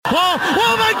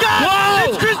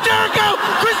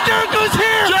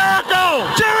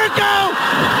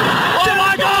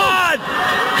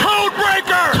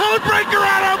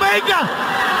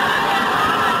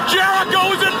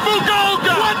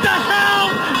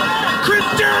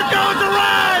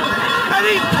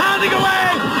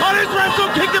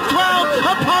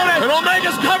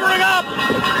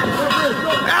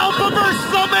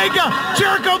Omega,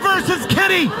 Jericho versus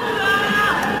Kenny.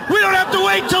 We don't have to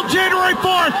wait till January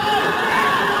 4th.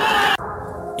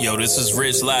 Yo, this is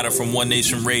Rich Latta from One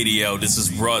Nation Radio. This is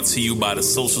brought to you by the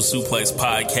Social Suplex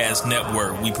Podcast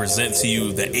Network. We present to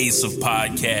you the Ace of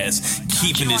Podcasts,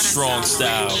 keeping it strong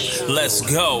style. Let's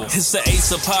go. It's the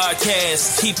Ace of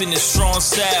Podcasts, keeping it strong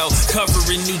style.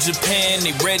 Covering New Japan,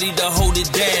 they ready to hold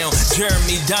it down.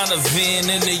 Jeremy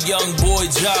Donovan and the young boy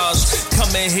Josh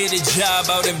come and hit a job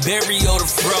out in bury all the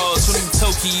frauds. From the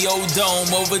Tokyo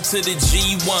Dome over to the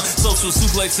G1. Social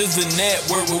Suplex is the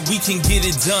network where we can get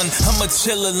it done. I'ma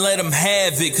chill and let them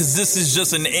have it, cause this is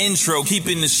just an intro.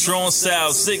 Keeping the strong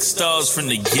style, 6 stars from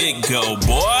the get-go,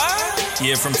 boy.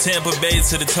 Yeah, from Tampa Bay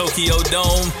to the Tokyo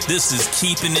Dome, this is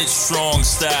Keeping It Strong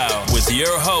Style with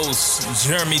your hosts,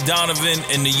 Jeremy Donovan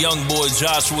and the young boy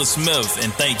Joshua Smith.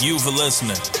 And thank you for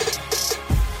listening.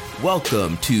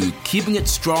 Welcome to Keeping It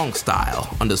Strong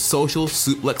Style on the Social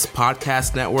Suplex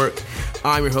Podcast Network.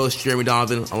 I'm your host, Jeremy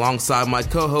Donovan, alongside my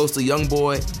co-host, the young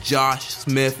boy, Josh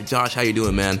Smith. Josh, how you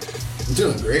doing, man? I'm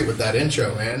doing great with that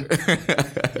intro, man.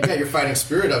 You got your fighting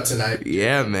spirit up tonight.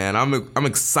 Yeah, man. I'm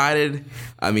excited.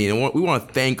 I mean, we want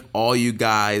to thank all you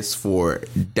guys for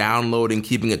downloading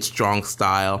Keeping It Strong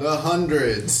Style. The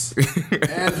hundreds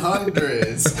and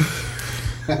hundreds.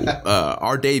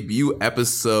 Our debut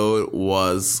episode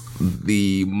was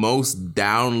the most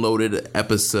downloaded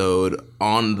episode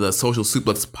on the Social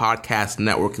Suplex Podcast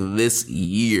Network this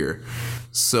year.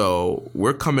 So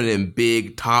we're coming in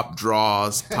big, top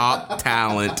draws, top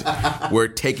talent. We're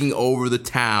taking over the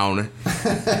town.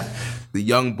 The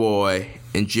young boy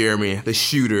and Jeremy, the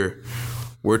shooter,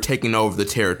 we're taking over the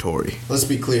territory. Let's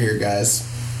be clear here, guys.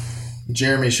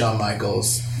 Jeremy Shawn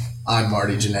Michaels. I'm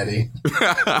Marty Jannetty.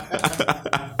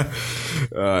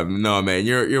 No, man,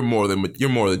 you're more than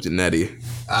Jannetty.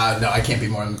 No, I can't be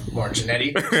more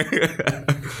Jannetty.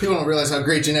 People don't realize how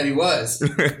great Jannetty was.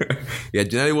 Yeah,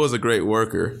 Jannetty was a great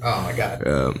worker. Oh my God,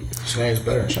 Jannetty's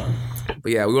better than Shawn.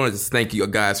 But yeah, we want to just thank you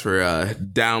guys for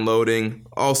downloading.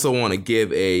 Also want to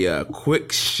give a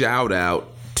quick shout out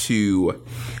to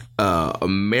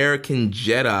American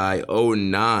Jedi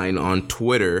 09 on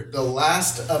Twitter. The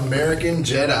last American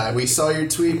Jedi. We saw your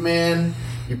tweet, man.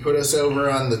 You put us over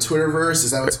on the Twitterverse.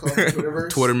 Is that what it's called? The Twitterverse?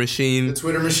 Twitter machine. The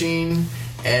Twitter machine.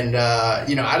 And,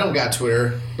 I don't got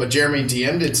Twitter, but Jeremy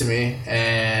DM'd it to me,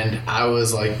 and I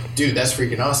was like, dude, that's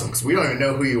freaking awesome, because we don't even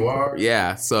know who you are.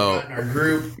 Yeah, so... You're not in our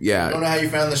group. Yeah. We don't know how you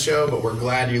found the show, but we're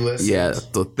glad you listened. Yeah,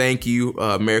 so thank you,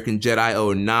 American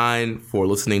Jedi 09, for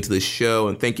listening to the show,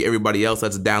 and thank you everybody else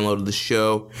that's downloaded the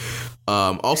show.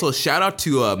 Also, shout out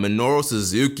to Minoru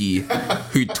Suzuki,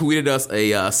 who tweeted us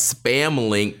a spam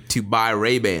link to buy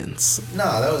Ray-Bans. No,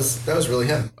 that was really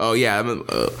him. Oh, yeah.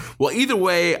 Well, either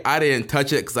way, I didn't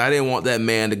touch it because I didn't want that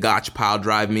man to gotcha pile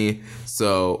drive me.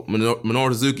 So, Minoru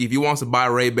Suzuki, if you want to buy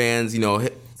Ray-Bans,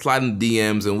 slide in the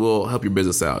DMs and we'll help your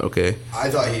business out, okay? I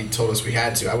thought he told us we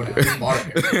had to. I wouldn't have bought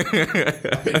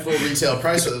it. I paid full retail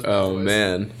price for those. Oh,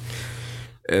 man.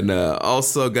 And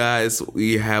also, guys,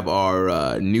 we have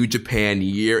our New Japan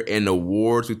Year-End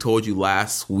Awards. We told you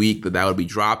last week that would be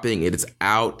dropping. It is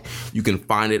out. You can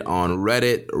find it on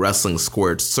Reddit, Wrestling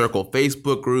Squared Circle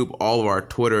Facebook group, all of our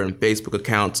Twitter and Facebook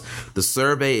accounts. The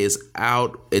survey is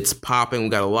out. It's popping. We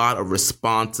got a lot of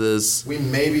responses. We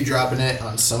may be dropping it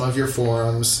on some of your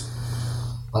forums.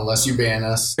 Unless you ban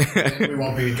us, we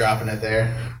won't be dropping it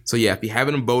there. So yeah, if you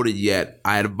haven't voted yet,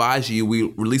 I advise you. We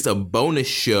released a bonus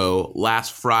show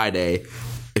last Friday.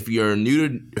 If you're new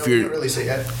to, we didn't release it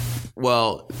yet.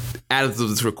 Well, as of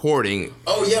this recording.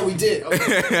 Oh yeah, we did.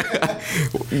 Okay.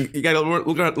 You gotta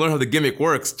learn how the gimmick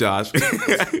works, Josh.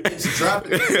 It's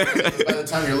dropping. By the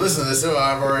time you're listening to this,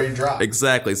 I've already dropped.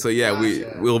 Exactly. So yeah,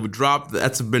 we'll drop.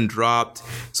 That's been dropped.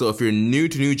 So if you're new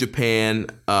to New Japan,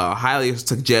 highly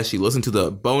suggest you listen to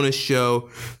the bonus show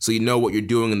so you know what you're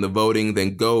doing in the voting.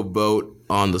 Then go vote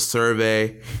on the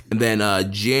survey. And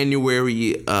then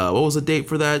January. What was the date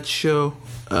for that show?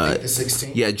 The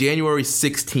 16th. Yeah, January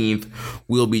 16th,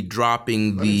 we'll be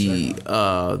dropping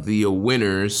the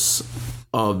winners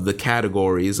of the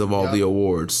categories of all the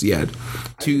awards. Yeah.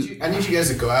 I need you guys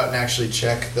to go out and actually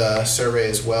check the survey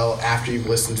as well after you've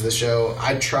listened to the show.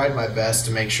 I tried my best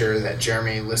to make sure that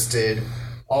Jeremy listed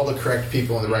all the correct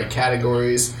people in the right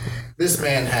categories. This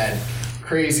man had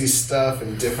crazy stuff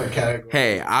in different categories.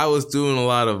 Hey, I was doing a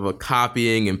lot of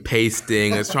copying and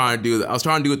pasting. I was trying to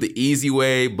do it the easy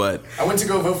way, but I went to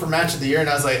go vote for Match of the Year, and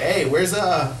I was like, "Hey, where's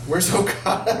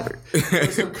Okada?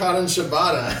 Where's Okada and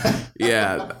Shibata?"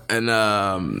 Yeah, and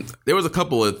there was a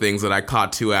couple of things that I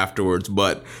caught too afterwards,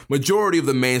 but majority of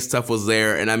the main stuff was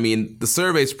there. And I mean, the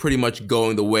survey's pretty much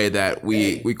going the way that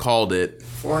we called it.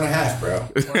 4.5, bro.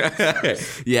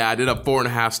 4.5. Yeah, I did a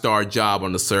 4.5-star job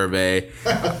on the survey.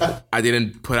 I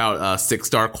didn't put out a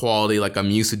 6-star quality like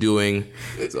I'm used to doing,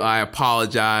 so I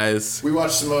apologize. We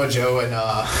watched Samoa Joe and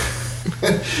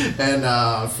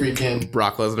freaking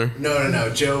Brock Lesnar.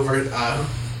 No, Joe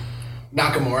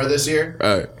Nakamura this year,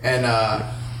 and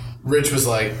Rich was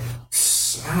like,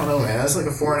 I don't know, man, that's like a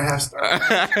 4.5 star.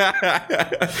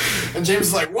 And James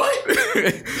is like, what?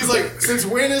 He's like, since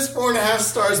when is 4.5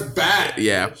 stars bad?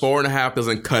 Yeah, 4.5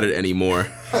 doesn't cut it anymore.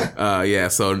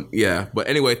 But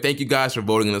anyway, thank you guys for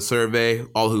voting in the survey.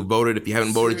 All who voted, if you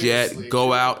haven't voted yet,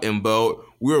 go out and vote.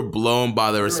 We were blown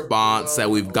by the response that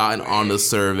we've gotten on the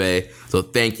survey. So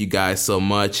thank you guys so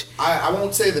much. I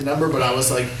won't say the number, but I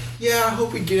was like, yeah, I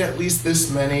hope we get at least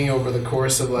this many over the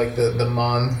course of like the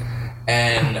month.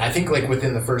 And I think like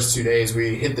within the first 2 days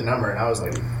we hit the number, and I was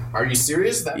like, are you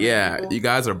serious? You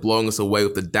guys are blowing us away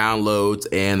with the downloads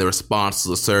and the response to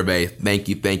the survey. Thank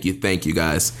you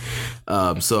guys.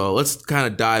 So let's kind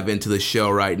of dive into the show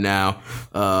right now.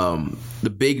 The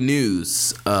big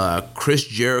news, Chris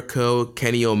Jericho,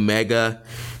 Kenny Omega.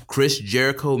 Chris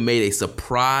Jericho made a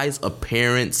surprise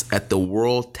appearance at the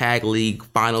World Tag League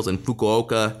Finals in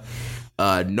Fukuoka.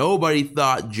 Nobody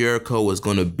thought Jericho was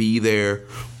going to be there,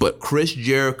 but Chris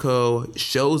Jericho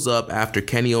shows up after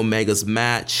Kenny Omega's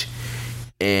match,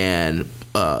 and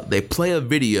they play a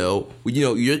video.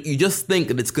 You just think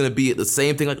that it's going to be the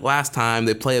same thing like last time.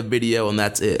 They play a video and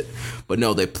that's it. But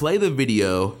no, they play the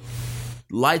video,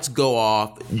 lights go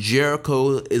off,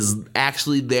 Jericho is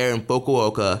actually there in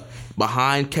Fukuoka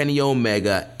behind Kenny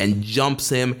Omega and jumps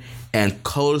him and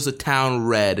colors the town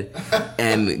red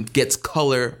and gets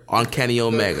color on Kenny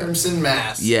Omega. The Crimson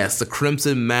Mask. Yes, the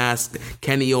Crimson Mask.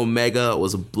 Kenny Omega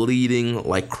was bleeding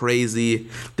like crazy.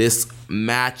 This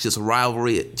match, this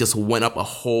rivalry just went up a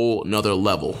whole nother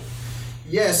level.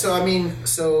 Yeah, so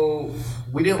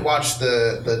we didn't watch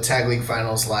the Tag League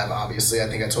Finals live, obviously. I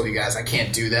think I told you guys I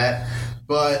can't do that.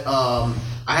 But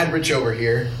I had Rich over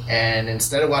here, and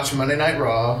instead of watching Monday Night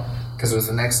Raw, because it was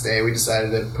the next day, we decided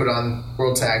to put on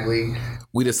World Tag League.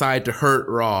 We decided to hurt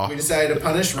Raw. We decided to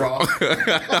punish Raw.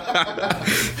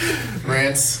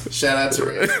 Rants. Shout out to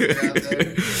Rants.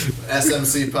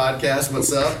 SMC Podcast.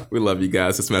 What's up? We love you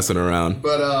guys. Just messing around.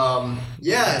 But,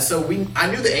 so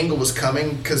I knew the angle was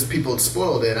coming because people had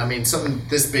spoiled it. I mean, something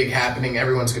this big happening,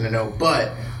 everyone's going to know.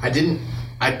 But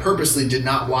I purposely did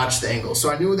not watch the angle.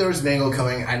 So I knew there was an angle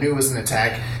coming. I knew it was an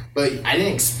attack. But I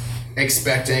didn't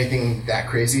expect anything that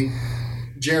crazy.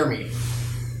 Jeremy,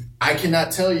 I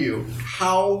cannot tell you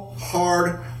how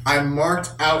hard I marked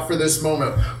out for this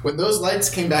moment. When those lights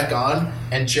came back on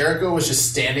and Jericho was just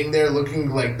standing there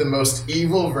looking like the most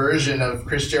evil version of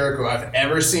Chris Jericho I've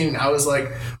ever seen, I was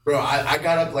like, bro, I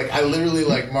got up, like, I literally,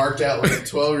 like, marked out like a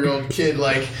 12-year-old kid,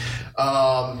 like,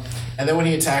 and then when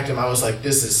he attacked him, I was like,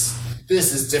 this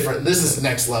is different. This is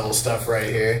next level stuff right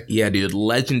here. Yeah, dude,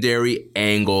 legendary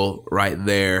angle right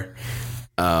there.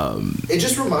 It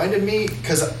just reminded me,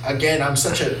 because again, I'm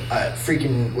such a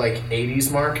freaking like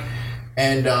 80s mark,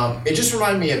 and it just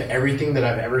reminded me of everything that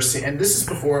I've ever seen. And this is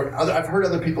before I've heard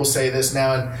other people say this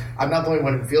now, and I'm not the only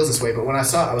one who feels this way. But when I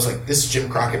saw it, I was like, "This is Jim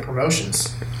Crockett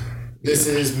Promotions. This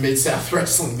is Mid-South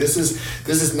Wrestling. This is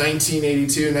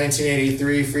 1982,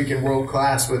 1983 freaking world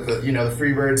class with the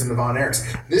Freebirds and the Von Erichs.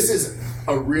 This is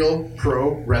a real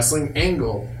pro wrestling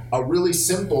angle." A really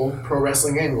simple pro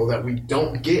wrestling angle that we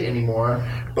don't get anymore,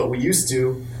 but we used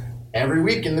to every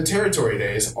week in the territory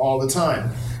days, all the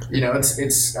time.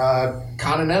 It's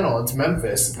Continental, it's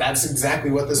Memphis. That's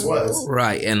exactly what this was.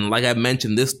 Right, and like I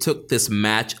mentioned, this took this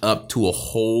match up to a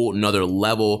whole nother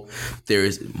level.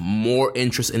 There's more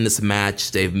interest in this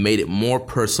match. They've made it more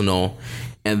personal.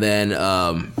 And then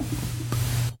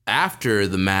after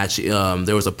the match,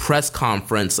 there was a press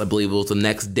conference, I believe it was the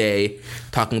next day,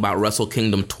 talking about Wrestle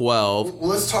Kingdom 12. Well,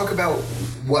 let's talk about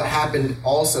what happened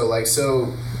also.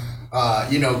 The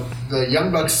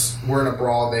Young Bucks were in a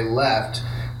brawl, they left,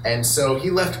 and so he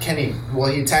left Kenny,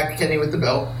 he attacked Kenny with the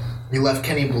belt, he left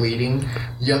Kenny bleeding.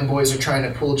 The Young Boys are trying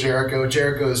to pull Jericho.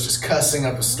 Jericho is just cussing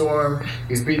up a storm,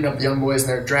 he's beating up the Young Boys and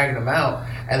they're dragging him out,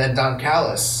 and then Don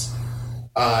Callis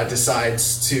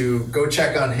decides to go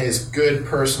check on his good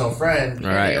personal friend.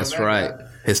 All right, that's right.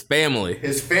 His family.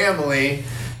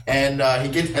 And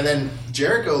and then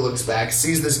Jericho looks back,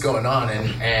 sees this going on,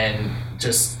 and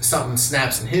just something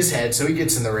snaps in his head. So he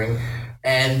gets in the ring,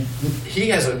 and he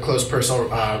has a close personal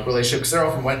relationship because they're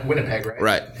all from Winnipeg, right?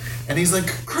 Right. And he's like,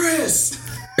 Chris.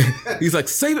 He's like,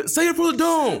 save it for the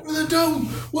dome. For the dome,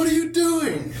 what are you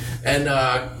doing? And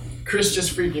Chris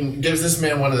just freaking gives this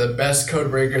man one of the best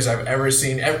code breakers I've ever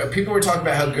seen. People were talking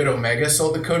about how good Omega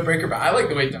sold the code breaker, but I like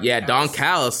the way Don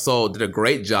Callis did a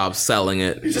great job selling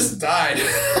it. He just died.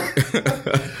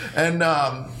 And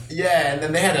and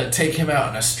then they had to take him out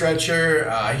on a stretcher.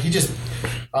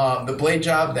 The blade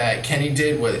job that Kenny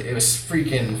did was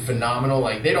freaking phenomenal.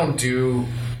 Like they don't do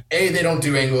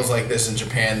angles like this in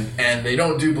Japan, and they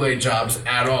don't do blade jobs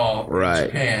at all in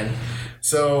Japan.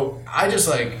 So I just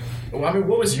what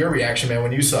was your reaction, man,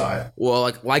 when you saw it?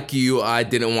 Well, like you, I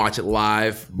didn't watch it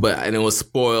live, and it was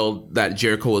spoiled that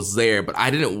Jericho was there, but I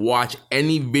didn't watch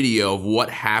any video of what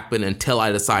happened until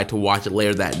I decided to watch it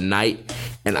later that night.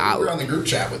 And we were on the group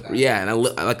chat with that. Yeah, and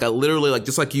I literally,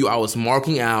 just like you, I was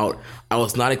marking out. I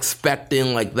was not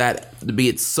expecting that to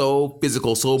be so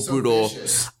physical, so brutal.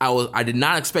 Vicious. I did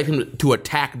not expect him to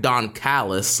attack Don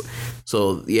Callis.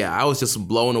 So yeah, I was just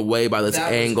blown away by this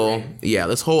angle. Yeah,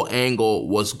 this whole angle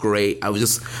was great. I was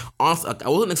just honestly, I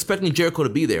wasn't expecting Jericho to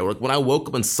be there. Like when I woke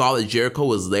up and saw that Jericho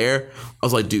was there, I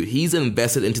was like, dude, he's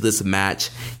invested into this match.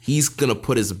 He's gonna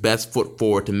put his best foot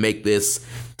forward to make this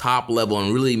top level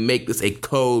and really make this a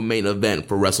co-main event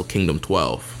for Wrestle Kingdom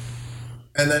 12.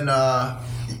 And then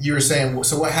you were saying,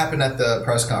 so what happened at the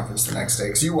press conference the next day?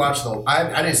 Because you watched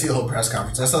I didn't see the whole press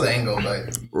conference. I saw the angle,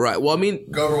 but right. Well, I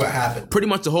mean, go over what happened. Pretty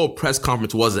much the whole press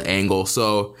conference was an angle.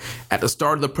 So at the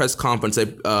start of the press conference, they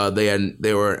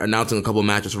were announcing a couple of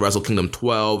matches for Wrestle Kingdom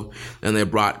 12, and they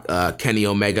brought Kenny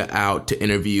Omega out to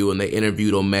interview, and they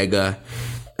interviewed Omega.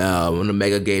 When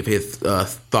Omega gave his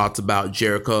thoughts about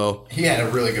Jericho. He had a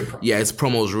really good promo. Yeah, his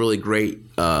promo was really great.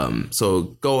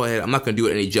 So go ahead. I'm not going to do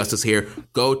it any justice here.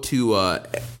 Go to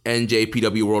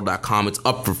njpwworld.com. It's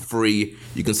up for free.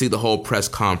 You can see the whole press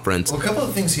conference. Well, a couple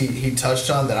of things he touched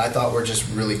on that I thought were just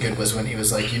really good was when he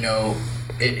was like,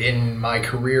 in my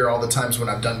career, all the times when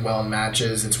I've done well in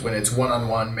matches, it's when it's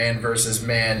one-on-one, man versus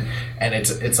man, and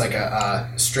it's like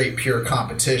a straight, pure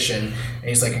competition. And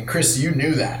he's like, and Chris, you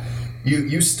knew that.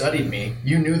 You studied me.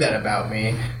 You knew that about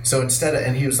me. So instead of,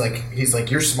 and he's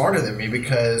like, you're smarter than me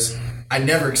because I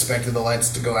never expected the lights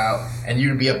to go out and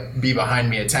you to be behind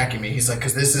me attacking me. He's like,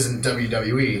 because this isn't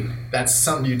WWE. That's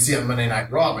something you'd see on Monday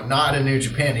Night Raw, but not in New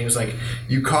Japan. He was like,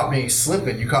 you caught me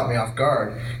slipping. You caught me off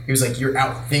guard. He was like, you're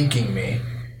outthinking me.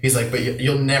 He's like, but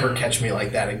you'll never catch me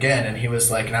like that again. And he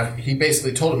was like, he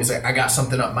basically told him, he's like, I got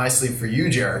something up my sleeve for you,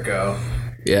 Jericho.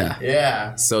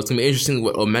 Yeah. So it's gonna be interesting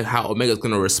how Omega's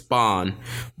gonna respond.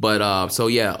 But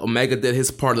Omega did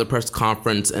his part of the press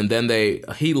conference, and then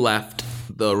he left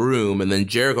the room, and then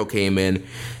Jericho came in,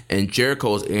 and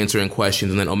Jericho was answering questions,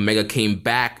 and then Omega came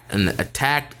back and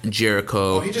attacked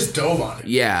Jericho. Oh, he just dove on it.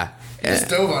 Yeah. He just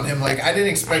dove on him. Like, I didn't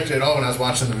expect it at all when I was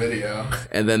watching the video.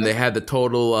 And then they had the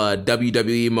total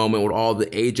WWE moment with all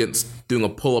the agents doing a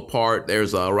pull apart.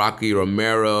 There's Rocky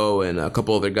Romero and a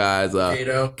couple other guys.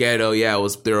 Gato, yeah,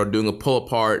 they were doing a pull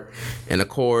apart. And of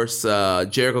course,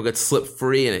 Jericho gets slipped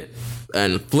free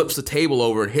and flips the table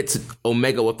over and hits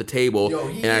Omega with the table. Yo,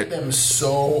 he hit them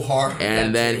so hard.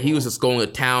 And then he was just going to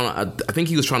town. I think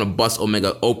he was trying to bust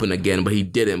Omega open again, but he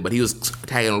didn't. But he was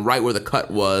attacking right where the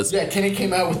cut was. Yeah, Kenny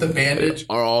came out with the bandage.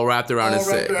 All wrapped around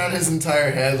his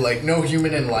entire head. Like, no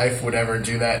human in life would ever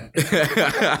do that.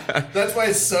 That's why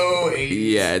it's so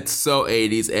 80s. Yeah, it's so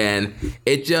 80s. And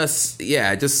it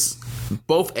just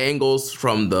both angles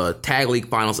from the Tag League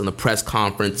finals and the press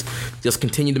conference just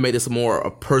continue to make this more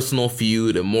a personal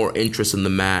feud and more interest in the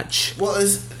match. Well,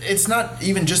 it's not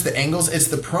even just the angles, it's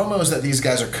the promos that these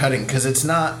guys are cutting, because it's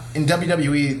not, in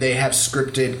WWE they have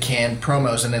scripted, canned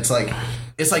promos, and it's like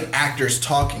actors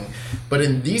talking. But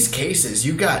in these cases,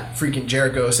 you got freaking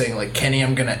Jericho saying, like, Kenny,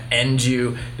 I'm gonna end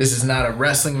you. This is not a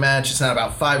wrestling match. It's not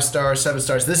about 5 stars, 7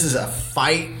 stars. This is a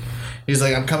fight. He's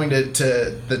like, I'm coming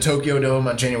to the Tokyo Dome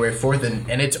on January 4th,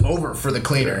 and it's over for the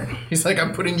cleaner. He's like,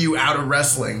 I'm putting you out of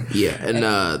wrestling. Yeah,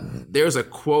 and there's a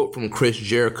quote from Chris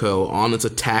Jericho on this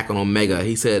attack on Omega.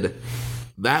 He said,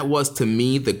 that was, to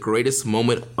me, the greatest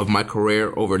moment of my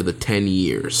career over the 10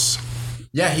 years.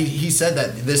 Yeah, he said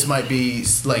that this might be,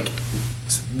 like,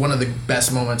 one of the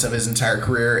best moments of his entire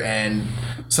career and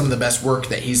some of the best work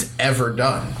that he's ever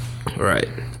done. Right.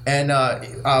 And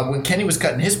when Kenny was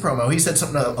cutting his promo, he said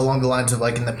something along the lines of,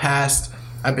 like, in the past,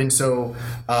 I've been so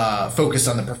focused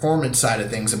on the performance side of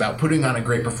things, about putting on a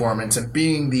great performance and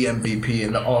being the MVP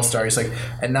and the all-star. He's like,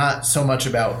 and not so much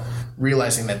about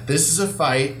realizing that this is a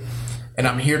fight and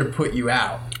I'm here to put you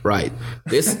out. Right.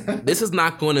 This is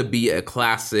not going to be a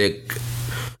classic,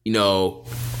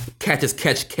 catch as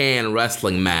catch can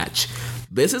wrestling match.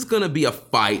 This is going to be a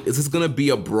fight. This is going to be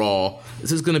a brawl.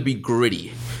 This is going to be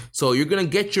gritty. So you're going to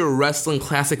get your Wrestling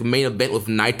Classic main event with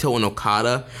Naito and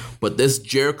Okada, but this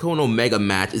Jericho and Omega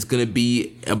match is going to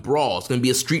be a brawl. It's going to be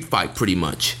a street fight pretty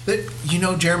much. You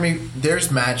know, Jeremy, there's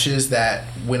matches that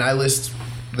when I list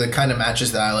the kind of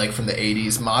matches that I like from the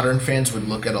 80s, modern fans would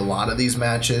look at a lot of these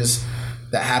matches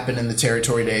that happened in the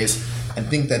territory days and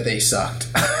think that they sucked.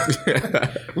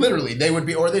 Literally, they'd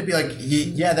be like,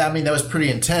 yeah, that was pretty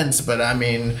intense, but I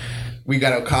mean, we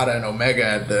got Okada and Omega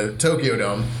at the Tokyo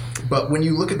Dome. But when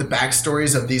you look at the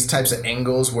backstories of these types of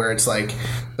angles where it's like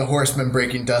the Horseman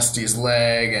breaking Dusty's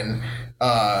leg and,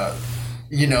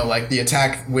 like the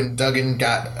attack when Duggan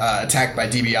got attacked by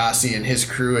DiBiase and his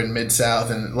crew in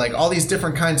Mid-South, and like all these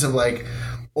different kinds of like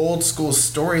old school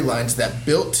storylines that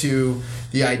built to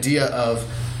the idea of,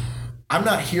 I'm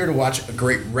not here to watch a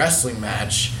great wrestling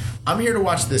match. I'm here to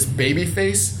watch this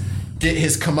babyface get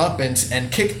his comeuppance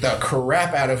and kick the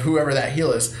crap out of whoever that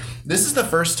heel is. This is the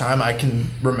first time I can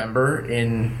remember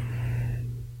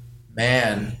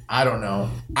I don't know.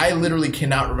 I literally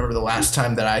cannot remember the last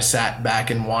time that I sat back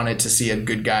and wanted to see a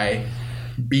good guy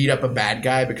beat up a bad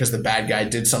guy because the bad guy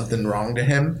did something wrong to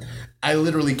him. I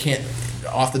literally can't,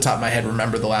 off the top of my head,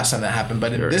 remember the last time that happened.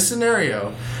 But in this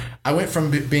scenario, I went from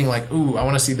being like, ooh, I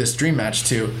want to see this dream match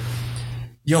to,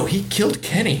 yo, he killed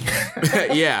Kenny.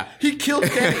 Yeah. He killed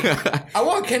Kenny. I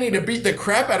want Kenny to beat the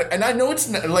crap out of, and I know it's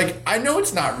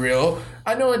not real.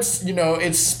 I know it's,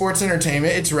 it's sports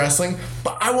entertainment, it's wrestling,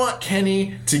 but I want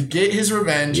Kenny to get his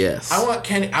revenge. Yes. I want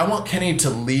Kenny to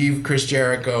leave Chris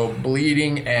Jericho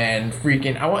bleeding and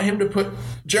freaking. I want him to put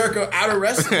Jericho out of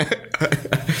wrestling.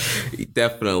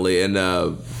 Definitely. And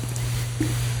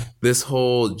this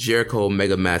whole Jericho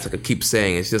Omega match, like I keep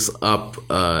saying, it's just up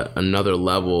another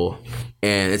level.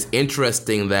 And it's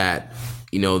interesting that,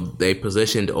 they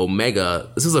positioned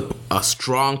Omega. This is a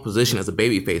strong position as a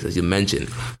babyface, as you mentioned.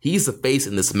 He's the face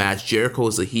in this match. Jericho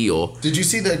is the heel. Did you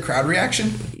see the crowd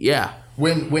reaction? Yeah.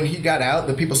 When he got out,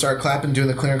 the people started clapping, doing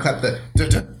the clear and clap.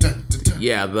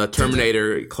 Yeah, the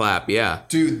Terminator clap. Yeah,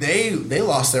 dude, they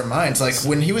lost their minds. Like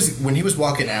when he was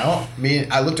walking out,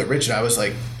 I looked at Rich and I was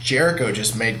like, Jericho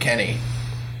just made Kenny.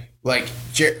 Like,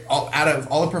 out of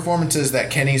all the performances that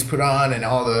Kenny's put on and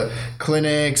all the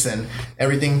clinics and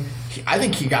everything, I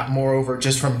think he got more over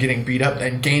just from getting beat up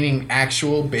and gaining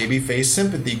actual babyface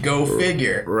sympathy. Go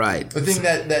figure. Right. The thing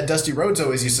that Dusty Rhodes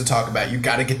always used to talk about, you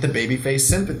got to get the babyface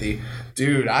sympathy.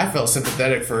 Dude, I felt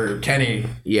sympathetic for Kenny.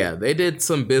 Yeah, they did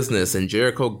some business, and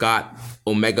Jericho got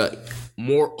Omega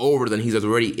more over than he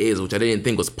already is, which I didn't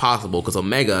think was possible, because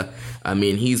Omega,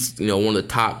 he's one of the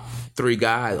top 3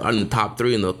 guys, I'm the top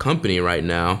 3 in the company right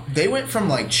now. They went from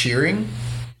like cheering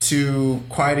to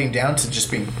quieting down to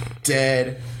just being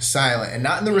dead silent, and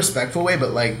not in the respectful way,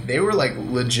 but like they were like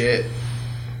legit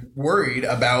worried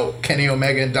about Kenny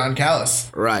Omega and Don Callis.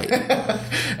 Right.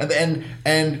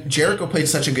 and Jericho played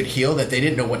such a good heel that they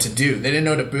didn't know what to do. They didn't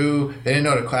know to boo. They didn't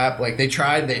know to clap. Like they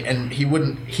tried, and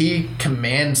he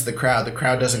commands the crowd. The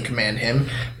crowd doesn't command him.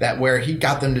 That where he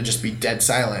got them to just be dead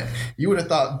silent. You would have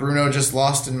thought Bruno just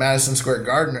lost in Madison Square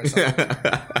Garden or something.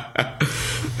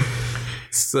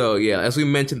 So, yeah, as we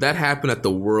mentioned, that happened at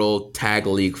the World Tag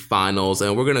League Finals,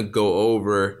 and we're going to go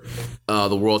over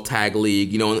the World Tag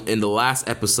League. In the last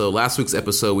week's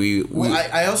episode,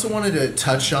 I also wanted to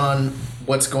touch on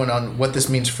what's going on, what this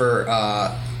means for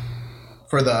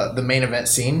the main event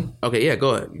scene. Okay, yeah,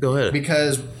 go ahead.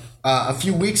 Because a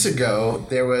few weeks ago,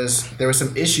 there was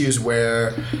some issues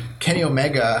where Kenny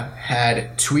Omega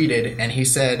had tweeted, and he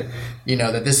said,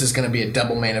 that this is going to be a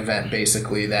double main event,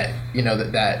 basically, that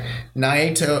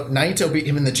Naito beat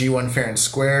him in the G1 fair and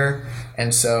square,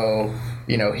 and so,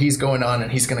 he's going on,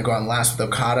 and he's going to go on last with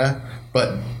Okada,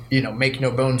 but, make no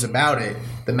bones about it,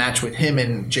 the match with him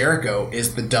and Jericho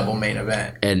is the double main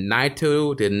event. And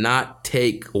Naito did not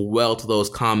take well to those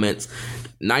comments.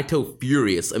 Naito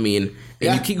furious. You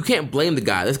can't blame the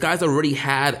guy. This guy's already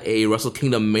had a Wrestle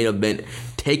Kingdom main event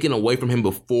taken away from him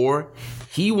before.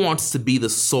 He wants to be the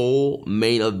sole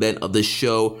main event of the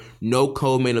show. No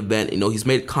co-main event. He's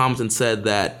made comments and said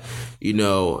that,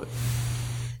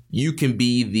 you can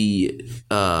be the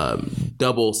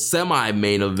double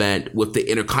semi-main event with the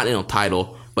Intercontinental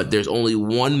title, but there's only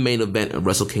one main event in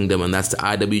Wrestle Kingdom, and that's the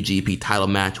IWGP title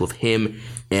match with him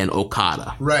and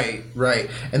Okada. Right.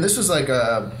 And this was like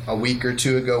a week or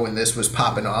 2 ago when this was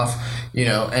popping off,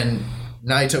 and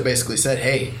Naito basically said,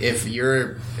 hey, if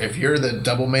you're the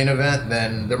double main event,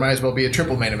 then there might as well be a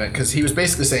triple main event, because he was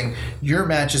basically saying your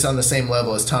match is on the same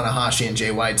level as Tanahashi and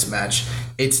Jay White's match.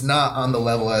 It's not on the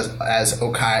level as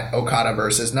Okada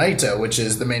versus Naito, which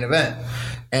is the main event.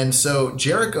 And so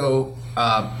Jericho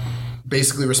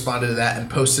basically responded to that and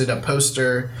posted a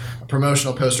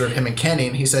promotional poster of him and Kenny,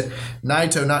 and he said,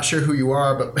 "Naito, not sure who you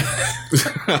are, but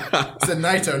said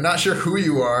Naito, not sure who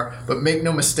you are, but make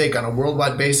no mistake, on a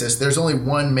worldwide basis, there's only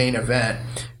one main event."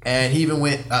 And he even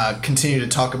continued to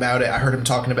talk about it. I heard him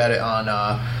talking about it on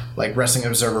like Wrestling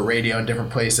Observer Radio and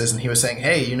different places, and he was saying,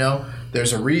 "Hey,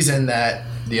 there's a reason that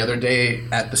the other day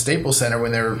at the Staples Center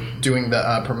when they're doing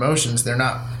the promotions, they're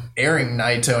not airing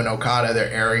Naito and Okada,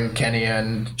 they're airing Kenny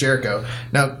and Jericho.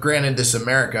 Now, granted, this is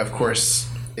America, of course,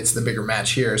 it's the bigger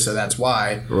match here, so that's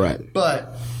why. Right.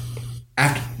 But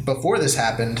before this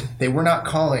happened, they were not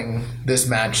calling this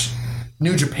match,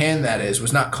 New Japan that is,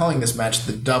 was not calling this match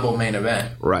the double main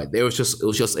event. Right. It was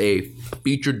just a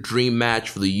featured dream match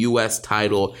for the U.S.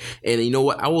 title. And you know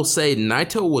what? I will say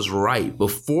Naito was right.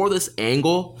 Before this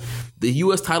angle, the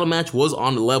U.S. title match was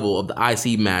on the level of the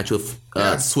IC match with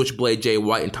Switchblade Jay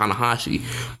White and Tanahashi.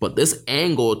 But this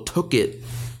angle took it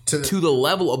to the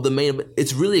level of the main event.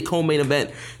 It's really a co-main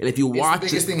event. And if you watch the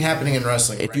biggest thing happening in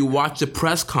wrestling. If you watch the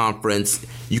press conference,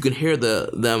 you can hear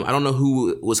them. I don't know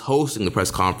who was hosting the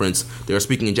press conference. They were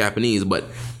speaking in Japanese, but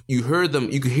you heard them.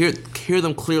 You could hear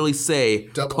them clearly say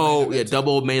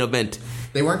double main event.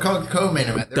 They weren't called co-main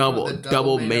event.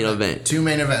 Double main event. 2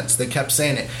 main events. They kept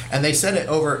saying it, and they said it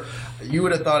over. You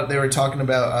would have thought they were talking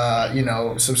about,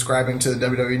 subscribing to the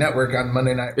WWE Network on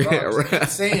Monday Night Raw. Yeah, right. They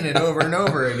kept saying it over and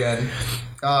over again.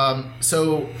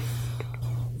 So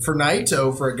for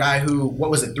Naito, for a guy who, what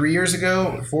was it, 3 years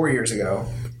ago, 4 years ago?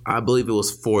 I believe it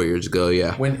was 4 years ago.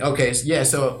 Yeah.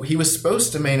 So he was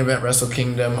supposed to main event Wrestle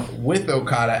Kingdom with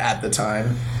Okada at the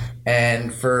time.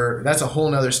 And that's a whole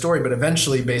nother story, but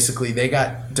eventually, basically, they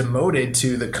got demoted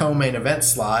to the co-main event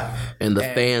slot. And the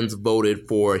fans voted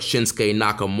for Shinsuke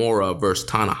Nakamura versus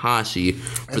Tanahashi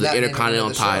for the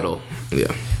Intercontinental title.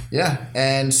 Yeah. Yeah.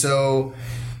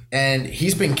 And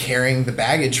he's been carrying the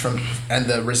baggage and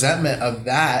the resentment of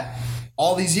that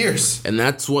all these years. And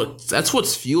that's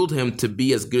what's fueled him to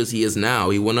be as good as he is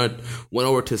now. He went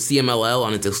over to CMLL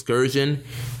on his excursion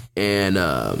and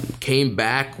came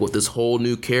back with this whole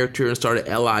new character and started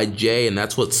LIJ, and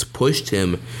that's what's pushed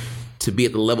him to be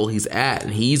at the level he's at.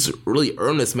 And he's really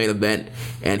earned this main event,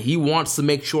 and he wants to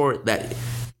make sure that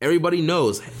everybody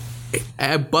knows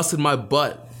I busted my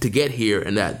butt to get here,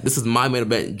 and that this is my main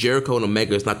event. Jericho and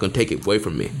Omega is not going to take it away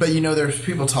from me. But there's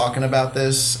people talking about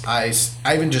this. I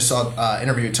even just saw an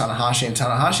interview with Tanahashi, and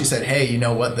Tanahashi said, "Hey, you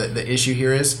know what the issue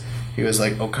here is?" He was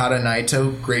like, Okada and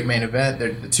Naito, great main event.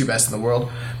 They're the 2 best in the world.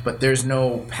 But there's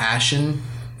no passion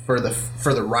for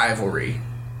the rivalry.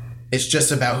 It's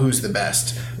just about who's the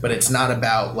best. But it's not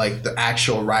about, like, the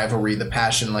actual rivalry, the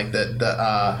passion, like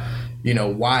why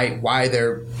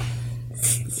they're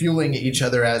fueling each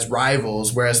other as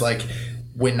rivals. Whereas, like,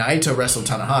 when Naito wrestled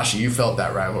Tanahashi, you felt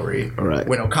that rivalry. Right.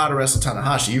 When Okada wrestled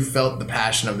Tanahashi, you felt the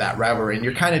passion of that rivalry. And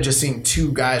you're kind of just seeing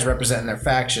 2 guys representing their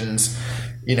factions,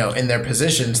 in their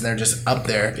positions, and they're just up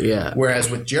there. Yeah. Whereas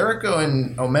with Jericho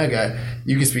and Omega,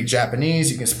 you can speak Japanese,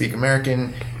 you can speak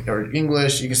American or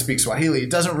English, you can speak Swahili. It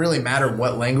doesn't really matter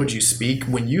what language you speak.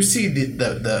 When you see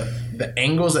the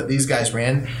angles that these guys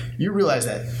ran, you realize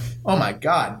that, oh my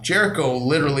God, Jericho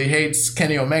literally hates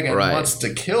Kenny Omega and wants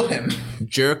to kill him.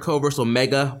 Jericho versus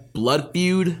Omega, blood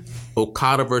feud.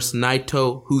 Okada versus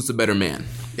Naito, who's the better man?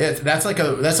 Yeah, that's like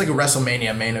a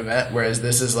WrestleMania main event, whereas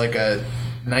this is like a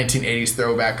 1980s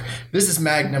throwback. This is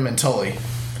Magnum and Tully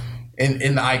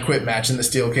in the I Quit match in the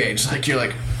steel cage. Like, you're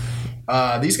like,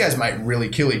 these guys might really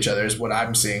kill each other is what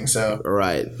I'm seeing. So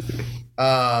right.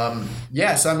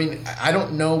 So I mean, I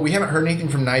don't know. We haven't heard anything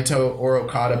from Naito or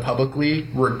Okada publicly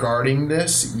regarding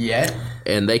this yet.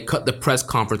 And they cut the press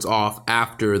conference off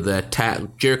after the attack.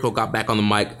 Jericho got back on the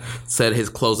mic, said his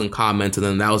closing comments, and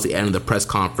then that was the end of the press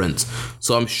conference.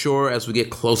 So I'm sure as we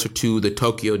get closer to the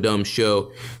Tokyo Dome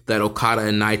show that Okada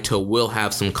and Naito will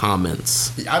have some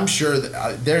comments. I'm sure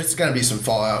that, there's going to be some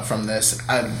fallout from this.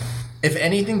 If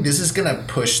anything, this is going to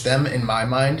push them, in my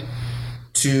mind,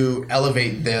 to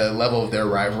elevate the level of their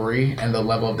rivalry and the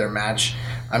level of their match.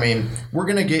 I mean, we're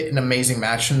going to get an amazing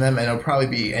match from them, and it'll probably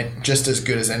be just as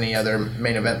good as any other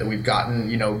main event that we've gotten,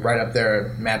 right up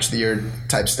there, match of the year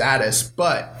type status.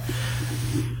 But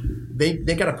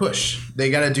they got to push. They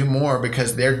got to do more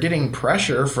because they're getting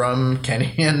pressure from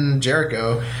Kenny and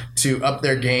Jericho to up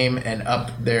their game and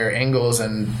up their angles.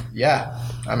 And,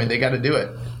 they got to do it.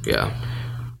 Yeah.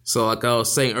 So like I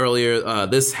was saying earlier,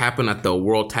 this happened at the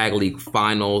World Tag League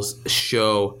Finals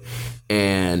show.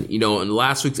 And, in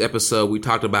last week's episode, we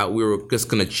talked about we were just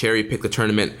going to cherry pick the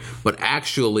tournament. But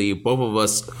actually, both of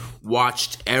us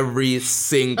watched every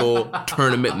single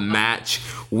tournament match.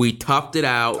 We toughed it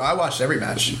out. I watched every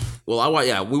match. Well,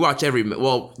 we watched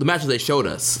the matches they showed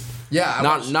us. Yeah,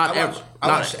 I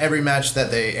watched every match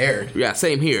that they aired. Yeah,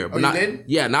 same here. But you did?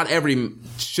 Yeah, not every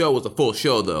show was a full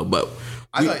show though. But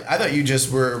I thought you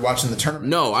just were watching the tournament.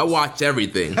 No, I watched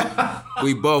everything.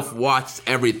 We both watched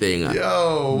everything.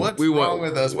 Yo, what's wrong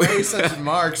with us? Why are we such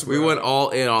marks, bro? We went all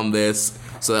in on this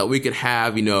so that we could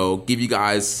have, give you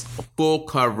guys full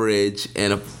coverage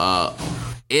and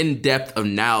in-depth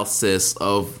analysis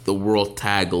of the World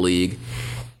Tag League.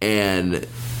 And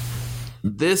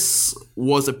this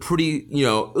was a pretty,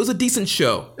 it was a decent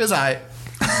show. It was alright.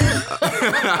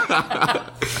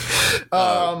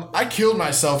 I killed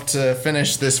myself to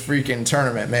finish this freaking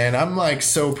tournament, man. I'm like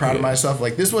so proud of myself.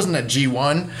 Like, this wasn't a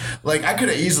G1. Like, I could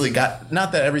have easily got,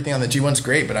 not that everything on the G1's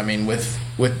great, but I mean with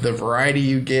the variety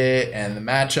you get and the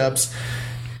matchups,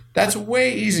 that's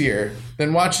way easier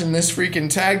than watching this freaking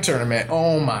tag tournament.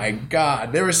 Oh my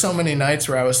god, there were so many nights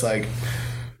where I was like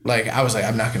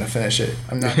I'm not gonna finish it.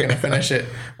 I'm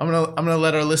gonna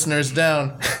let our listeners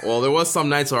down. Well, there was some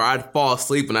nights where I'd fall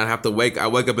asleep and I'd have to wake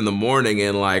up in the morning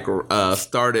and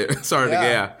start it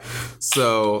again.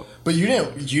 So, but you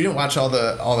didn't watch all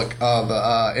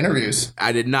the interviews.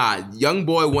 I did not. Young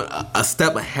Boy went a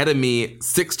step ahead of me.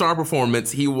 6-star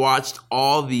performance. He watched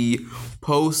all the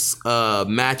post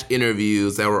match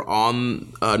interviews that were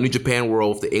on New Japan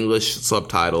World with the English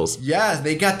subtitles. Yeah,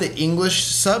 they got the English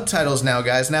subtitles now,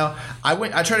 guys. Now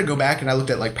I tried to go back and I looked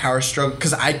at like Power Struggle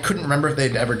because I couldn't remember if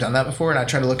they'd ever done that before, and I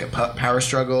tried to look at Power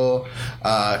Struggle,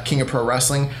 King of Pro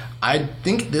Wrestling. I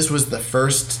think this was the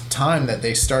first time that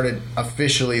they started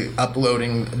officially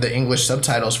uploading the English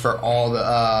subtitles for all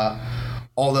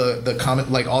the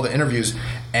comment, like all the interviews.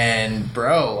 And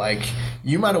bro, like,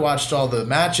 you might have watched all the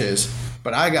matches,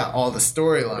 but I got all the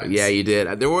storylines. Yeah, you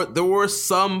did. There were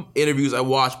some interviews I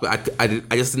watched, but I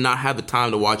just did not have the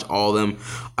time to watch all of them.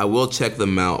 I will check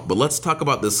them out. But let's talk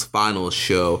about this final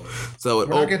show. So we're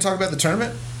not going to talk about the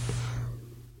tournament?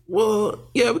 Well,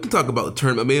 yeah, we can talk about the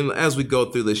tournament. I mean, as we go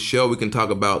through the show, we can talk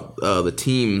about the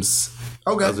teams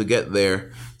as we get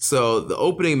there. So the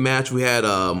opening match, we had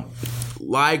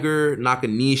Liger,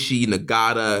 Nakanishi,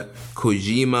 Nagata,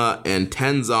 Kojima, and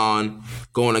Tenzan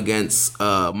going against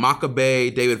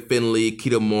Makabe, David Finlay,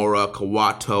 Kitamura,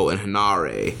 Kawato, and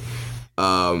Hanare.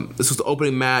 This was the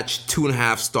opening match,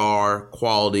 2.5-star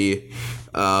quality.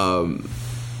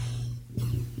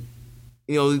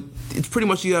 It's pretty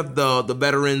much you have the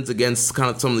veterans against kind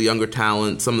of some of the younger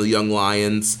talent, some of the young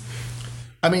lions.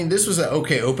 I mean, this was an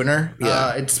okay opener.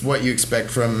 Yeah. It's what you expect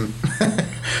from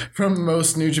from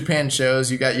most New Japan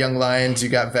shows. You got young lions, you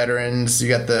got veterans, you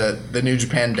got the New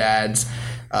Japan dads.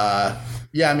 I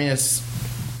mean, it's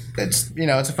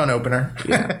a fun opener.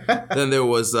 Yeah. Then there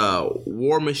was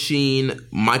War Machine,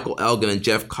 Michael Elgin, and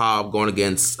Jeff Cobb going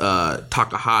against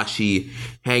Takahashi,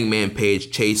 Hangman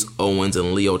Page, Chase Owens,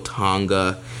 and Leo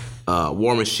Tonga.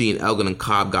 War Machine, Elgin, and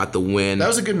Cobb got the win. That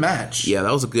was a good match. Yeah,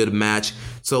 that was a good match.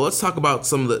 So let's talk about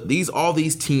some of all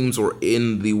these teams were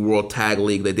in the World Tag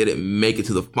League. They didn't make it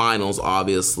to the finals,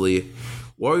 obviously.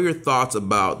 What are your thoughts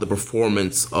about the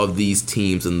performance of these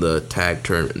teams in the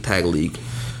tag league?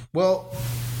 Well,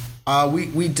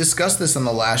 we discussed this on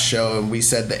the last show, and we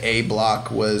said the A block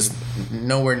was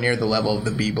nowhere near the level of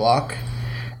the B block,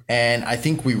 and I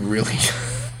think we really,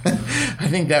 I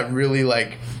think that really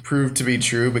proved to be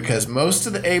true, because most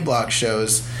of the A block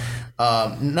shows,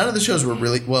 none of the shows were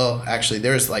really well. Actually,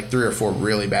 there's 3 or 4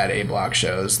 really bad A block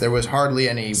shows. There was hardly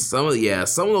any. Some of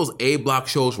those A block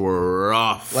shows were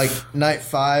rough. Like night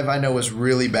 5, I know, was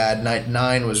really bad. Night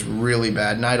 9 was really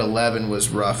bad. Night 11 was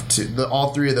rough too.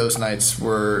 All 3 of those nights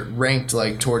were ranked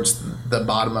towards the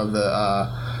bottom of the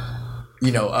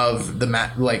of the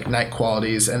night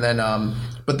qualities. And then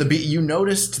but you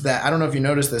noticed that, I don't know if you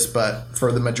noticed this, but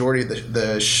for the majority of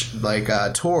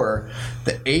the tour,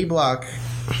 the A block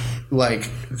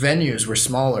venues were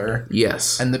smaller.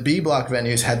 Yes. And the B block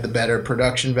venues had the better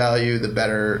production value, the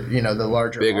better, the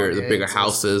larger the bigger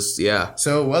houses. Yeah.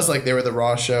 So it was like they were the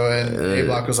Raw show and A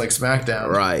block was like SmackDown.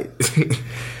 Right.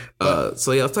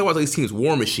 So yeah, let's talk about these teams.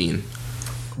 War Machine.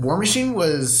 War Machine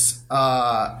was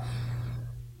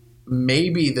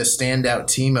maybe the standout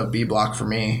team of B block for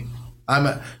me.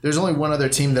 There's only one other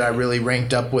team that I really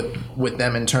ranked up with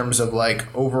them in terms of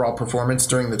overall performance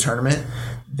during the tournament.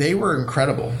 They were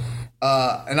incredible.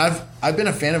 And I've been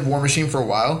a fan of War Machine for a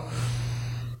while.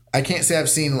 I can't say I've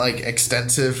seen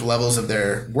extensive levels of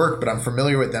their work, but I'm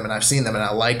familiar with them and I've seen them and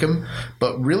I like them.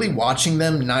 But really watching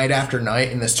them night after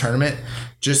night in this tournament,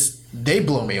 they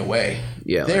blow me away.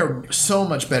 Yeah, they are so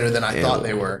much better than I thought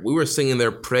they were. We were singing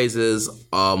their praises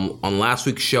on last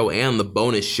week's show and the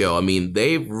bonus show. I mean,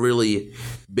 they've really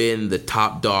been the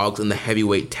top dogs in the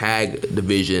heavyweight tag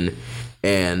division.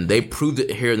 And they proved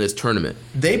it here in this tournament.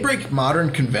 They break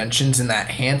modern conventions in that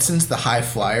Hansen's the high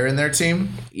flyer in their team.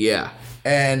 Yeah.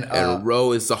 And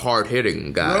Rowe is the hard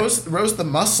hitting guy. Rowe's the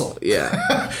muscle.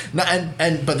 Yeah.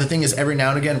 But the thing is, every now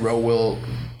and again, Rowe will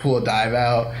pull a dive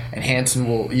out, and Hansen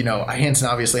will, Hansen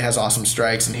obviously has awesome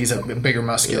strikes, and he's a bigger,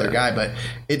 muscular guy, but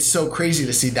it's so crazy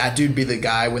to see that dude be the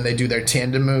guy when they do their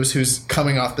tandem moves who's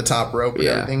coming off the top rope and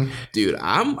everything. Dude,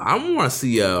 I want to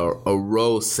see a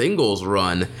Rowe singles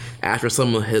run after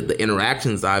some of the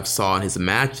interactions I've saw in his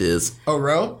matches. Oh,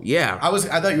 Rowe? Yeah. I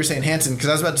thought you were saying Hansen, because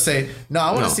I was about to say, no,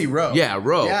 I want to see Rowe. Yeah,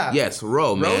 Rowe. Yeah. Yes,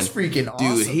 Rowe, man. Rowe's freaking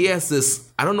awesome. Dude, he has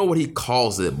this, I don't know what he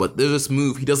calls it, but there's this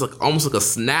move. He does almost like a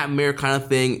snapmare kind of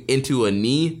thing into a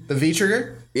knee. The V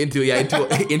trigger? Into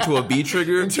a B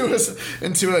trigger. into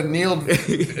a knee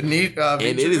V and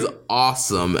it is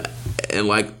awesome. And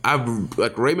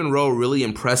Raymond Rowe really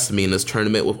impressed me in this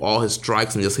tournament with all his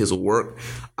strikes and just his work.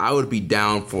 I would be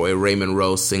down for a Raymond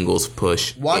Rowe singles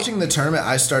push. Watching the tournament,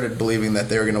 I started believing that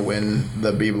they were going to win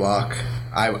the B block.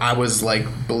 I was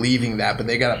believing that, but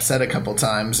they got upset a couple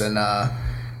times, and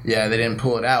they didn't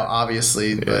pull it out,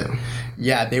 obviously. But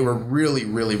they were really,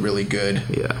 really, really good.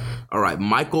 Yeah. All right,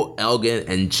 Michael Elgin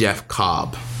and Jeff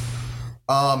Cobb.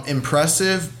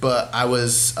 Impressive, but I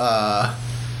was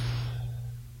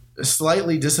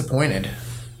slightly disappointed.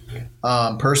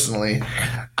 Personally,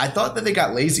 I thought that they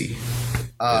got lazy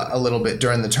a little bit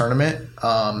during the tournament.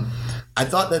 I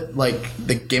thought that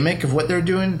the gimmick of what they're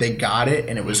doing, they got it,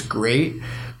 and it was great.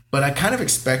 But I kind of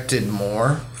expected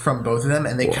more from both of them,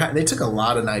 and they took a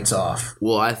lot of nights off.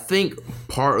 Well, I think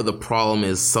part of the problem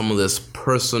is some of this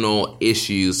personal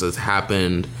issues that's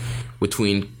happened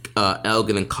between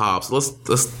Elgin and Cobb. So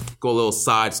let's go a little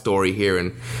side story here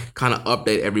and kind of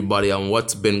update everybody on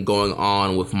what's been going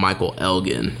on with Michael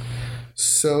Elgin.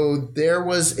 So there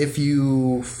was, if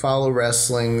you follow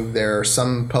wrestling, there are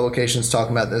some publications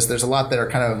talking about this. There's a lot that are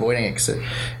kind of avoiding it because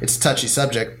it's a touchy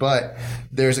subject. But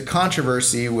there's a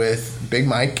controversy with Big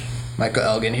Michael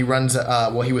Elgin. He runs,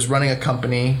 he was running a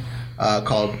company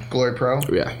called Glory Pro.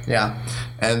 Yeah. Yeah.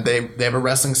 And they have a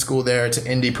wrestling school there. It's an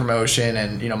indie promotion.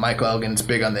 And, Michael Elgin's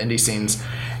big on the indie scenes.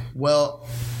 Well,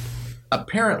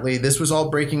 apparently, this was all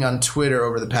breaking on Twitter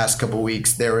over the past couple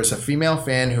weeks. There was a female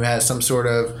fan who has some sort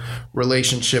of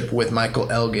relationship with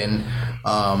Michael Elgin.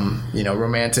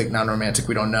 Romantic, non-romantic,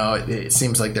 we don't know. It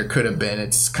seems like there could have been.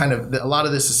 It's kind of, a lot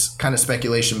of this is kind of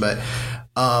speculation, but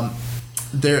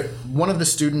one of the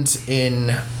students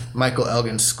in Michael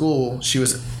Elgin's school, she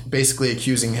was basically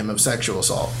accusing him of sexual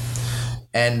assault.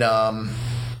 And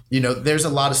there's a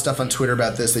lot of stuff on Twitter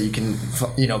about this that you can,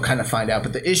 kind of find out.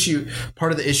 But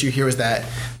part of the issue here is that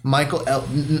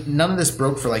none of this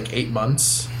broke for 8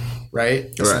 months, right?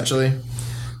 Essentially.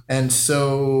 And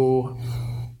so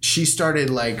she started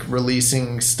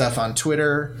releasing stuff on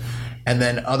Twitter, and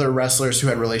then other wrestlers who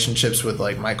had relationships with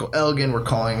Michael Elgin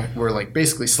were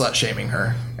basically slut shaming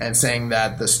her and saying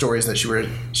that the stories that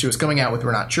she was coming out with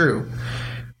were not true.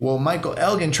 Well, Michael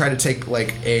Elgin tried to take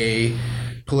a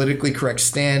politically correct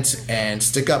stance and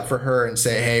stick up for her and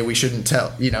say, hey, we shouldn't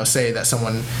say that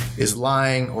someone is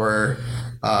lying or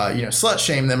slut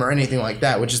shame them or anything like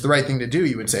that, which is the right thing to do,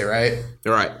 you would say, right?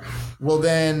 Right. Well,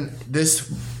 then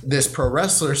this pro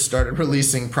wrestler started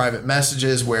releasing private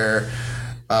messages where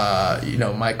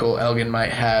Michael Elgin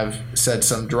might have said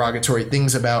some derogatory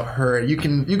things about her. You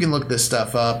can look this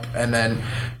stuff up, and then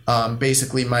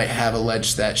basically might have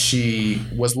alleged that she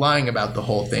was lying about the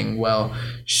whole thing. Well,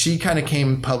 she kind of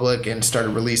came public and started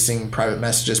releasing private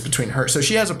messages between her. So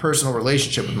she has a personal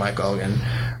relationship with Michael Elgin,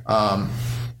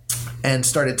 and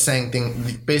started saying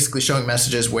things, basically showing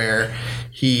messages where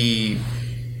he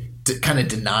kind of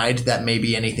denied that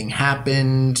maybe anything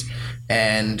happened.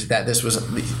 And that this was,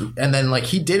 and then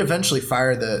he did eventually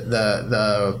fire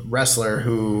the wrestler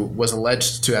who was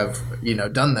alleged to have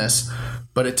done this,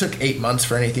 but it took 8 months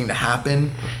for anything to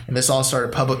happen, and this all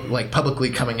started publicly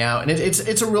coming out, and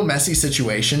it's a real messy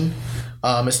situation.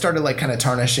 It started kind of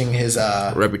tarnishing his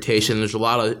reputation. There's a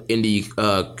lot of indie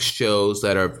shows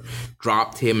that have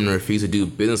dropped him and refused to do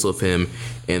business with him,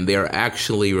 and they're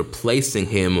actually replacing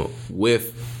him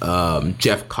with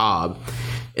Jeff Cobb.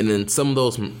 And then some of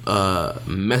those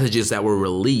messages that were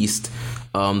released,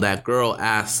 that girl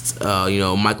asked,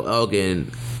 Michael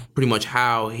Elgin pretty much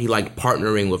how he liked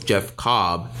partnering with Jeff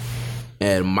Cobb.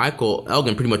 And Michael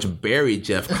Elgin pretty much buried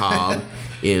Jeff Cobb.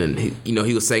 And,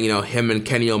 he was saying, him and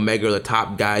Kenny Omega are the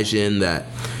top guys in that.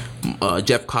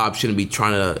 Jeff Cobb shouldn't be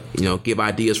trying to, give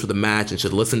ideas for the match and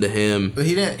should listen to him. But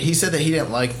he said that he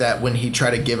didn't like that when he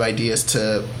tried to give ideas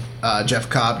to Jeff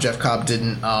Cobb. Jeff Cobb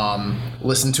didn't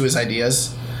listen to his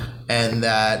ideas. and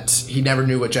that he never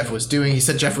knew what Jeff was doing. He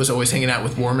said Jeff was always hanging out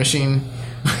with War Machine.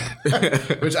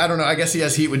 Which I don't know. I guess he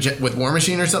has heat with War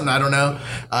Machine or something. I don't know.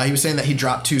 He was saying that he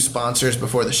dropped 2 sponsors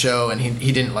before the show, and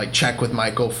he didn't like check with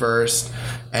Michael first,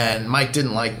 and Mike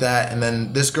didn't like that. And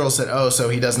then this girl said, "Oh, so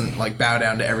he doesn't like bow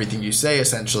down to everything you say,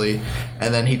 essentially."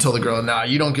 And then he told the girl, "Nah,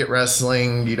 you don't get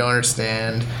wrestling. You don't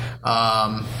understand."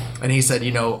 And he said,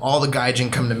 all the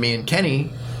gaijin come to me and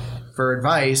Kenny for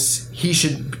advice. He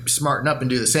should smarten up and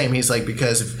do the same. He's like,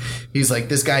 because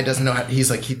this guy doesn't know how, he's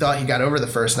like, he thought he got over the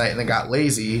first night and then got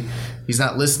lazy. He's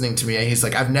not listening to me. He's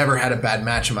like, I've never had a bad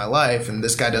match in my life. And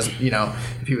this guy doesn't,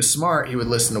 if he was smart, he would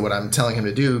listen to what I'm telling him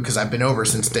to do, because I've been over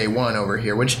since day one over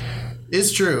here, which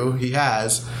is true. He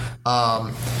has.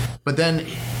 But then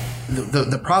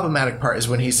the problematic part is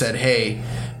when he said, hey,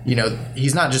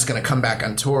 he's not just going to come back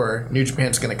on tour. New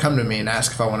Japan's going to come to me and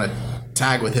ask if I want to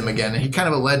tag with him again. And he kind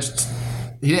of alleged,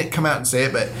 he didn't come out and say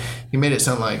it, but he made it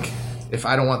sound like, if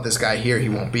I don't want this guy here, he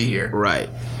won't be here. Right.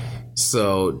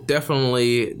 So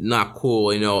definitely not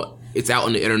cool. It's out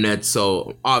on the internet,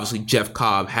 so obviously Jeff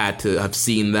Cobb had to have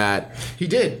seen that. He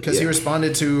did, because he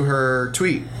responded to her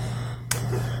tweet.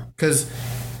 Because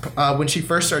when she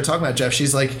first started talking about Jeff,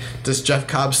 she's like, does Jeff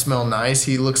Cobb smell nice?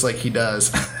 He looks like he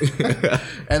does.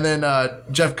 And then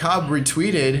Jeff Cobb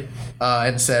retweeted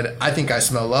and said, I think I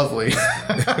smell lovely.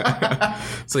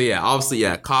 So obviously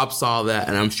Cobb saw that,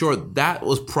 and I'm sure that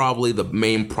was probably the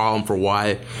main problem for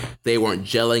why they weren't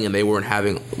gelling and they weren't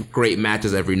having great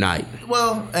matches every night.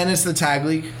 Well, and it's the tag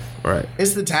league. Right.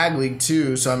 It's the tag league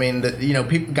too, so I mean,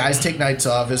 guys take nights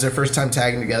off. It's their first time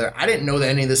tagging together. I didn't know that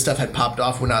any of this stuff had popped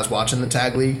off when I was watching the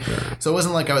tag league, so it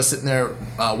wasn't like I was sitting there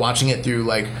watching it through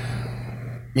like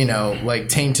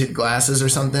tainted glasses or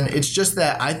something. It's just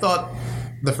that I thought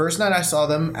the first night I saw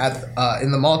them at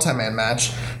in the multi-man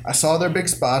match, I saw their big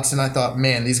spots and I thought,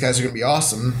 man, these guys are gonna be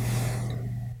awesome,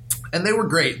 and they were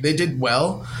great. They did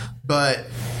well, but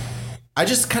I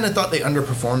just kind of thought they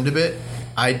underperformed a bit.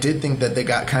 I did think that they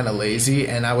got kind of lazy,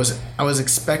 and I was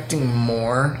expecting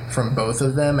more from both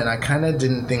of them, and I kind of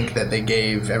didn't think that they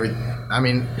gave every. I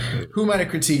mean, who might have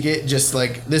critiqued it? Just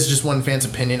like, this is just one fan's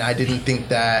opinion. I didn't dig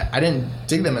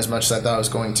them as much as I thought I was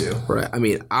going to. Right. I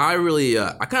mean, I really,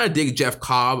 I kind of dig Jeff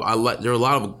Cobb. There are a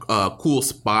lot of cool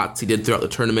spots he did throughout the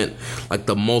tournament, like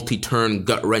the multi-turn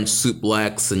gut wrench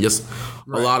suplex, and just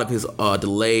a lot of his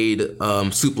delayed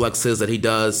suplexes that he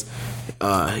does.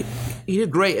 He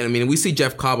did great. And I mean, we see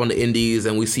Jeff Cobb on the indies,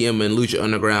 and we see him in Lucha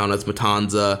Underground as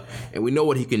Matanza, and we know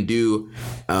what he can do.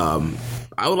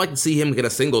 I would like to see him get a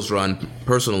singles run,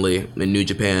 personally, in New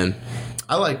Japan.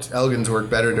 I liked Elgin's work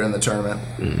better during the tournament.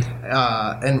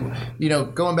 And,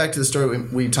 going back to the story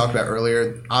we talked about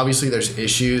earlier, obviously there's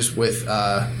issues with,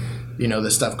 the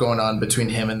stuff going on between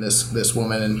him and this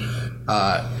woman. And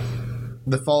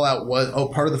the fallout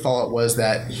part of the fallout was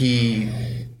that he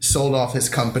sold off his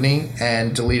company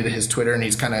and deleted his Twitter, and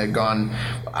he's kind of gone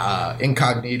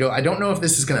incognito. I don't know if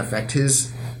this is going to affect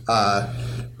his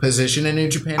position in New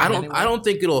Japan. I don't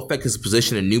think it'll affect his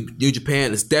position in New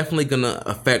Japan. It's definitely going to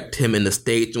affect him in the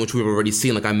States, which we've already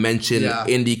seen. Like I mentioned,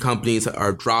 indie companies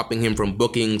are dropping him from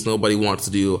bookings. Nobody wants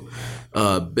to do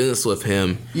business with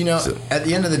him. At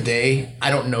the end of the day,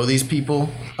 I don't know these people.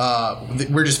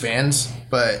 We're just fans,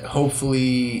 but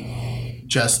hopefully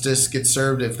justice gets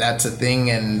served if that's a thing,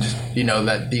 and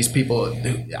that these people,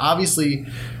 obviously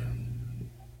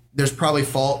there's probably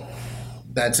fault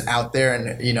that's out there,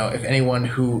 and if anyone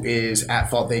who is at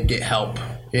fault, they get help.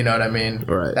 You know what I mean?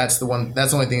 Right. That's the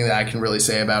only thing that I can really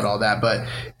say about all that. But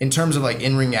in terms of like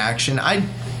in-ring action, I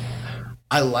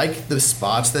like the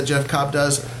spots that Jeff Cobb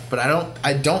does, but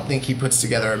I don't think he puts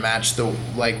together a match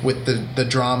with the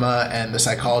drama and the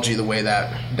psychology the way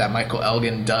that Michael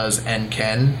Elgin does and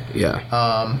can. Yeah.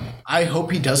 I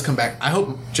hope he does come back. I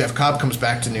hope Jeff Cobb comes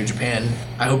back to New Japan.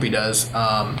 I hope he does,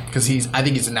 because I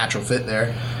think he's a natural fit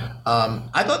there.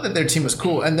 I thought that their team was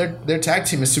cool, and their tag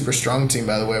team is Super Strong Team,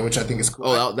 by the way, which I think is cool.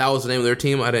 Oh, that was the name of their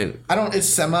team? It's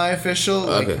semi-official.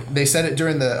 Okay. They said it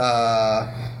during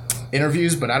the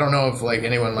interviews, but I don't know if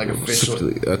anyone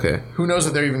officially. Okay. Who knows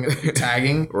if they're even going to be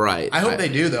tagging? Right. I hope they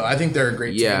do, though. I think they're a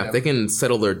great team. Yeah, if they can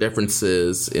settle their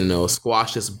differences,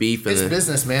 squash this beef. It's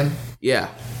business, man. Yeah.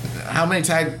 How many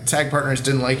tag partners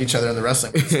didn't like each other in the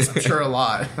wrestling business? I'm sure a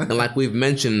lot. And like we've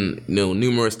mentioned,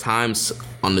 numerous times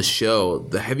on the show,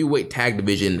 the heavyweight tag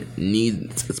division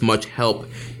needs as much help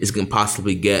as it can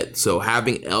possibly get. So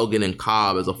having Elgin and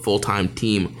Cobb as a full-time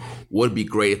team would be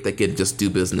great if they could just do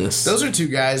business. Those are two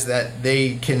guys that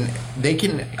they can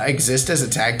exist as a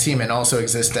tag team and also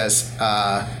exist as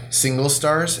single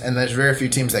stars, and there's very few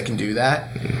teams that can do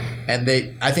that. And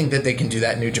I think that they can do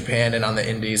that in New Japan and on the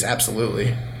indies,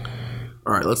 absolutely.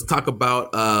 All right, let's talk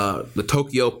about the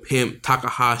Tokyo Pimp,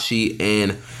 Takahashi,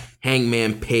 and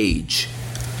Hangman Page.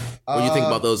 What do you think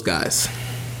about those guys?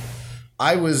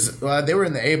 They were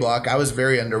in the A block. I was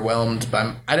very underwhelmed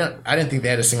by. I didn't think they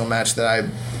had a single match that I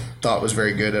thought was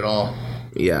very good at all.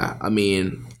 Yeah, I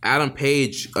mean, Adam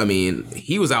Page, I mean,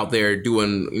 he was out there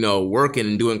doing, working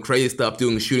and doing crazy stuff,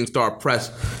 doing shooting star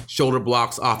press, shoulder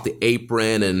blocks off the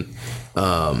apron, and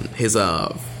his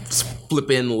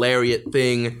flipping lariat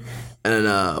thing. And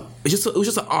it was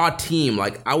just an odd team.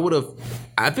 Like, I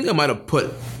think I might have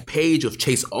put Page with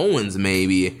Chase Owens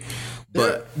maybe.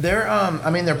 But their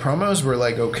promos were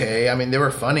like okay. I mean, they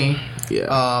were funny.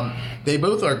 Yeah. They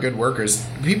both are good workers.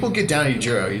 People get down to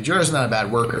Yujiro. Yujiro's not a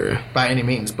bad worker by any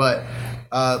means, but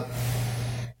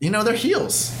they're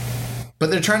heels.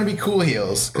 But they're trying to be cool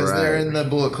heels because they're in the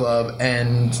Bullet Club,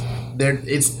 and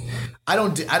I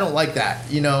don't like that.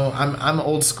 I'm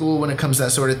old school when it comes to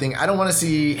that sort of thing. I don't want to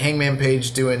see Hangman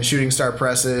Page doing shooting star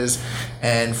presses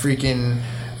and freaking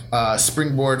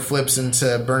springboard flips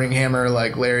into burning hammer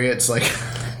like lariats. Like,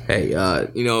 hey,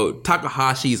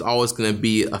 Takahashi's always gonna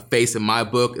be a face in my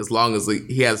book as long as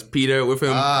he has Peter with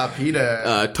him.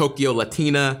 Peter, Tokyo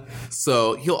Latina,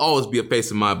 so he'll always be a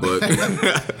face in my book.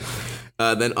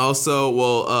 Then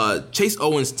also, Chase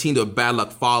Owens teamed with Bad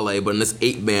Luck Fale, but in this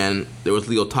 8-man, there was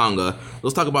Leo Tonga.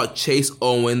 Let's talk about Chase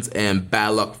Owens and Bad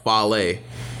Luck Fale.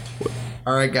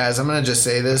 All right, guys, I'm going to just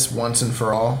say this once and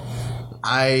for all.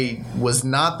 I was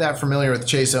not that familiar with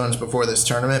Chase Owens before this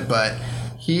tournament, but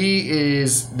he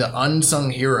is the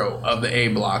unsung hero of the A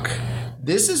block.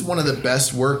 This is one of the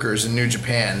best workers in New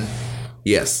Japan.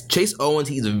 Yes, Chase Owens,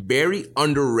 he's very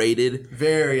underrated.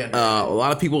 Very underrated. A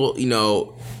lot of people,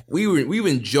 we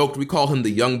even joked, we called him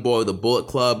the young boy of the Bullet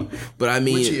Club, but I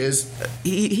mean, which he is.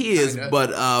 He is,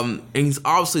 but and he's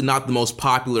obviously not the most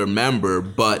popular member,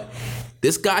 but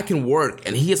this guy can work,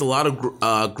 and he has a lot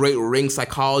of great ring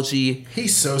psychology.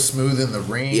 He's so smooth in the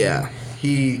ring. Yeah.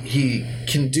 He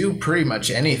can do pretty much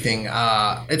anything.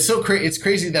 It's so crazy. It's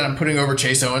crazy that I'm putting over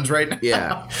Chase Owens right now.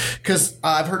 Yeah. Because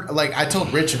I've heard, like, I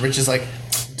told Rich, and Rich is like,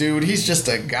 dude, he's just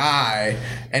a guy.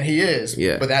 And he is.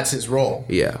 Yeah. But that's his role.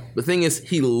 Yeah. The thing is,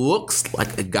 he looks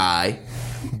like a guy,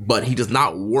 but he does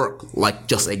not work like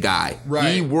just a guy.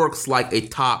 Right. He works like a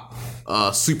top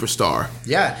superstar.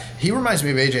 Yeah. He reminds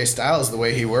me of AJ Styles, the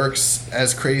way he works,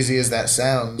 as crazy as that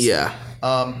sounds. Yeah.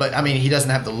 But, I mean, he doesn't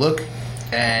have the look.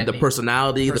 And the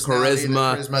personality, the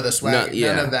charisma, the swag,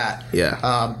 none of that.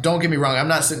 Yeah. Don't get me wrong. I'm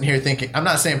not sitting here thinking. I'm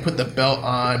not saying put the belt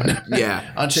on.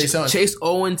 Yeah. On Chase Owens. Chase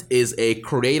Owens is a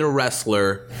creative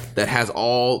wrestler that has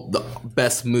all the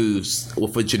best moves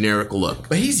with a generic look.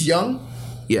 But he's young.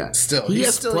 Yeah. Still, he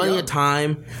has plenty of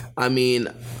time. I mean,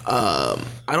 I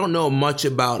don't know much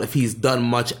about if he's done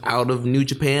much out of New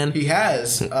Japan. He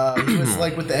has. He was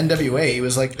like with the NWA. He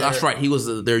was like that's right. He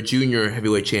was their junior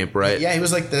heavyweight champ, right? Yeah, he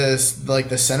was like the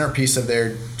centerpiece of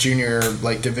their junior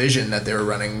division that they were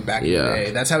running back in the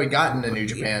day. That's how he got into New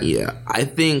Japan. Yeah, I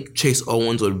think Chase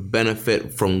Owens would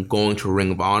benefit from going to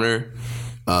Ring of Honor.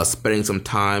 Spending some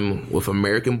time with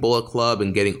American Bullet Club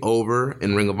and getting over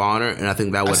in Ring of Honor, and I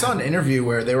think that would. I saw an interview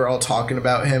where they were all talking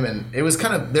about him, and it was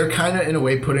they're kind of in a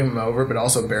way putting him over, but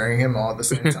also burying him all at the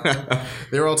same time.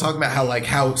 They were all talking about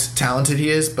how talented he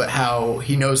is, but how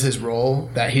he knows his role,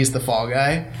 that he's the fall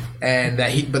guy, and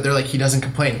but they're like, he doesn't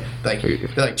complain. They're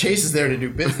like, Chase is there to do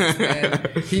business, man.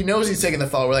 He knows he's taking the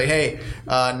fall. We're like, hey,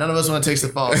 none of us want to take the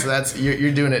fall, so that's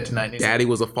you're doing it tonight. Daddy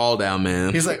was a fall down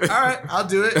man. He's like, all right, I'll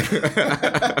do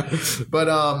it. But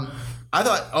I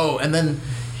thought, and then,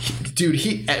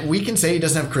 we can say he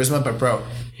doesn't have charisma, but bro,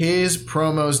 his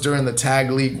promos during the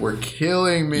tag league were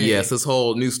killing me. Yes, this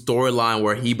whole new storyline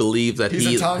where he believes that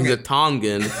he's a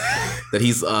Tongan, that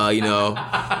he's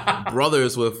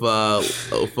brothers with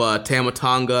Tama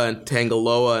Tonga and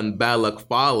Tangaloa and Bad Luck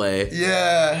Fale.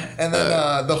 Yeah, and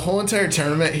then the whole entire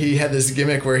tournament, he had this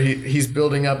gimmick where he's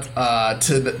building up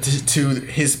to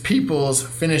his people's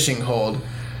finishing hold.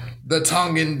 The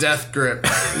Tongan Death Grip.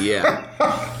 Yeah.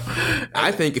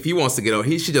 I think if he wants to get over,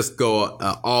 he should just go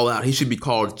all out. He should be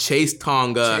called Chase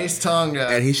Tonga. Chase Tonga.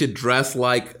 And he should dress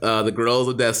like the Girls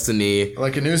of Destiny.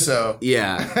 Like an Uso.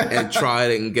 Yeah. And try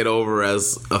and get over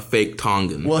as a fake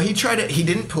Tongan. Well, he tried it. He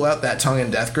didn't pull out that Tongan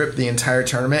Death Grip the entire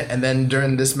tournament. And then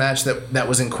during this match that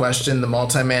was in question, the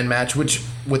multi-man match, which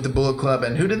with the Bullet Club,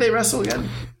 and who did they wrestle again?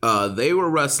 They were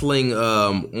wrestling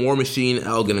War Machine,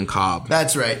 Elgin, and Cobb.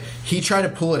 That's right. He tried to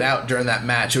pull it out during that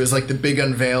match. It was like the big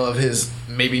unveil of his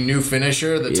maybe new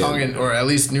finisher, the tongue, or at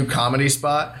least new comedy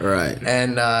spot. Right.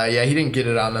 And he didn't get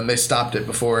it on them. They stopped it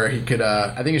before he could.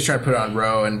 I think he was trying to put it on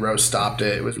Rowe, and Rowe stopped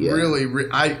it. It was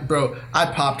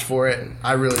I popped for it.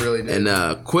 I really did.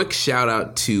 And quick shout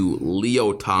out to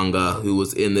Leo Tonga, who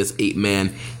was in this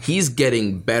 8-man. He's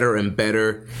getting better and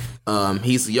better.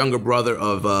 He's the younger brother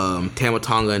of Tama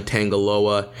Tonga and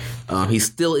Tangaloa. He's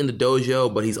still in the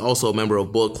dojo, but he's also a member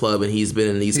of Bullet Club, and he's been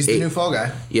in these. He's the new fall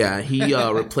guy. Yeah, he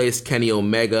replaced Kenny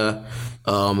Omega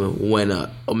when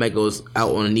Omega was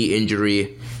out on a knee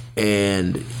injury,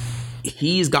 and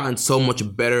he's gotten so much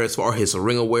better as far as his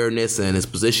ring awareness and his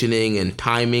positioning and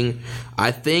timing. I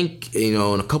think, in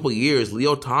a couple of years,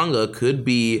 Leo Tonga could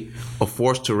be a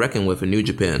force to reckon with in New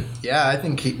Japan. Yeah, I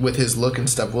think with his look and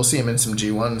stuff, we'll see him in some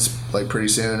G1s like pretty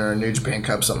soon, or a New Japan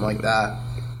Cup, something like that.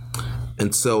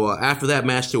 And so after that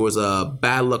match, there was a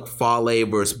Bad Luck Fale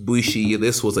versus Bushi.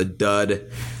 This was a dud.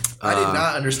 I did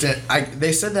not understand.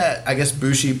 They said that, I guess,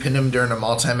 Bushi pinned him during a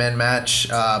multi-man match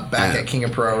back at King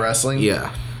of Pro Wrestling.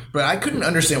 Yeah. But I couldn't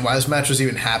understand why this match was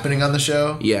even happening on the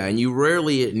show. Yeah, and you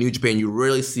rarely, at New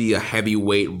Japan, see a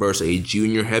heavyweight versus a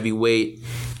junior heavyweight.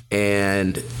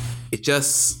 And it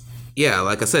just,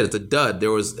 like I said, it's a dud.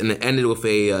 And it ended with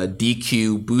a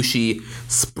DQ. Bushi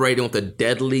sprayed him with a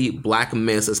deadly black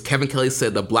mist. As Kevin Kelly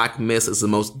said, the black mist is the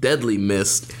most deadly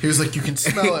mist. He was like, you can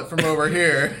smell it from over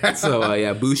here.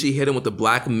 So, Bushi hit him with the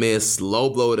black mist,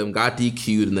 low blowed him, got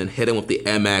DQ'd, and then hit him with the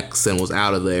MX and was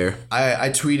out of there.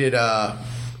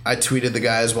 I tweeted the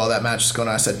guys while that match was going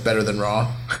on. I said, better than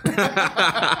Raw.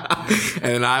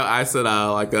 And I said,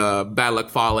 Bad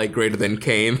Luck Fale greater than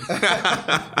Kane.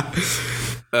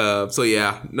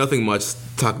 Nothing much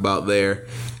to talk about there.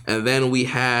 And then we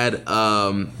had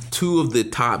two other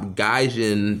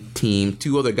Gaijin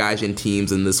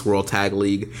teams in this World Tag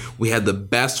League. We had the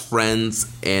Best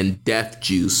Friends and Death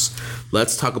Juice.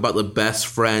 Let's talk about the Best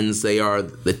Friends. They are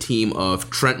the team of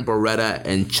Trent Beretta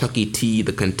and Chucky T,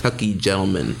 the Kentucky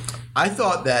Gentleman. I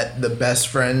thought that the Best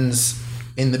Friends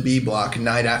in the B block,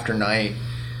 night after night,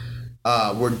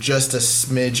 were just a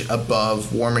smidge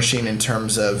above War Machine in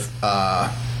terms of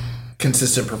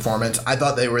consistent performance. I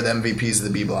thought they were the MVPs of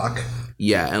the B block.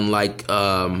 Yeah, and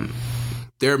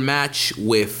their match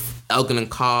with Elgin and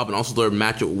Cobb, and also their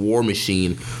match with War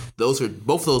Machine, both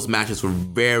of those matches were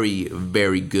very,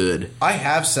 very good. I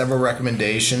have several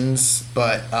recommendations,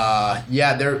 but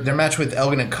their match with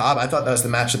Elgin and Cobb, I thought that was the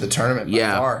match of the tournament by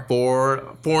far.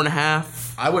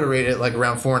 4.5. I would have rated it like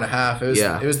around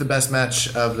 4.5. It was the best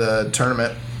match of the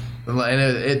tournament. And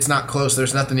it's not close.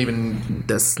 There's nothing even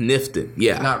that sniffed it.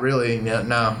 Yeah, not really.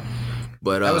 No.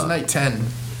 But that was night 10.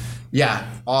 Yeah,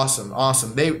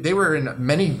 awesome. They were in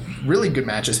many really good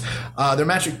matches. Their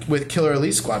match with Killer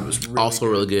Elite Squad was also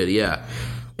really good. Yeah,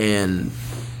 and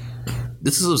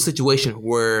this is a situation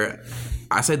where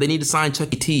I said they need to sign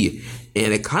Chucky T,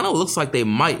 and it kind of looks like they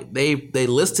might. They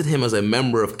listed him as a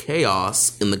member of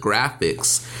Chaos in the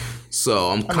graphics,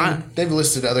 so they've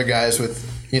listed other guys with.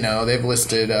 They've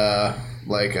listed the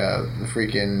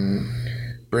freaking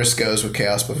Briscoes with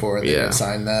Chaos before. They didn't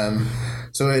sign them.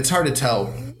 So it's hard to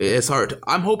tell. It's hard.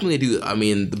 I'm hoping they do. I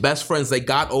mean, the Best Friends, they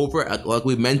got over, like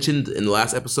we mentioned in the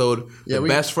last episode,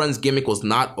 Best Friends gimmick was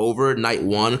not over night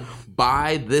 1.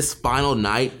 By this final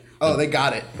night, they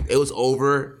got it. It was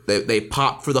over. They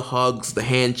popped for the hugs, the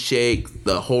handshake,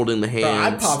 the holding the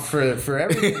hands. I popped for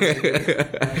everything.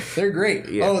 They're great.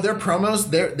 Yeah. Oh, their promos,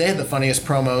 they had the funniest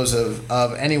promos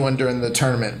of anyone during the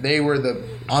tournament. They were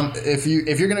if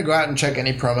you're going to go out and check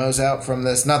any promos out from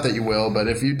this, not that you will, but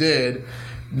if you did,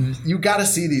 you got to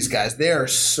see these guys. They are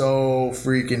so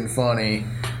freaking funny.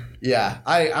 Yeah,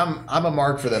 I'm a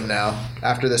mark for them now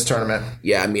after this tournament.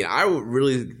 Yeah, I mean, I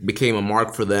really became a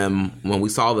mark for them when we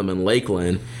saw them in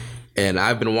Lakeland, and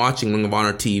I've been watching Ring of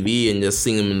Honor TV and just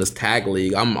seeing them in this tag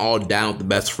league. I'm all down with the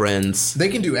Best Friends. They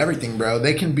can do everything, bro.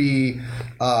 They can be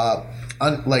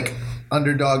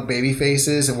underdog baby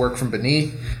faces and work from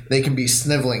beneath. They can be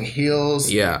sniveling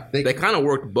heels. Yeah, they kind of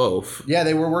worked both. Yeah,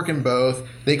 they were working both.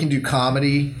 They can do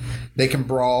comedy. They can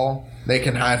brawl. They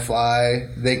can high fly.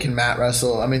 They can mat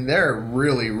wrestle. I mean, they're a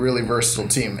really, really versatile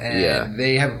team, and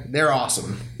they're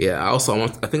awesome. Yeah. I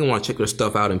think I want to check their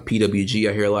stuff out in PWG.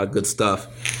 I hear a lot of good stuff.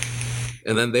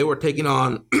 And then they were taking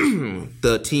on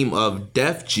the team of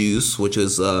Death Juice, which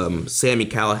is Sammy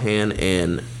Callahan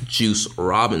and Juice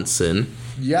Robinson.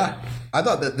 Yeah, I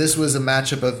thought that this was a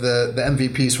matchup of the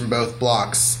MVPs from both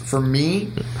blocks. For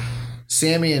me,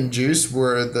 Sammy and Juice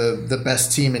were the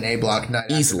best team in A block night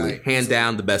easily, after night. Hand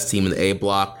down the best team in the A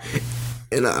block.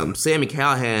 And Sami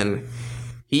Callihan,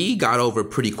 he got over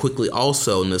pretty quickly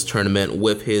also in this tournament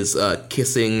with his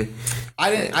kissing.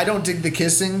 I don't dig the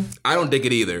kissing. I don't dig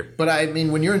it either. But I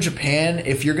mean, when you're in Japan,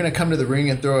 if you're going to come to the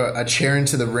ring and throw a chair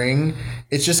into the ring,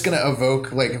 it's just going to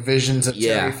evoke like visions of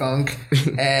Terry Funk.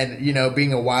 And, you know,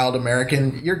 being a wild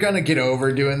American, you're going to get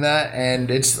over doing that. And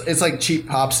it's like cheap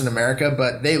pops in America,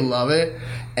 but they love it.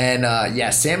 And I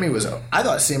thought Sami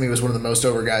was one of the most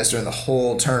over guys during the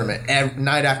whole tournament,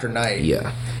 night after night.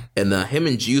 Yeah. And him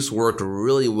and Juice worked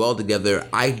really well together.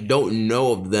 I don't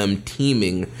know of them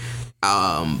teaming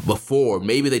before.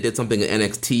 Maybe they did something in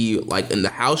NXT, like in the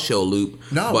house show loop.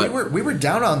 No, but we were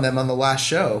down on them on the last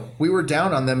show. We were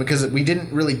down on them because we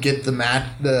didn't really get the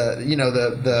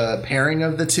pairing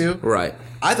of the two. Right.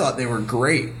 I thought they were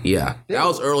great. Yeah. That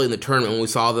was early in the tournament when we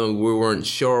saw them. We weren't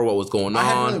sure what was going on. I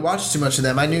hadn't really watched too much of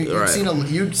them. I knew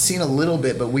you'd seen a little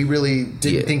bit, but we really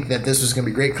didn't think that this was going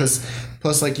to be great because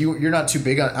plus, like, you're not too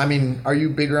big on... I mean, are you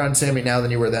bigger on Sami now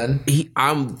than you were then?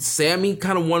 Sami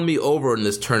kind of won me over in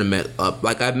this tournament.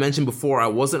 Like I've mentioned before, I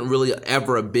wasn't really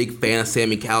ever a big fan of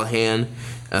Sami Callihan,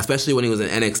 especially when he was in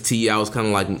NXT. I was kind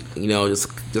of like, you know,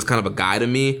 just kind of a guy to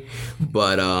me.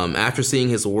 But after seeing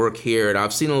his work here, and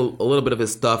I've seen a little bit of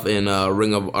his stuff in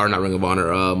Ring of Honor,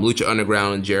 Lucha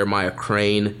Underground and Jeremiah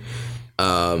Crane.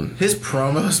 His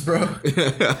promos, bro.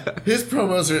 His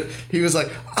promos are. He was like,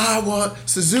 "I want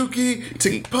Suzuki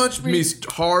to punch me as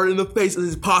hard in the face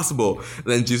as possible." And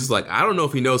then Jesus was like, "I don't know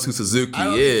if he knows who Suzuki I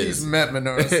don't is." Think he's met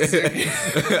Minoru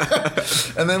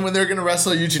Suzuki. And then when they're gonna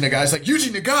wrestle Yuji Nagata, it's like Yuji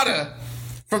Nagata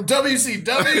from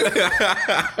WCW.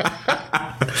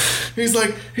 he's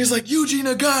like Yuji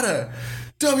Nagata,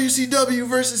 WCW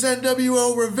versus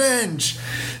NWO Revenge.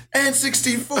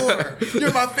 N64,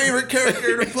 you're my favorite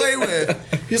character to play with.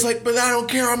 He's like, but I don't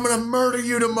care, I'm gonna murder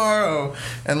you tomorrow.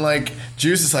 And like,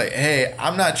 Juice is like, hey,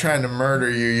 I'm not trying to murder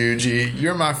you, Yuji.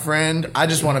 You're my friend. I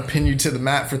just want to pin you to the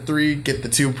mat for 3, get the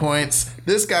 2 points.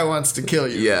 This guy wants to kill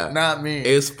you, not me.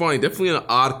 It's funny, definitely an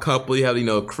odd couple. You have, you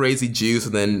know, crazy Juice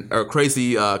or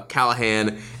crazy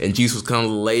Callihan, and Juice was kind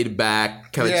of laid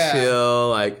back, kind of chill,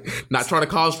 like not trying to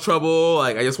cause trouble.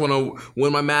 Like, I just want to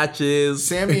win my matches.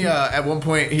 Sami, at one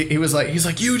point, he's like,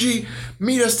 Yuji,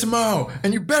 meet us tomorrow,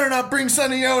 and you better not bring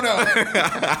Sonny Ono.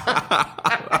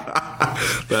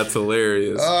 That's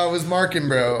hilarious. Oh, it was marking,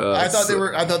 bro. I thought they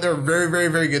were very, very,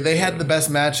 very good. They had the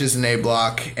best matches in A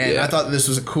Block, and I thought this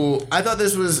was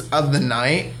this was of the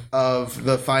night of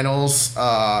the finals.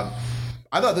 I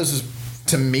thought this was,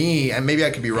 to me, and maybe I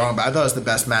could be wrong, but I thought it was the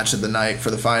best match of the night for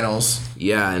the finals.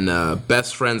 Yeah, and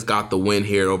Best Friends got the win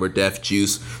here over Def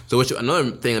Juice. So which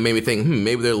another thing that made me think,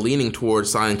 maybe they're leaning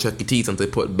towards signing Chuck E. T since they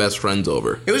put Best Friends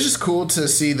over. It was just cool to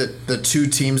see the two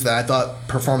teams that I thought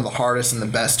performed the hardest and the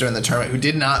best during the tournament, who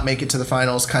did not make it to the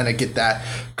finals, kind of get that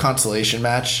consolation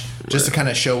match, just to kind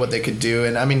of show what they could do.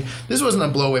 And I mean, this wasn't a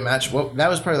blowaway match. Well, that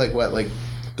was probably like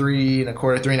 3 1/4,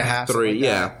 3.5. 3,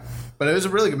 yeah. That. But it was a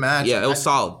really good match. Yeah, it was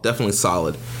solid. Definitely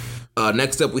solid.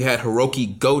 Next up, we had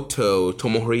Hiroki Goto,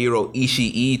 Tomohiro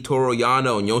Ishii, Toru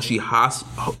Yano, and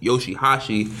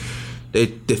Yoshihashi. They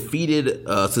defeated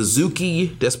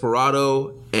Suzuki,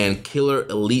 Desperado, and Killer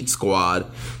Elite Squad.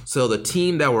 So the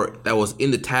team that was in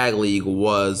the tag league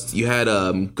was, you had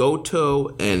Goto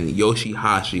and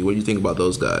Yoshihashi. What do you think about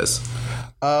those guys?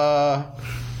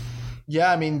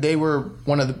 Yeah, I mean, they were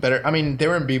one of the better. I mean, they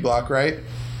were in B Block, right?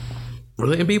 Were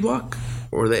they in B Block?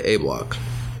 Or were they A Block?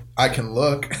 I can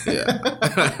look.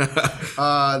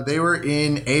 Yeah. They were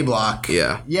in A Block.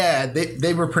 Yeah. Yeah,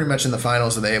 they were pretty much in the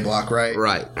finals of the A Block, right?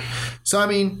 Right. So, I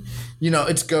mean, you know,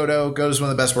 it's Goto. Goto's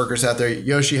one of the best workers out there.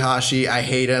 Yoshihashi, I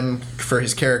hate him for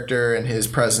his character and his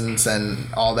presence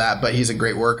and all that, but he's a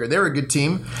great worker. They were a good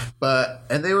team,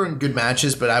 and they were in good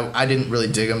matches, but I didn't really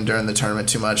dig them during the tournament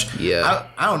too much. Yeah.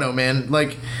 I don't know, man.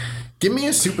 Like, give me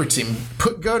a super team.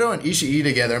 Put Goto and Ishii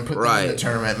together and put them in the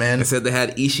tournament, man. I said they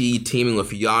had Ishii teaming with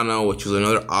Yano, which was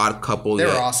another odd couple. They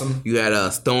were awesome. You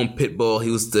had Stone Pitbull. He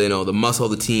was the muscle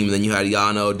of the team. And then you had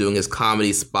Yano doing his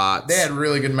comedy spots. They had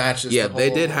really good matches. Yeah,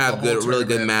 they did have really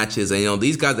good matches. And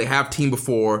these guys, they have teamed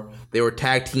before. They were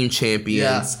tag team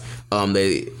champions. Yeah.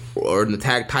 They were in the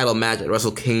tag title match at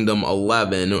Wrestle Kingdom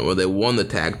 11, where they won the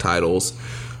tag titles.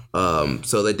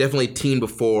 So they definitely teamed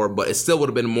before, but it still would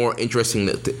have been more interesting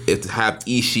to have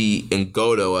Ishii and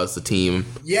Goto as the team.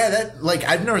 Yeah,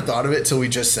 I've never thought of it till we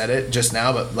just said it just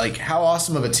now, but how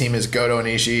awesome of a team is Goto and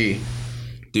Ishii?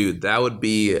 dude, that would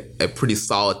be a pretty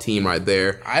solid team right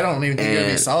there. I don't even think it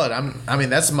would be solid. I mean,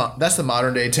 that's the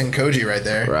modern day Tenkoji right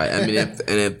there. Right. I mean,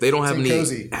 if they don't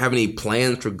have any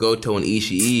plans for Goto and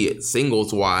Ishii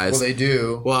singles wise, well, they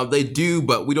do. Well, they do,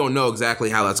 but we don't know exactly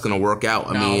how that's going to work out.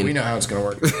 I mean, we know how it's going to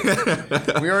work.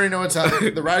 We already know what's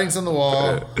happening. The writing's on the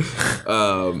wall.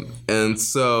 And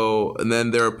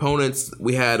then their opponents,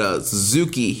 we had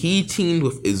Suzuki. He teamed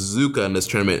with Iizuka in this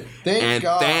tournament. Thank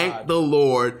God. Thank the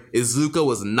Lord, Iizuka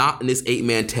was not in this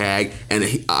 8-man tag, and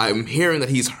I'm hearing that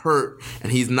he's hurt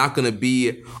and he's not going to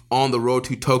be on the Road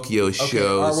to Tokyo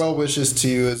shows. Our well wishes to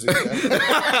you, Iizuka.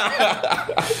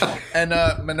 And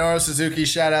Minoru Suzuki,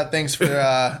 shout out. Thanks for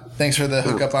the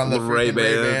hookup on the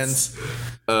Ray-Bans.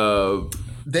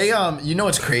 They you know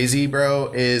what's crazy,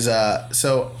 bro, is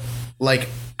so like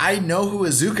I know who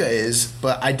Iizuka is,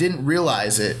 but I didn't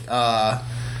realize it.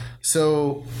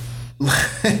 So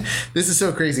this is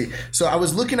so crazy. So I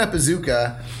was looking up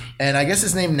Iizuka, and I guess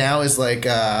his name now is like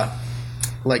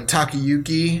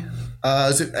Takayuki.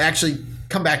 Actually,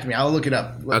 come back to me. I'll look it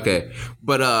up. Okay,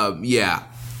 but yeah,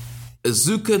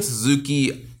 Iizuka and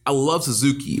Suzuki. I love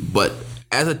Suzuki, but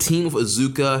as a team with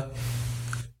Iizuka,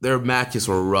 their matches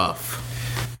were rough.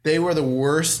 They were the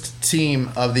worst team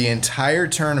of the entire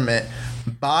tournament,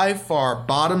 by far,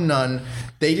 bottom none.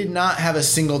 They did not have a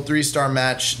single 3-star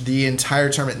match the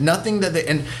entire tournament. Nothing that they...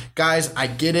 And guys, I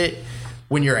get it.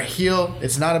 When you're a heel,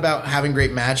 it's not about having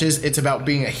great matches. It's about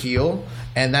being a heel,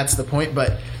 and that's the point.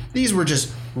 But these were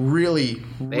just really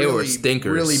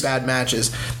stinkers. Really bad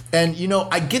matches. And, you know,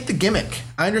 I get the gimmick.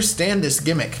 I understand this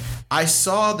gimmick. I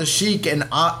saw the Sheik and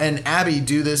Abby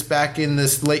do this back in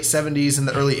the late 70s and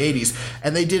the early 80s,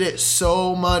 and they did it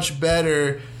so much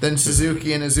better than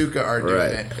Suzuki and Iizuka are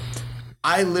doing it.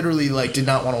 I literally did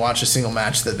not want to watch a single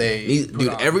match that they put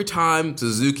on. Every time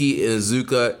Suzuki and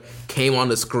Iizuka came on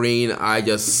the screen, I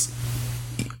just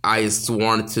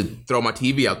wanted to throw my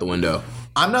TV out the window.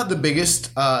 I'm not the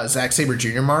biggest Zack Sabre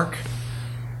Jr. mark,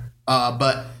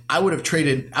 but I would have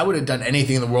done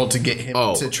anything in the world to get him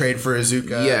to trade for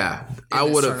Iizuka. Yeah, I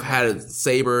would have had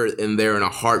Sabre in there in a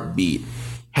heartbeat.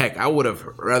 Heck, I would have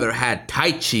rather had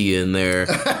Taichi in there.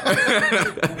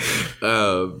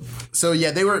 So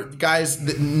yeah, they were guys.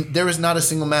 There was not a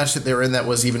single match that they were in that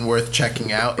was even worth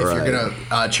checking out. If you're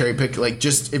gonna cherry pick,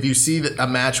 just if you see a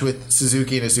match with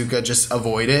Suzuki and Iizuka, just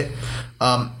avoid it.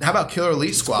 How about Killer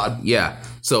Elite Squad? Yeah.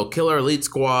 So Killer Elite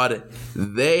Squad,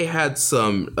 they had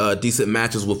some decent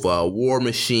matches with War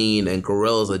Machine and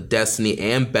Gorillas of Destiny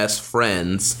and Best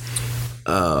Friends.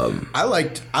 I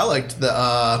liked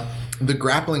the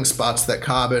grappling spots that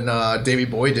Cobb and Davey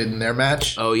Boy did in their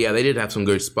match. Oh yeah, they did have some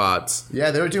good spots. Yeah,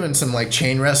 they were doing some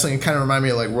chain wrestling. It kind of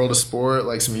reminded me of World of Sport,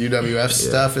 some UWF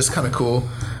stuff. It's kind of cool.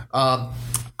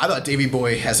 I thought Davey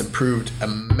Boy has improved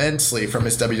immensely from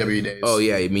his WWE days. Oh,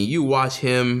 yeah. I mean, you watch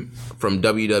him from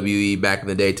WWE back in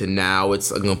the day to now, it's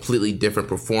a completely different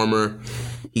performer.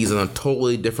 He's on a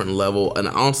totally different level. And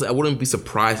honestly, I wouldn't be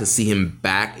surprised to see him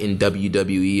back in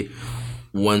WWE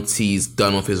once he's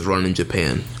done with his run in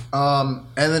Japan. And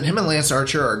then him and Lance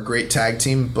Archer are a great tag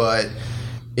team, but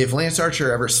if Lance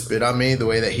Archer ever spit on me the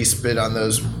way that he spit on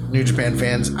those New Japan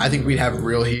fans, I think we'd have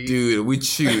real heat. Dude, we'd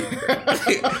shoot.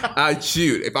 I'd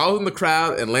shoot. If I was in the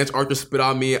crowd and Lance Archer spit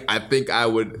on me, I think I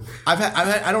would. I've had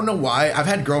I don't know why. I've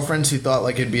had girlfriends who thought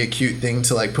it'd be a cute thing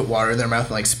to put water in their mouth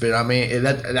and spit on me.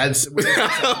 That's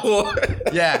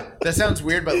yeah, that sounds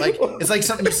weird, but it's like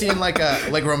something you see in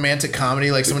a romantic comedy,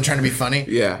 someone trying to be funny.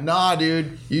 Yeah. Nah,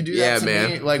 dude, you do that to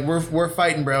me. We're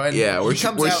fighting, bro. And yeah, we're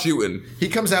shooting. He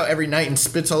comes out every night and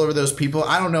spits all over those people.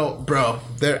 I don't know, bro.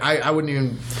 I wouldn't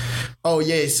even. Oh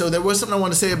yeah, so there was something I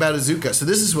want to say about Iizuka. So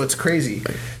this is what's crazy.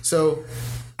 So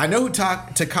I know who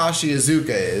Takashi Iizuka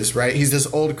is, right? He's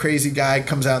this old crazy guy,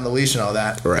 comes out on the leash and all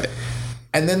that. Right.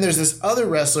 And then there's this other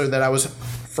wrestler that I was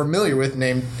familiar with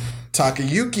named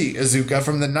Takayuki Iizuka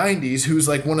from the 90s, who's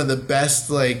one of the best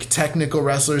technical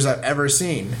wrestlers I've ever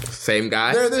seen. Same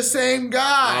guy? They're the same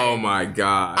guy. Oh my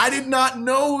god. I did not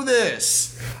know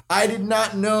this. I did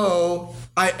not know.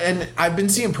 I've been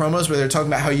seeing promos where they're talking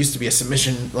about how he used to be a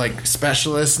submission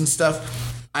specialist and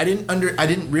stuff. I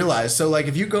didn't realize. So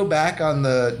if you go back on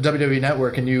the WWE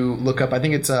Network and you look up, I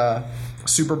think it's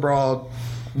Super Brawl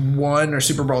 1 or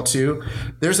Super Brawl 2.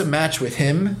 There's a match with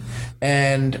him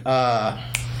and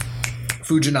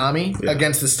Fujinami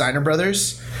against the Steiner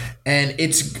brothers. And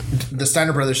the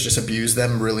Steiner brothers just abused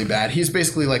them really bad. He's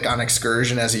basically like on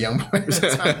excursion as a young boy at the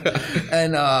time.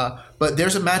 And but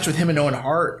there's a match with him and Owen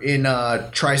Hart in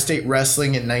Tri-State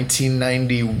Wrestling in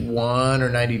 1991 or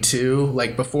 92,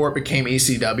 like before it became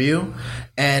ECW.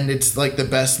 And it's like the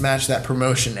best match that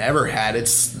promotion ever had.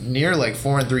 It's near like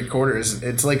 4 3/4.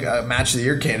 It's like a match of the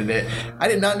year candidate. I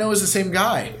did not know it was the same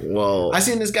guy. Well, I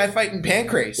seen this guy fighting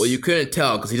Pancrase. Well, you couldn't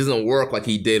tell because he doesn't work like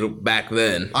he did back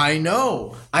then. I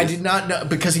know. I did not know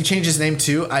because he changed his name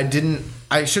too.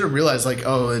 I should have realized, like,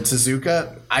 oh, it's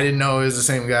Azuka. I didn't know it was the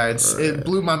same guy. It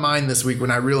blew my mind this week when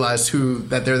I realized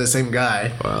that they're the same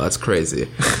guy. Wow, that's crazy.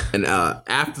 And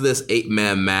after this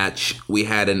 8-man match, we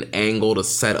had an angle to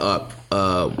set up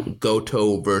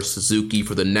Goto versus Suzuki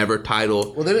for the Never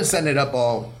title. Well, they've been setting it up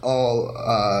all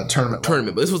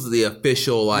tournament. But this was the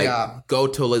official,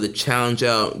 Goto laid the challenge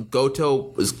out.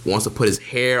 Goto wants to put his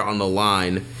hair on the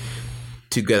line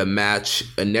to get a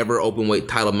Never openweight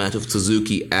title match with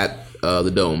Suzuki at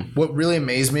the Dome. What really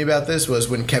amazed me about this was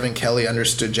when Kevin Kelly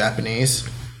understood Japanese.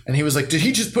 And he was like, did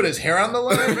he just put his hair on the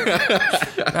line? And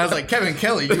I was like, Kevin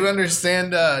Kelly, you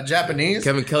understand Japanese?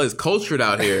 Kevin Kelly's cultured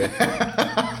out here.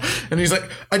 And he's like,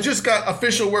 I just got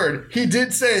official word. He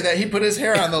did say that he put his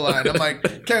hair on the line. I'm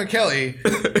like, Kevin Kelly,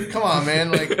 come on,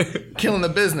 man. Like, killing the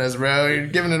business, bro. You're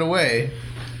giving it away.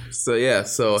 So, yeah.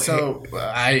 What's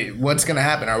going to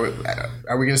happen? Are we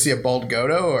going to see a bald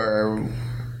Goto or...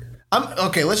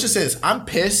 Okay, let's just say this. I'm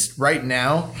pissed right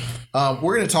now.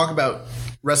 We're going to talk about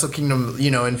Wrestle Kingdom,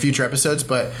 in future episodes,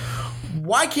 but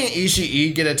why can't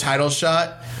Ishii get a title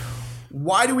shot?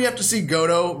 Why do we have to see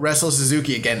Goto wrestle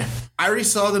Suzuki again? I already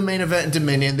saw the main event in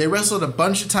Dominion. They wrestled a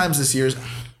bunch of times this year.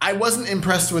 I wasn't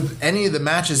impressed with any of the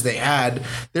matches they had.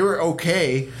 They were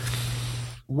okay.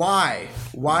 Why?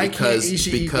 Why can't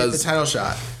Ishii get the title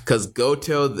shot? Because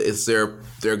Goto is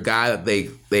their guy that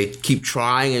they keep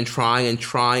trying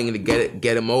to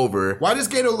get him over. Why does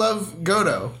Gato love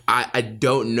Goto? I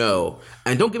don't know.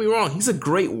 And don't get me wrong, he's a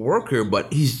great worker,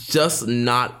 but he's just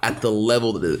not at the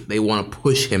level that they want to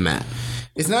push him at.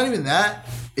 It's not even that.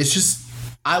 It's just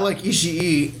I like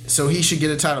Ishii, so he should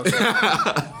get a title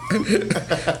shot.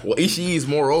 Well, Ishii is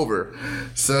more over.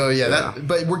 So yeah.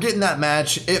 But we're getting that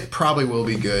match. It probably will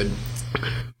be good.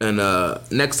 And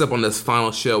next up on this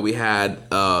final show, we had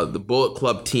the Bullet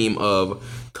Club team of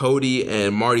Cody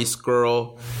and Marty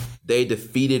Scurll. They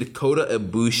defeated Kota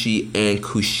Ibushi and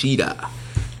Kushida.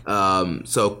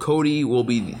 So Cody will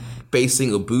be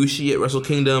facing Ibushi at Wrestle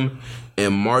Kingdom,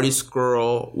 and Marty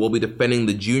Scurll will be defending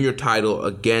the junior title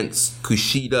against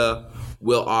Kushida,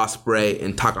 Will Ospreay,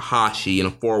 and Takahashi in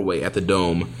a 4-way at the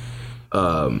Dome.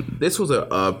 This was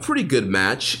a pretty good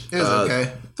match. It was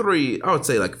okay. 3, I would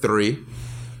say like 3.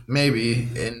 Maybe,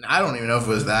 and I don't even know if it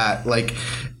was that. Like,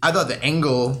 I thought the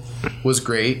angle was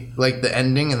great. Like, the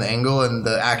ending and the angle and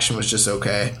the action was just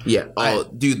okay. Yeah.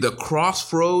 Dude, the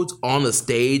crossroads on the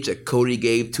stage that Cody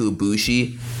gave to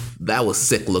Ibushi, that was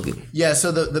sick looking. Yeah,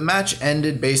 so the match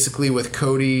ended basically with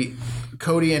Cody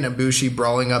and Ibushi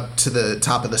brawling up to the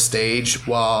top of the stage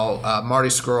while Marty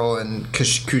Scurll and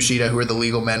Kushida, who were the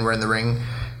legal men, were in the ring.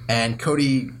 And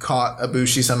Cody caught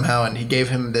Ibushi somehow, and he gave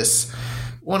him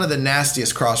one of the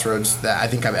nastiest crossroads that I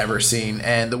think I've ever seen.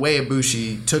 And the way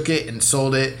Ibushi took it and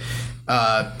sold it,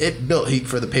 it built heat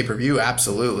for the pay-per-view,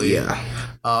 absolutely. Yeah.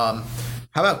 How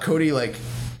about Cody,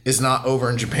 is not over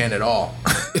in Japan at all?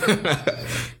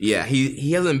 Yeah,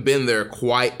 he hasn't been there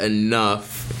quite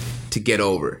enough to get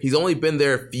over. He's only been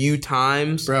there a few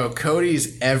times. Bro,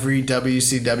 Cody's every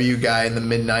WCW guy in the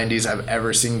mid-90s I've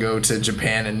ever seen go to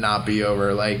Japan and not be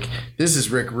over. This is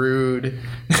Rick Rude.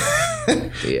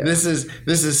 Yeah. This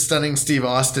is Stunning Steve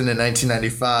Austin in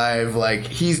 1995.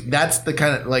 That's the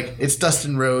kind of, it's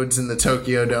Dustin Rhodes in the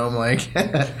Tokyo Dome.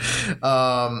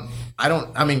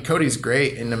 Cody's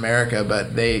great in America,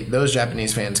 but those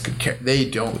Japanese fans could care. They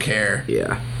don't care.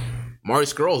 Yeah. Marty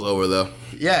Scurll's over, though.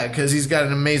 Yeah, because he's got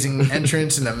an amazing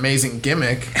entrance and amazing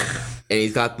gimmick. And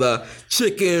he's got the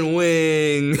chicken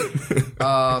wing.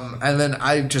 And then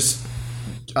I just...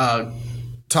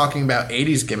 talking about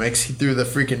 80s gimmicks, he threw the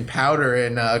freaking powder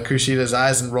in Kushida's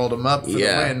eyes and rolled him up for the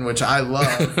win, which I love.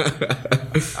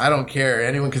 I don't care.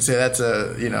 Anyone can say that's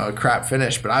a crap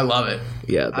finish, but I love it.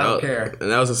 Yeah, I don't care.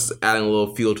 And that was just adding a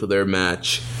little fuel to their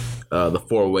match, the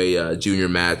 4-way junior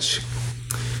match.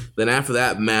 Then after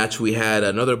that match, we had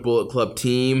another Bullet Club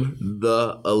team,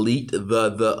 the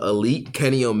Elite,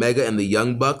 Kenny Omega and the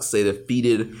Young Bucks. They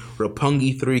defeated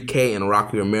Roppongi 3K and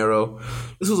Rocky Romero.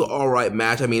 This was an alright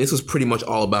match. I mean, this was pretty much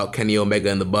all about Kenny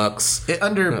Omega and the Bucks. It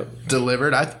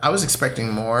under-delivered. I was expecting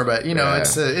more, but,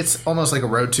 it's almost like a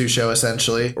Road 2 show,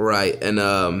 essentially. Right, and,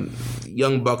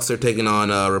 Young Bucks are taking on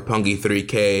Roppongi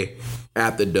 3K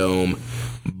at the Dome.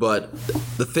 But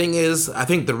the thing is, I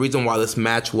think the reason why this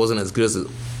match wasn't as good as it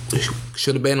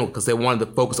should have been because they wanted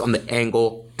to focus on the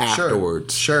angle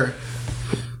afterwards. Sure.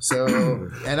 So,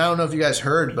 and I don't know if you guys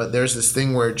heard, but there's this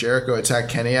thing where Jericho attacked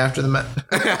Kenny after the match.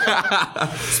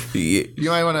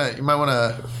 You might want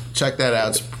to check that out.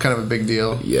 It's kind of a big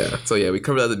deal. Yeah. So yeah, we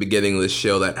covered at the beginning of the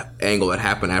show that angle that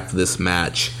happened after this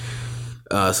match.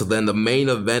 So then the main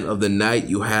event of the night,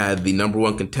 you had the number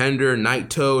one contender,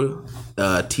 Naito,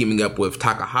 teaming up with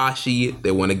Takahashi.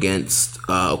 They went against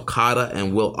Okada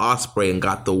and Will Ospreay and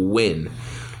got the win.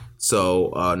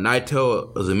 So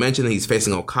Naito, as I mentioned, he's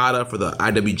facing Okada for the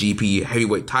IWGP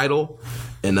Heavyweight title.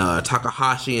 And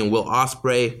Takahashi and Will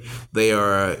Ospreay, they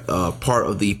are part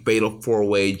of the Fatal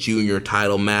 4-Way Junior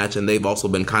title match, and they've also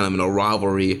been kind of in a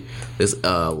rivalry this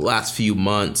last few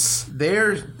months.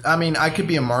 I could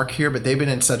be a mark here, but they've been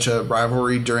in such a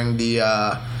rivalry during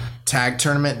the tag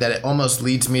tournament that it almost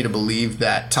leads me to believe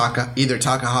that either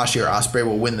Takahashi or Ospreay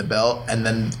will win the belt, and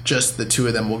then just the two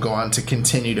of them will go on to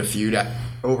continue to feud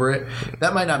over it.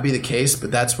 That might not be the case,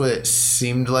 but that's what it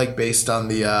seemed like based on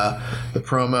the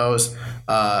promos.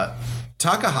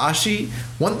 Takahashi,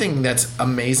 one thing that's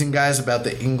amazing, guys, about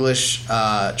the English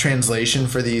translation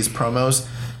for these promos,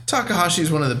 Takahashi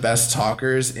is one of the best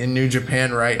talkers in New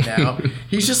Japan right now.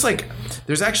 He's just like,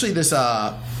 there's actually this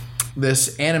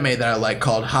anime that I like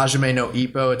called Hajime no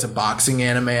Ippo. It's a boxing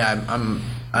anime. I'm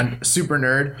a super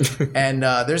nerd. And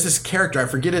there's this character, I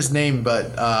forget his name,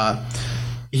 but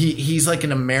he's like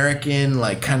an American,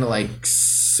 like kind of like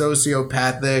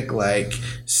sociopathic, like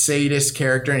sadist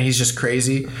character, and he's just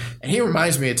crazy. And he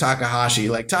reminds me of Takahashi.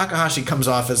 Like Takahashi comes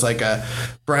off as like a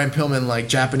Brian Pillman, like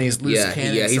Japanese loose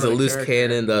cannon. Yeah, he's a loose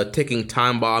cannon, the ticking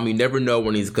time bomb. You never know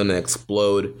when he's gonna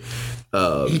explode.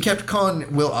 He kept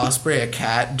calling Will Ospreay a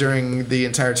cat during the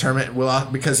entire tournament.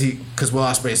 Because Will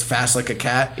Ospreay is fast like a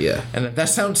cat. Yeah, and that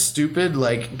sounds stupid.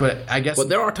 But I guess. But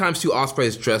there are times too Ospreay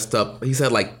is dressed up. He's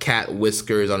had like cat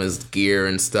whiskers on his gear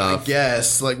and stuff.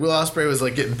 Yes, like Will Ospreay was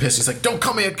like getting pissed. He's like, "Don't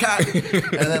call me a cat."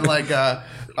 And then like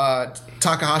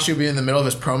Takahashi will be in the middle of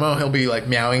his promo. He'll be like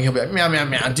meowing. He'll be like, "Meow meow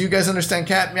meow. Do you guys understand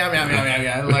cat? Meow meow meow meow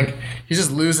meow." And like he's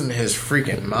just losing his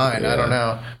freaking mind. Yeah. I don't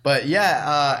know, but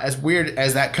yeah, as weird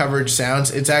as that coverage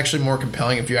sounds, it's actually more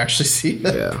compelling if you actually see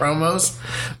the promos.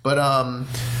 But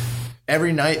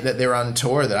every night that they were on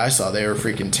tour that I saw, they were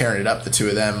freaking tearing it up. The two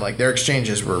of them, like their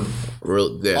exchanges were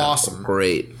awesome,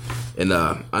 great. And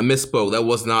I misspoke. That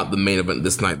was not the main event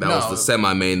this night. That was the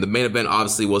semi-main. The main event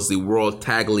obviously was the World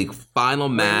Tag League final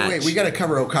match. Wait, we got to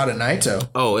cover Okada Naito.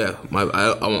 Oh yeah,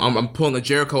 I'm pulling the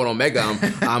Jericho and Omega.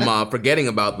 I'm forgetting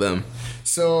about them.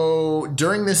 So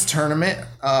during this tournament,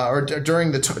 or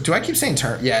during the do I keep saying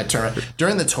tournament? Yeah, tournament.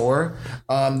 During the tour,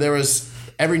 there was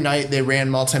every night they ran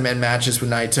multi-man matches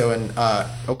with Naito and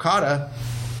Okada.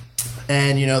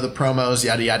 And, the promos,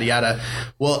 yada, yada, yada.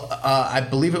 Well, I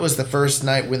believe it was the first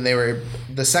night when they were...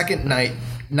 The second night,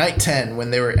 night 10,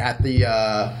 when they were at the...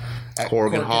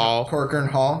 Korakuen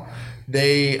Hall.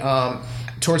 They...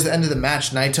 towards the end of the match,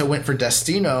 Naito went for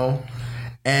Destino,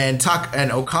 and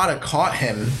Okada caught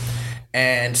him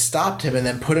and stopped him and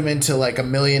then put him into, like, $1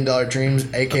 Million Dreams,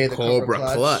 a.k.a. the Cobra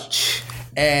Clutch.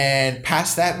 And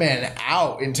passed that man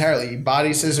out entirely. He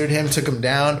body scissored him, took him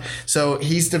down. So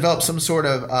he's developed some sort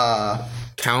of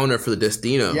counter for the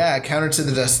Destino. Yeah, counter to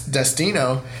the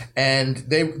Destino, and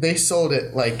they sold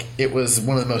it like it was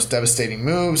one of the most devastating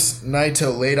moves.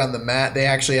 Naito laid on the mat. They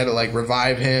actually had to like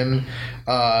revive him.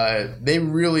 They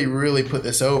really, really put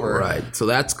this over. Right. So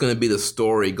that's going to be the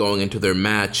story going into their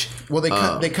match. Well,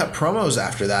 they cut promos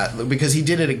after that because he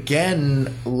did it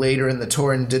again later in the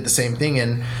tour and did the same thing.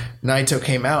 And Naito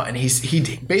came out and he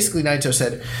basically Naito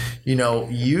said,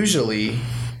 usually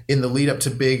in the lead up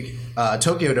to big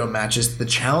Tokyo Dome matches, the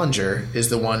challenger is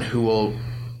the one who will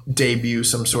debut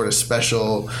some sort of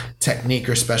special technique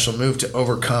or special move to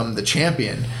overcome the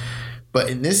champion. But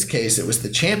in this case, it was the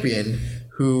champion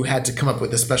who had to come up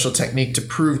with a special technique to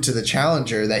prove to the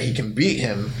challenger that he can beat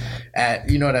him at,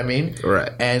 you know what I mean?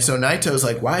 Right. And so Naito's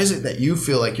like, why is it that you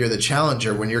feel like you're the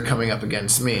challenger when you're coming up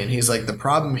against me? And he's like, the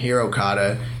problem here,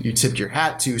 Okada, you tipped your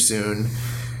hat too soon.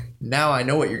 Now I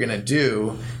know what you're going to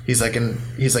do. He's like,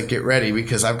 get ready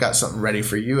because I've got something ready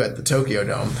for you at the Tokyo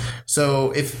Dome.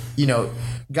 So if,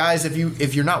 guys,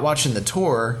 if you're not watching the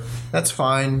tour, that's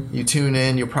fine. You tune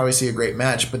in, you'll probably see a great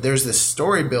match, but there's this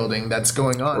story building that's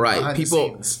going on. Right.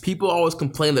 People always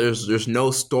complain that there's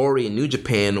no story in New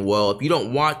Japan. Well, if you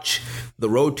don't watch the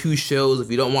Road 2 shows,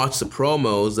 if you don't watch the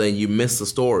promos, then you miss the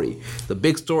story. The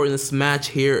big story in this match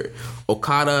here,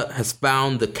 Okada has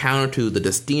found the counter to the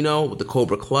Destino with the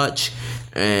Cobra Clutch,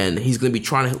 and he's going to be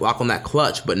trying to lock on that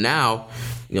clutch. But now,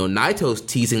 Naito's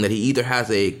teasing that he either has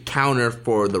a counter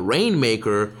for the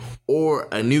Rainmaker or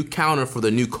a new counter for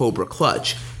the new Cobra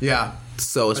clutch. Yeah.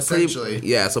 So it's essentially.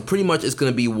 pretty much it's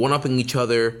going to be one-upping each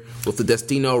other with the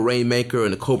Destino, Rainmaker,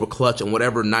 and the Cobra clutch and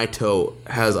whatever Naito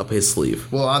has up his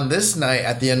sleeve. Well, on this night,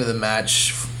 at the end of the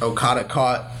match, Okada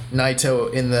caught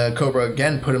Naito in the Cobra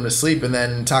again, put him to sleep, and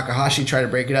then Takahashi tried to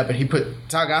break it up, and he put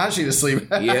Takahashi to sleep.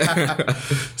 Yeah.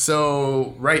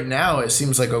 So right now, it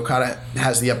seems like Okada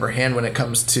has the upper hand when it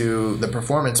comes to the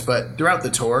performance, but throughout the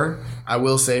tour, I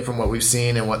will say from what we've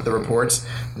seen and what the reports,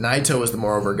 Naito was the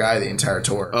moreover guy the entire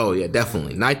tour. Oh, yeah,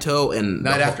 definitely. Naito and...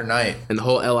 Night after night. And the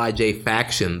whole LIJ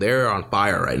faction, they're on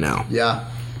fire right now. Yeah.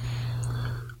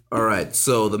 All right,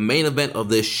 so the main event of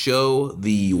this show,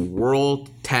 the World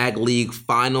Tag League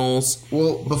Finals.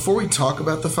 Well, before we talk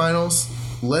about the finals,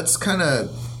 let's kind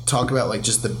of talk about like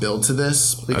just the build to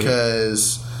this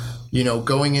because,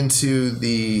 going into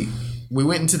we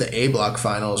went into the A block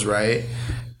finals, right?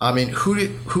 I mean, who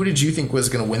did you think was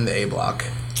going to win the A block?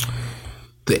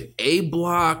 The A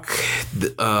block,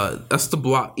 that's the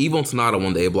block. Evil and Sonata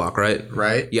won the A block, right?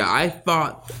 Right. Yeah,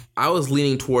 I was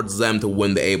leaning towards them to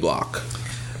win the A block.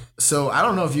 So I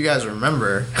don't know if you guys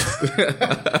remember,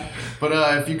 but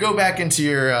if you go back into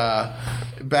your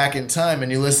back in time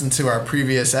and you listen to our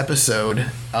previous episode,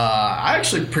 I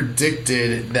actually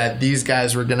predicted that these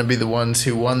guys were going to be the ones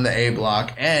who won the A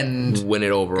block and win it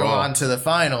overall. Go on to the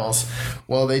finals.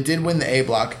 Well, they did win the A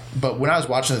block, but when I was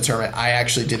watching the tournament, I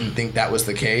actually didn't think that was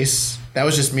the case. That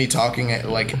was just me talking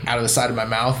like out of the side of my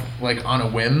mouth, like on a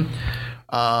whim.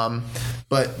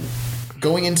 But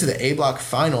going into the A block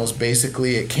finals,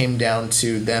 basically it came down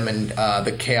to them and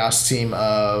the Chaos team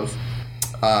of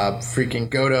freaking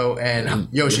Goto and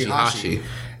Yoshihashi.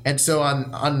 And so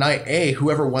on night A,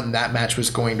 whoever won that match was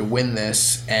going to win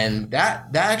this. And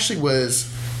that actually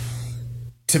was,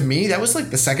 to me, that was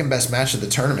like the second best match of the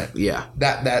tournament. Yeah.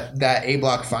 That A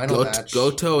block final match.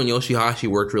 Goto and Yoshihashi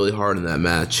worked really hard in that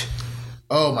match.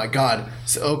 Oh my God.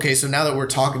 So now that we're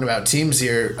talking about teams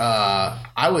here,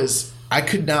 I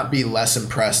could not be less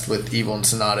impressed with Evil and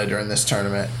Sonata during this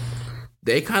tournament.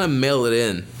 They kind of mailed it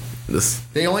in.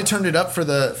 They only turned it up for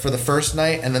the first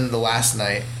night and then the last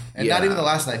night. And not even the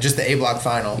last night, just the A block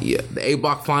final. Yeah, the A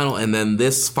block final and then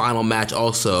this final match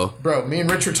also. Bro, me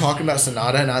and Rich were talking about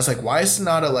Sonata and I was like, why is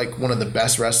Sonata like one of the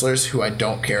best wrestlers who I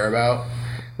don't care about?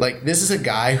 Like, this is a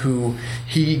guy who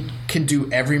he can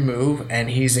do every move and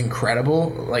he's incredible,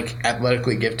 like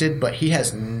athletically gifted, but he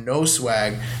has no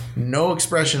swag, no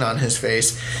expression on his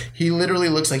face. He literally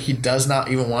looks like he does not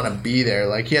even want to be there.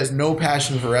 Like, he has no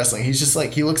passion for wrestling. He's just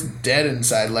like, he looks dead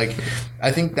inside. Like,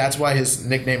 I think that's why his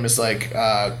nickname is like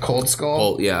Cold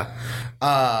Skull. Yeah.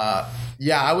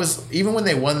 Yeah, I was, even when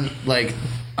they won, like,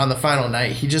 on the final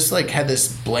night, he just like had this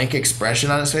blank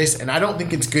expression on his face, and I don't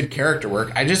think it's good character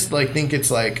work. I just like think it's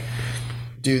like,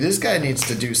 dude, this guy needs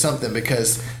to do something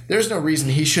because there's no reason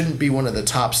he shouldn't be one of the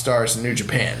top stars in New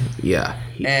Japan. Yeah.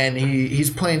 And he's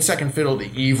playing second fiddle to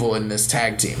Evil in this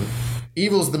tag team.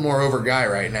 Evil's the moreover guy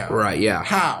right now. Right, yeah.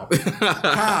 How?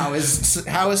 How is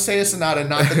Seiya Sonata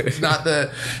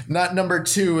not number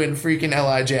 2 in freaking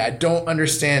LIJ? I don't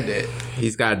understand it.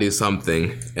 He's got to do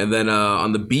something. And then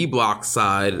on the B block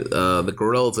side, the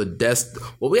Guerrillas of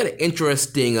we had an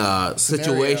interesting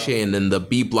situation in the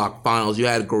B block finals. You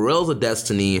had Guerrillas of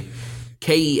Destiny,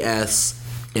 KES,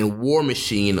 and War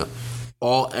Machine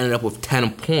all ended up with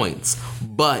 10 points.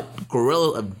 But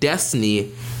Guerrillas of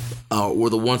Destiny were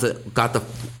the ones that got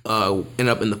ended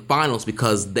up in the finals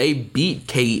because they beat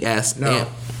KES. No,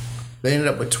 they ended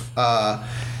up with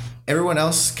everyone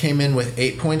else came in with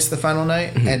 8 points the final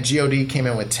night, and GOD came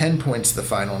in with 10 points the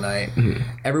final night.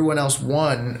 Everyone else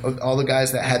won. All the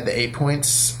guys that had the 8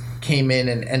 points came in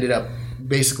and ended up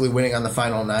basically winning on the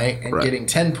final night and getting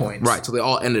 10 points. Right, so they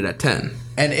all ended at 10.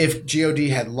 And if GOD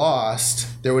had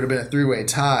lost, there would have been a 3-way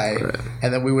tie,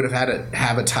 and then we would have had to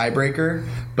have a tiebreaker.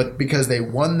 But because they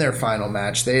won their final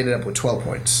match, they ended up with 12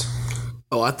 points.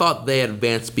 Oh, I thought they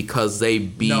advanced because they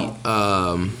beat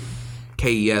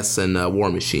KES and War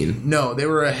Machine. No, they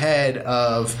were ahead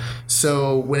of...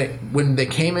 So when they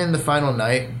came in the final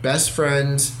night, Best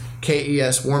Friends,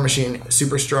 KES, War Machine,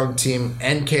 Super Strong Team,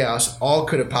 and Chaos all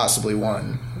could have possibly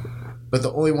won. But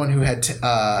the only one who had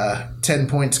 10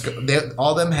 points,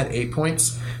 all of them had 8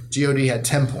 points. GOD had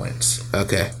 10 points.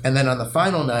 Okay. And then on the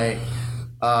final night,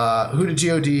 who did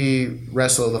GOD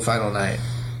wrestle the final night?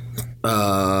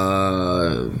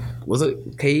 Was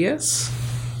it KES?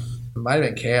 It might have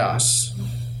been Chaos.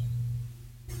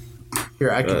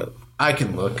 Here, I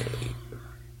can look.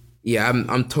 Yeah,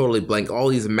 I'm totally blank. All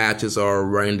these matches are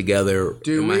running together.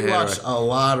 Dude, we watch a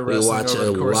lot of wrestling. We watch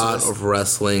a lot of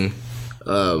wrestling.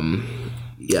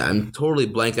 Yeah, I'm totally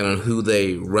blanking on who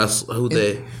they wrestle.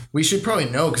 We should probably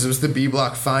know because it was the B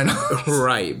Block final.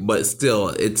 Right, but still,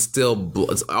 it's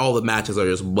all the matches are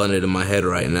just blended in my head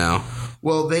right now.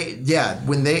 Well,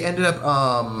 when they ended up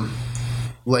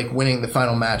winning the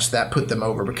final match, that put them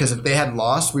over because if they had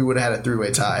lost, we would have had a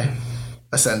 3-way tie.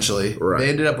 Essentially, right. They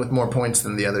ended up with more points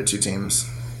than the other two teams.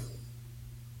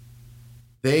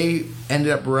 They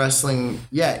ended up wrestling,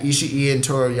 Ishii and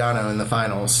Toru Yano in the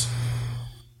finals.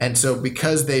 And so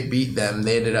because they beat them,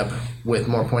 they ended up with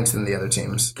more points than the other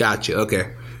teams. Gotcha.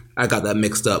 Okay. I got that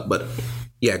mixed up. But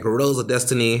yeah, Guerrillas of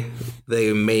Destiny,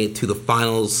 they made it to the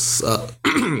finals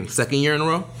second year in a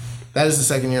row? That is the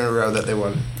second year in a row that they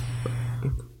won.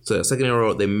 So second year in a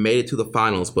row, they made it to the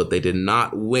finals, but they did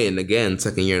not win again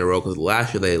second year in a row because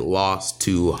last year they lost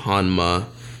to Hanma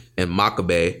and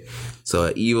Makabe.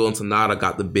 So Evil and Sonata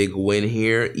got the big win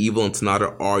here. Evil and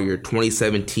Sonata are your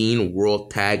 2017 World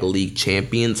Tag League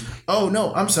champions. Oh,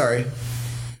 no, I'm sorry.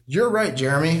 You're right,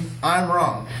 Jeremy. I'm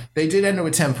wrong. They did end it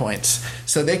with 10 points.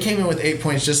 So they came in with 8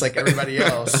 points just like everybody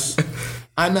else.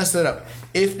 I messed it up.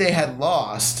 If they had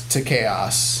lost to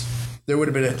Chaos, there would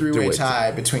have been a 3-way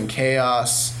tie between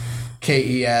Chaos,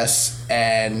 KES,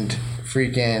 and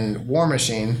freaking War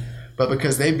Machine. But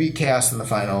because they beat Chaos in the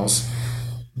finals,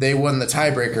 they won the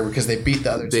tiebreaker because they beat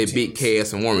the other two teams. They beat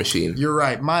KS and War Machine. You're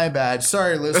right. My bad.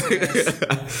 Sorry,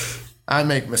 listeners. I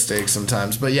make mistakes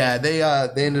sometimes. But yeah, they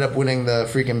ended up winning the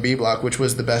freaking B block, which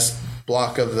was the best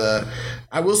block of the...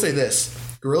 I will say this.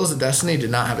 Guerrillas of Destiny did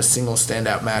not have a single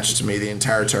standout match to me the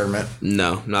entire tournament.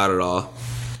 No, not at all.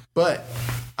 But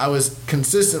I was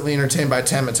consistently entertained by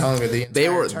Tama Tonga the entire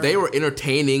tournament. They were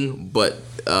entertaining, but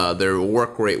their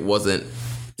work rate wasn't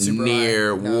super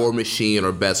near high, no. War Machine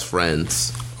or Best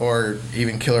Friends. Or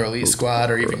even Killer Elite Squad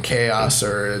or even Chaos.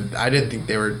 Or I didn't think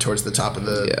they were towards the top of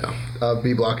the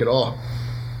B block at all.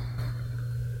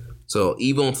 So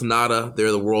Evil and Sonata,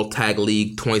 they're the World Tag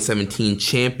League 2017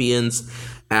 champions.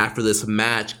 After this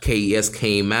match, KES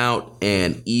came out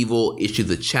and Evil issued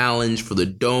the challenge for the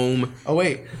Dome. Oh,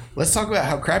 wait. Let's talk about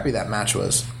how crappy that match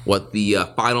was. What, the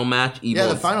final match? Evil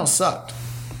the final sucked.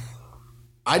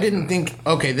 I didn't think...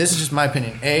 Okay, this is just my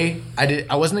opinion.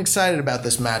 I wasn't excited about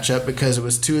this matchup because it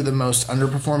was two of the most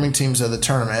underperforming teams of the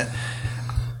tournament.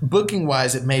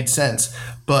 Booking-wise, it made sense.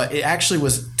 But it actually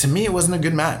was... To me, it wasn't a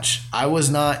good match. I was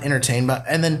not entertained by...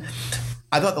 And then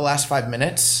I thought the last 5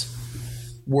 minutes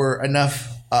were enough...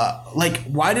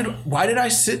 why did I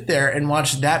sit there and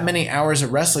watch that many hours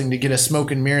of wrestling to get a smoke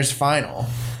and mirrors final?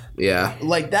 Yeah.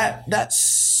 Like that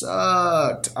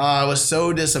sucked. I was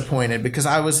so disappointed because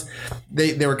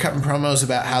they were cutting promos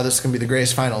about how this is going to be the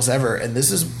greatest finals ever. And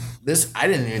this I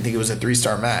didn't even think it was a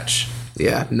 3-star match.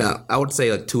 Yeah, no, I would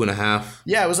say like 2.5.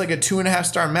 Yeah, it was like a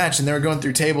 2.5-star match, and they were going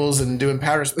through tables and doing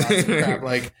powder spots and crap.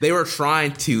 Like they were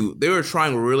trying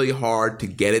really hard to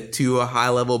get it to a high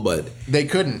level, but they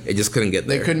couldn't. They just couldn't get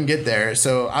there. They couldn't get there.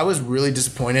 So I was really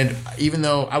disappointed. Even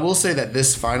though I will say that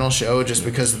this final show, just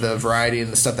because of the variety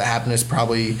and the stuff that happened, is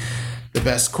probably the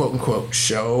best quote unquote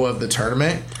show of the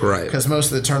tournament. Right. Because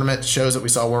most of the tournament shows that we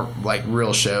saw weren't like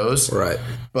real shows. Right.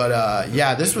 But I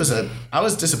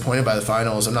was disappointed by the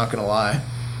finals, I'm not gonna lie.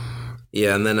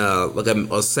 Yeah, and then like I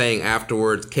was saying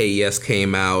afterwards, KES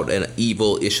came out and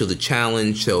Evil issued the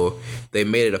challenge, so they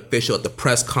made it official at the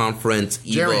press conference.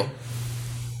 Jerry,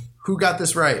 who got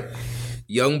this right?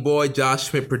 Young boy Josh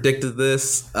Schmidt predicted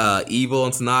this. Evil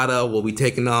and Sonata will be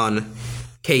taking on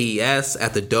KES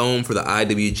at the Dome for the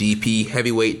IWGP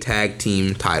Heavyweight Tag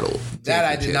Team title. That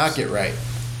I did not get right.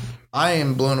 I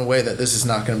am blown away that this is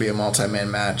not going to be a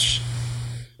multi-man match.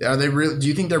 Are they really? Do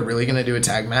you think they're really going to do a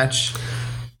tag match?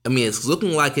 I mean, it's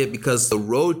looking like it because the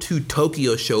Road to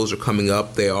Tokyo shows are coming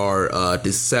up. They are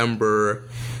December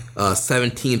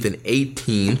 17th and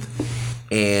 18th.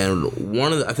 And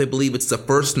I believe it's the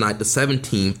first night, the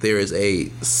 17th, there is a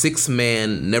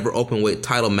 6-man never open weight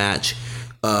title match.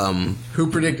 Who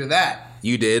predicted that?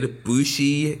 You did.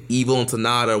 Bushi, Evil, and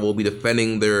Sonata will be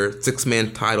defending their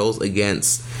 6-man titles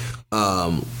against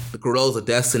the Guerrillas of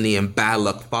Destiny and Bad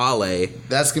Luck Fale.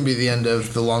 That's going to be the end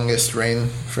of the longest reign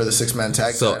for the 6-man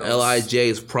tag so titles. LIJ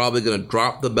is probably going to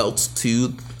drop the belts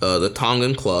to the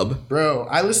Tongan Club. Bro,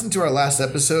 I listened to our last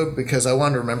episode because I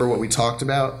wanted to remember what we talked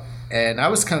about. and I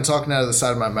was kind of talking out of the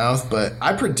side of my mouth, but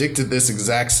I predicted this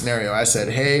exact scenario. I said,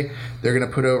 hey, they're going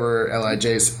to put over LIJ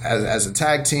as a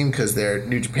tag team because they're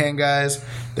New Japan guys.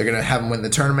 They're going to have them win the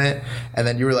tournament. And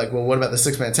then you were like, well, what about the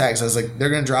 6-man tags? I was like, they're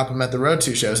going to drop them at the Road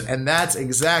 2 shows. And that's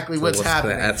exactly what's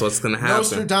happening. That's what's going to happen.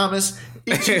 Nostradamus,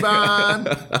 Ichiban.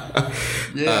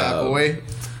 Yeah, boy.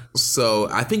 So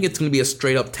I think it's going to be a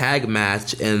straight up tag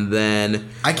match, and then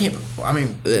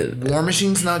War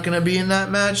Machine's not going to be in that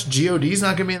match. GOD's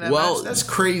not going to be in that match. That's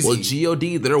crazy. Well,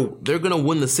 GOD, they're going to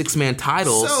win the 6-man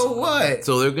titles. So what?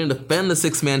 So they're going to defend the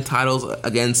 6-man titles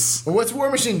against. Well, what's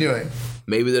War Machine doing?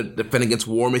 Maybe they're defending against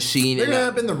War Machine. They're going to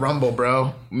have in the Rumble,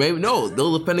 bro. Maybe no,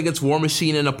 they'll defend against War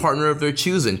Machine and a partner of their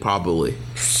choosing, probably.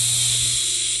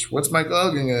 What's Michael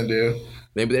Elgin going to do?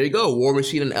 Maybe there you go. War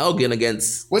Machine and Elgin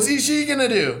against. What's Ishii gonna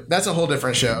do? That's a whole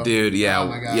different show, dude. Yeah, oh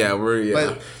my God. Yeah.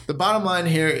 But the bottom line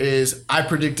here is, I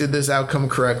predicted this outcome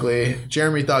correctly.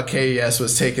 Jeremy thought KES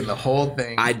was taking the whole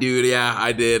thing. I did.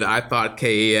 I thought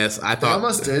KES. I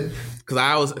almost did. Because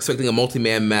I was expecting a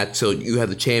multi-man match, so you had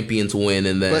the champions win,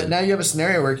 and then. But now you have a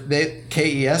scenario where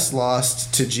KES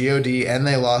lost to GOD and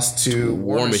they lost to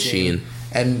War Machine.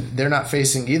 And they're not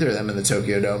facing either of them in the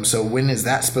Tokyo Dome. So when is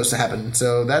that supposed to happen?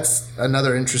 So that's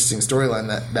another interesting storyline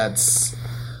that's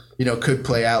could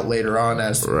play out later on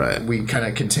as we kind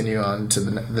of continue on to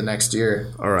the next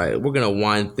year. All right, we're gonna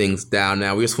wind things down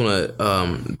now. We just want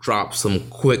to drop some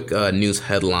quick news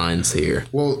headlines here.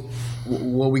 Well,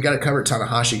 we got to cover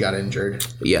Tanahashi got injured.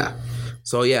 Yeah.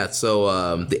 So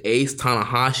the ace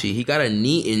Tanahashi, he got a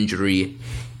knee injury.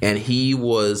 And he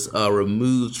was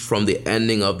removed from the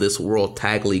ending of this World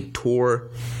Tag League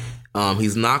Tour.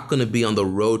 He's not going to be on the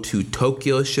Road to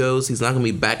Tokyo shows. He's not going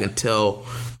to be back until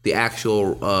the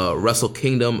actual Wrestle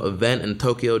Kingdom event in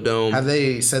Tokyo Dome. Have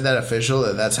they said that official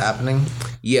that that's happening?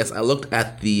 Yes, I looked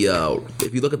at the.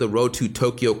 If you look at the Road to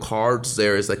Tokyo cards,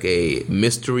 there is like a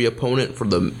mystery opponent for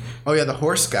the. Oh yeah, the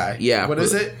horse guy. Yeah. What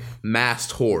is it?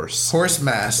 Masked horse. Horse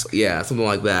mask. Yeah, something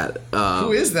like that.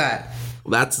 Who is that?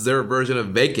 That's their version of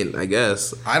Vacant, I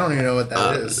guess. I don't even know what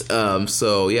that is.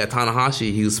 So, yeah,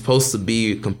 Tanahashi, he was supposed to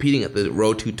be competing at the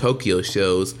Road to Tokyo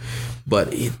shows,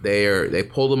 but they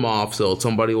pulled him off, so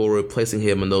somebody will be replacing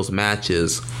him in those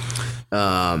matches.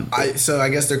 So I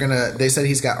guess they said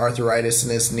he's got arthritis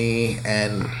in his knee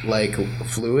and, like,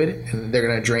 fluid, and they're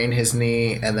going to drain his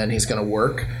knee, and then he's going to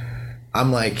work.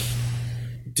 I'm like,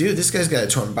 dude, this guy's got a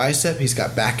torn bicep. He's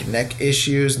got back and neck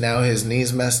issues. Now his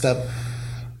knee's messed up.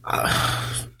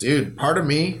 Dude, part of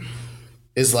me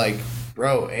is like,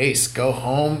 bro, Ace, go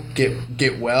home,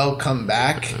 get well, come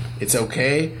back. It's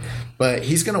okay. But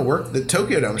he's going to work the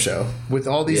Tokyo Dome show with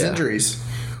all these injuries.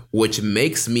 Which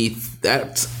makes me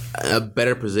that's a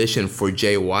better position for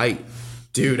Jay White.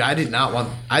 Dude, I did not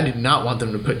want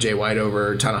them to put Jay White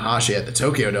over Tanahashi at the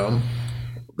Tokyo Dome.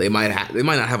 They might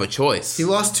not have a choice. He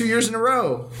lost 2 years in a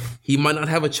row. He might not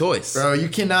have a choice. Bro, you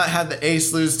cannot have the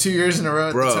Ace lose 2 years in a row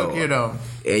at the Tokyo Dome.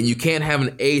 And you can't have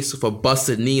an Ace with a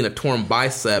busted knee and a torn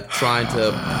bicep trying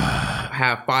to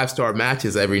have 5-star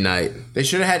matches every night. They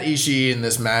should have had Ishii in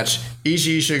this match.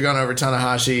 Ishii should have gone over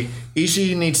Tanahashi.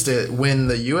 Ishii needs to win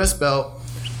the US belt,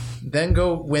 then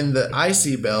go win the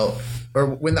IC belt, or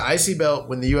win the IC belt,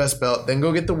 win the US belt, then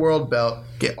go get the world belt,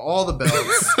 get all the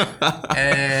belts,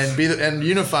 and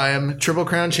unify him, Triple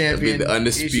Crown champion, be the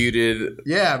undisputed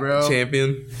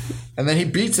champion, and then he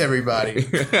beats everybody.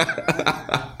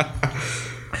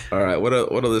 All right, what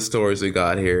other stories we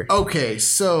got here? Okay,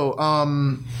 so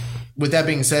with that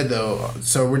being said, though,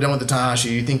 so we're done with the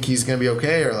Tanahashi. You think he's gonna be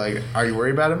okay, or like, are you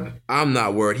worried about him? I'm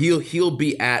not worried. He'll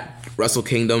be at Wrestle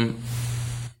Kingdom.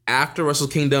 After Wrestle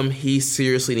Kingdom, he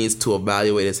seriously needs to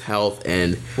evaluate his health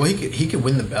and. Well, he could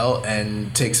win the belt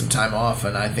and take some time off,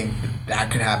 and I think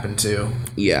that could happen too.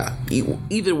 Yeah,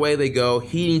 either way they go,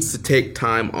 he needs to take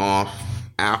time off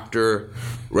after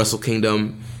Wrestle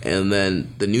Kingdom, and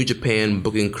then the New Japan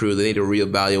booking crew, they need to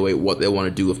reevaluate what they want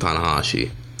to do with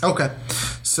Tanahashi. Okay,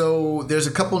 so there's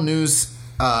a couple news,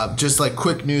 just like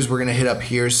quick news we're gonna hit up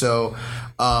here. So.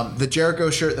 The Jericho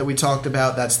shirt that we talked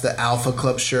about, that's the Alpha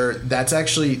Club shirt. That's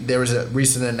actually, there was a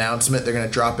recent announcement. They're going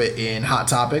to drop it in Hot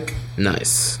Topic.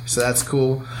 Nice. So that's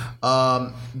cool.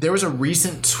 There was a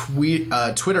recent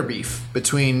Twitter beef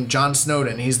between John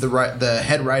Snowden. He's the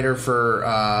head writer for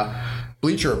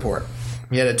Bleacher Report.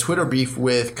 He had a Twitter beef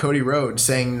with Cody Rhodes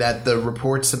saying that the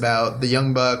reports about the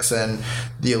Young Bucks and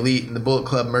the Elite and the Bullet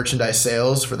Club merchandise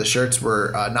sales for the shirts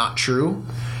were not true.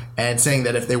 And saying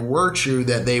that if they were true,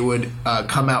 that they would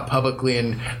come out publicly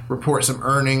and report some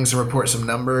earnings and report some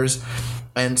numbers.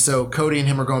 And so Cody and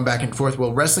him are going back and forth.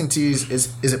 Well, Wrestling Tees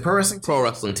is it Pro Wrestling Tees? Pro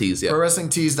Wrestling Tees, yeah.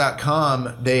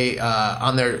 ProWrestlingTees.com, they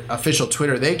on their official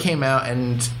Twitter, they came out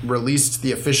and released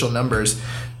the official numbers.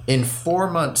 In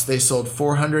 4 months, they sold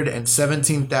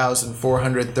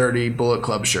 417,430 Bullet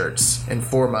Club shirts in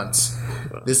 4 months.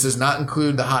 This does not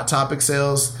include the Hot Topic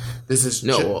sales. This is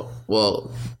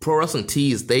well, Pro Wrestling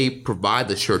Tees, they provide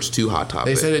the shirts to Hot Topic.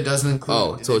 They said it doesn't include.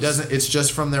 Oh, so it doesn't. It's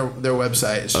just from their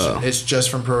website. It's just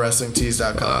from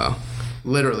ProWrestlingTees.com.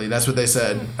 Literally, that's what they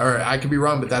said. Or I could be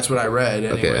wrong, but that's what I read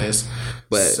anyways. Okay.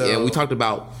 But yeah, we talked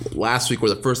about last week or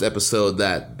the first episode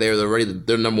that they're already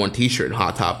their number one T-shirt in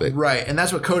Hot Topic. Right, and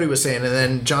that's what Cody was saying. And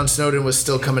then John Snowden was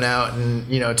still coming out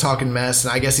and talking mess.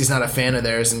 And I guess he's not a fan of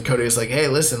theirs. And Cody was like, "Hey,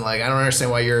 listen, like I don't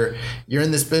understand why you're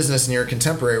in this business and you're a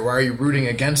contemporary. Why are you rooting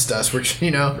against us?" Which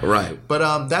Right.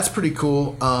 But that's pretty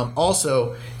cool.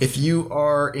 Also, if you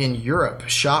are in Europe,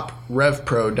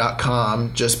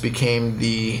 ShopRevPro.com just became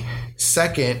the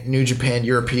second New Japan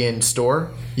European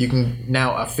store. You can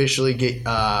now officially get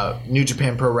New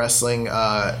Japan Pro Wrestling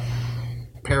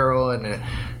apparel and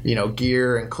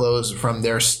gear and clothes from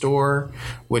their store,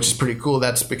 which is pretty cool.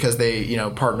 That's because they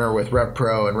partner with Rev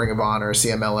Pro and Ring of Honor,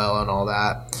 CMLL, and all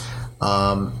that.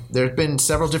 There's been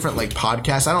several different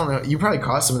podcasts. I don't know. You probably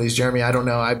caught some of these, Jeremy. I don't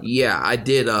know. I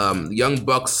did. Young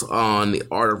Bucks on the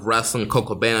Art of Wrestling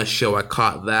Coco Cabana show. I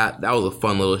caught that. That was a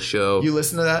fun little show. You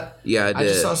listened to that? Yeah, I did. I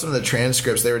just saw some of the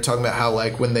transcripts. They were talking about how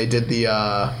when they did the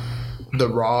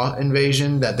Raw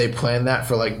invasion, that they planned that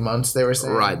for months. They were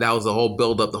saying right. That was the whole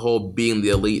build up, the whole being the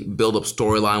elite build up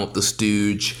storyline with the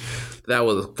Stooge. That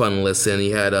was a fun listen. He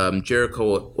had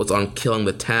Jericho was on Killing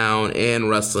the Town and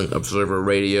Wrestling Observer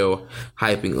Radio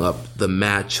hyping up the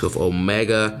match with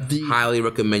Omega. Highly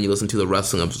recommend you listen to the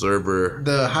Wrestling Observer.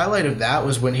 The highlight of that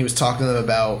was when he was talking to them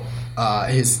about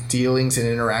his dealings and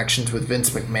interactions with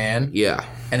Vince McMahon. Yeah.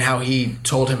 And how he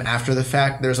told him after the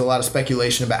fact. There's a lot of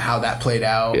speculation about how that played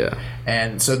out. Yeah.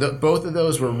 And so both of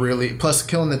those were really... Plus,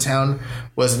 Killing the Town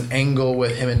was an angle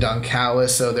with him and Don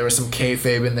Callis, so there was some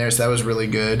kayfabe in there, so that was really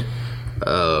good.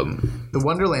 The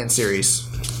Wonderland series.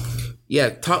 Yeah,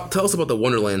 tell us about the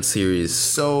Wonderland series.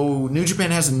 So New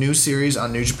Japan has a new series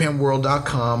on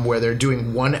NewJapanWorld.com where they're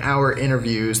doing 1-hour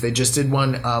interviews. They just did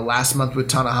one last month with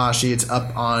Tanahashi. It's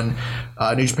up on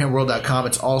NewJapanWorld.com.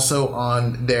 It's also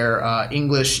on their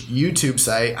English YouTube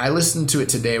site. I listened to it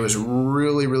today. It was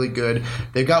really, really good.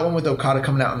 They've got one with Okada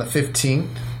coming out on the 15th.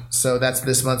 So that's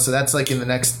this month. So that's in the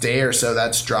next day or so.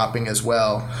 That's dropping as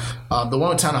well. The one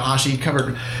with Tanahashi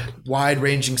covered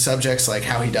wide-ranging subjects like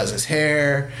how he does his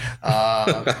hair,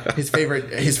 his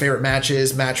favorite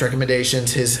matches, match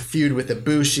recommendations, his feud with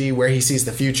Ibushi, where he sees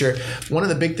the future. One of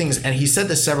the big things, and he said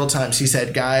this several times. He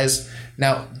said, "Guys,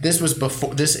 now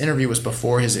this interview was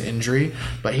before his injury,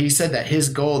 but he said that his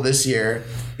goal this year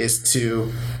is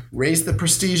to raise the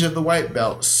prestige of the white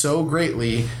belt so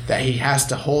greatly that he has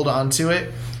to hold on to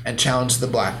it and challenge the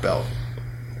black belt."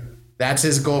 That's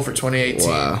his goal for 2018.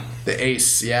 Wow. The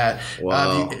Ace, yeah.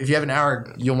 Wow. If you have an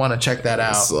hour, you'll want to check that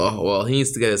out. So, he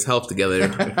needs to get his health together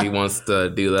if he wants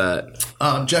to do that.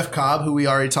 Jeff Cobb, who we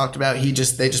already talked about, they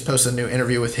just posted a new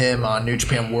interview with him on New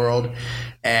Japan World,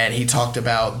 and he talked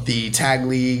about the tag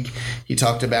league. He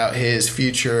talked about his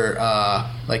future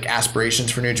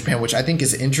aspirations for New Japan, which I think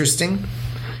is interesting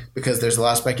because there's a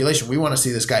lot of speculation. We want to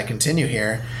see this guy continue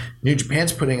here. New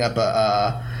Japan's putting up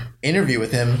a interview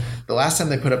with him. The last time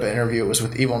they put up an interview, it was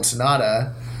with Evil and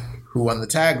Sonata, who won the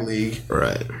tag league.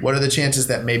 Right. What are the chances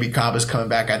that maybe Cobb is coming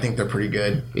back? I think they're pretty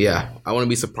good. Yeah. I wouldn't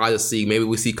be surprised to see, maybe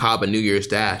we see Cobb at New Year's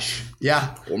Dash.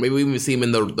 Yeah. Or maybe we even see him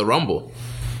in the Rumble.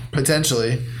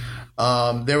 Potentially.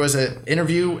 There was an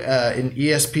interview in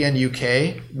ESPN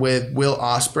UK with Will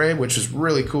Ospreay, which was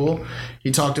really cool. He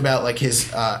talked about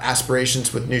his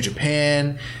aspirations with New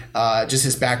Japan, just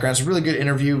his background. It's a really good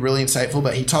interview, really insightful,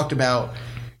 but he talked about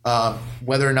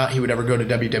whether or not he would ever go to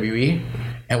WWE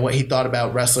and what he thought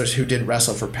about wrestlers who didn't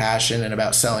wrestle for passion and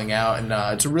about selling out. And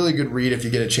it's a really good read if you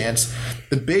get a chance.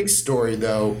 The big story,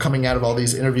 though, coming out of all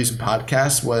these interviews and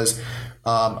podcasts was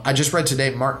I just read today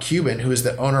Mark Cuban, who is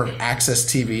the owner of Access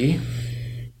TV.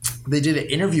 They did an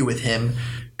interview with him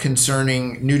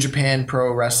concerning New Japan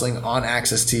Pro Wrestling on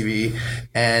Access TV.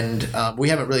 And we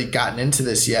haven't really gotten into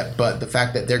this yet, but the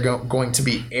fact that they're going to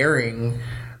be airing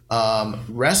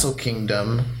Wrestle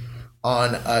Kingdom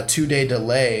on a 2-day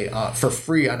delay for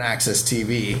free on Access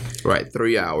TV. Right,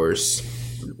 3 hours.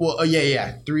 Well,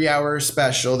 yeah, 3 hour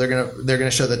special. They're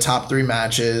gonna show the top 3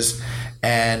 matches,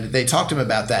 And they talked to him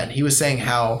about that, and he was saying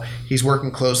how he's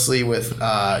working closely with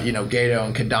Gato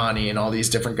and Kadani and all these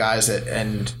different guys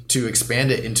and to expand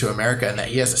it into America, and that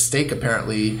he has a stake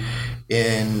apparently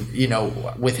in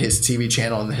with his TV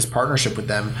channel and his partnership with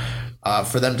them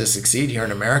for them to succeed here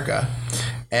in America.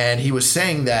 And he was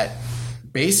saying that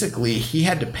basically he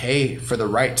had to pay for the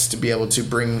rights to be able to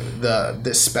bring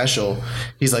this special.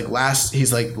 He's like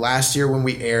last year when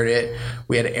we aired it,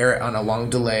 we had to air it on a long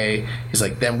delay. He's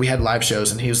like, then we had live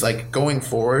shows, and he was like, going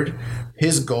forward,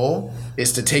 his goal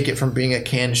is to take it from being a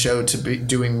canned show to be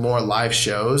doing more live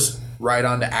shows right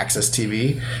onto Access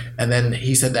TV. And then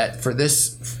he said that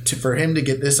for him to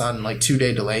get this on like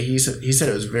 2-day delay, he said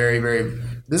it was very, very.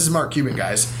 This is Mark Cuban,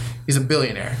 guys. He's a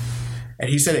billionaire. And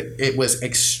he said it was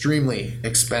extremely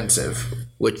expensive.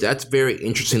 Which that's very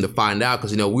interesting to find out,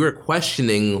 because, we were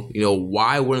questioning,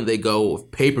 why wouldn't they go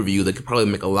with pay-per-view? They could probably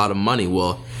make a lot of money.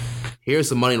 Well, here's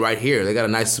the money right here. They got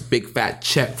a nice big fat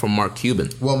check from Mark Cuban.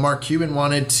 Well, Mark Cuban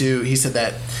he said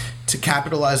that to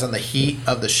capitalize on the heat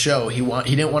of the show, he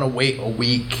didn't want to wait a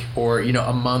week or,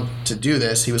 a month to do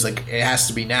this. He was like, it has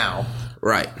to be now.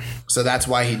 Right. So that's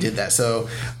why he did that. So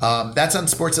that's on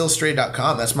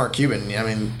SportsIllustrated.com. That's Mark Cuban. I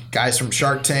mean, guys from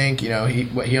Shark Tank. He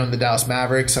owned the Dallas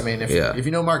Mavericks. I mean, if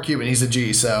you know Mark Cuban, he's a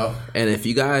G. So. And if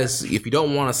you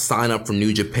don't want to sign up for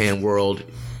New Japan World,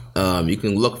 you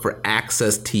can look for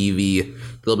Access TV.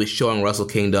 They'll be showing Wrestle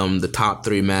Kingdom, the top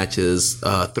 3 matches,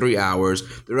 3 hours.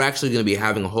 They're actually going to be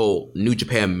having a whole New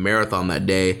Japan marathon that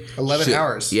day. 11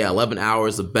 hours. Yeah, 11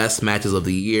 hours, the best matches of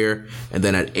the year. And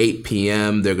then at 8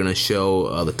 p.m., they're going to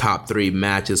show the top 3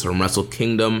 matches from Wrestle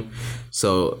Kingdom.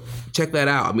 So check that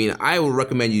out. I mean, I would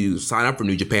recommend you sign up for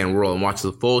New Japan World and watch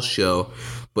the full show.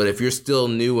 But if you're still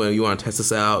new and you want to test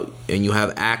this out and you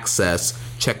have access,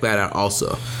 check that out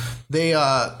also. They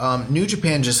New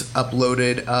Japan just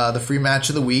uploaded the free match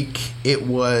of the week. It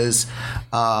was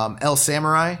El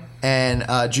Samurai and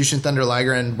Jushin Thunder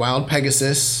Liger and Wild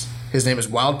Pegasus. His name is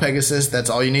Wild Pegasus. That's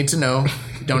all you need to know.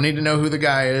 You don't need to know who the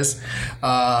guy is.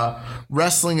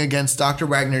 Wrestling against Dr.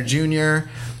 Wagner Jr.,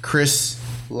 Chris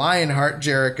Lionheart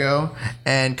Jericho,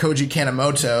 and Koji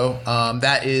Kanemoto.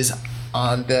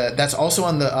 That's also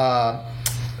on the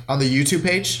YouTube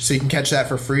page, so you can catch that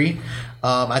for free.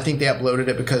 I think they uploaded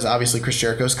it because obviously Chris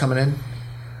Jericho's coming in.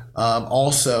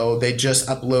 Also, they just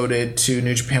uploaded to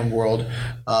New Japan World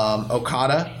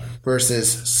Okada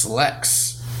versus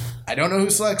Slex. I don't know who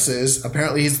Slex is.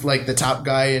 Apparently, he's like the top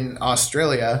guy in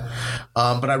Australia.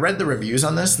 But I read the reviews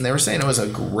on this, and they were saying it was a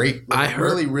great,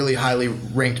 really, really highly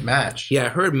ranked match. Yeah, I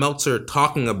heard Meltzer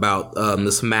talking about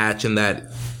this match and that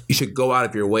you should go out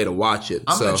of your way to watch it.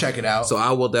 I'm going to check it out. So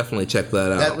I will definitely check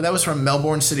that out. That was from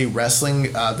Melbourne City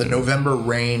Wrestling, the November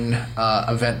Rain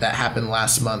event that happened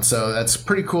last month. So that's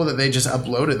pretty cool that they just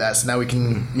uploaded that. So now we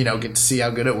can, get to see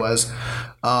how good it was.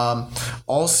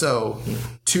 Also,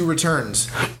 2 returns.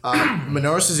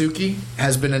 Minoru Suzuki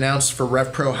has been announced for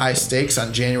Rev Pro High Stakes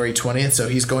on January 20th. So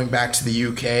he's going back to the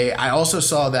UK. I also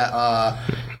saw that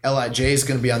LIJ is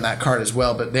going to be on that card as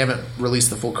well, but they haven't released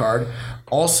the full card.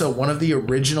 Also, one of the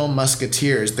original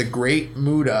Musketeers, the Great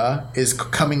Muta, is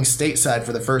coming stateside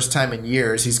for the first time in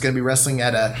years. He's going to be wrestling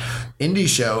at a indie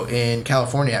show in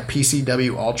California at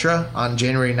PCW Ultra on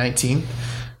January 19th.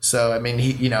 So, I mean,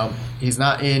 he's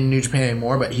not in New Japan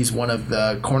anymore, but he's one of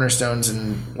the cornerstones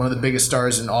and one of the biggest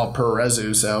stars in all Pro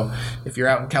Resu. So, if you're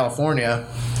out in California,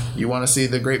 you want to see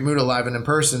the Great Muta live and in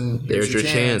person, there's your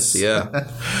chance. Yeah.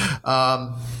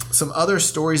 Some other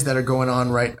stories that are going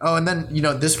on and then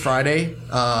this Friday,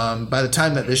 by the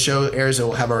time that this show airs, it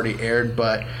will have already aired,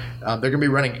 but they're going to be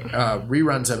running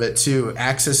reruns of it too.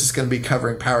 Access is going to be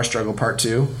covering Power Struggle Part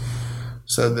 2,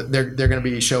 so they're going to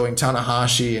be showing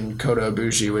Tanahashi and Kota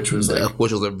Ibushi, which was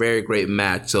a very great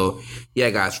match. So yeah,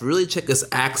 guys, really check this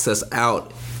Access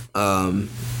out.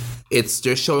 It's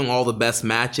just showing all the best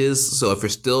matches. So if you're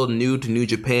still new to New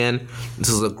Japan, this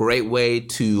is a great way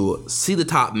to see the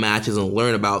top matches and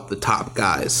learn about the top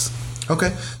guys.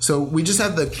 Okay, so we just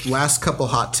have the last couple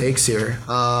hot takes here.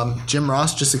 Jim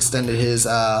Ross just extended his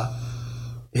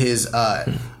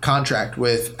contract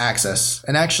with Access,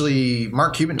 and actually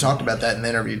Mark Cuban talked about that in the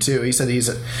interview too. He said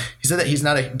that he's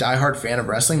not a diehard fan of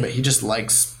wrestling, but he just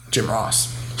likes Jim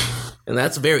Ross. And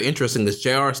that's very interesting because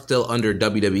JR is still under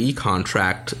WWE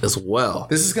contract as well.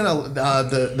 This is going to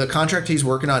the contract he's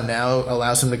working on now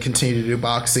allows him to continue to do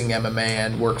boxing, MMA,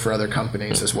 and work for other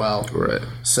companies as well. Right.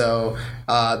 So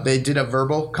they did a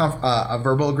verbal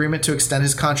agreement to extend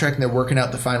his contract, and they're working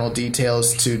out the final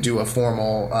details to do a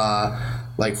formal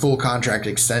like full contract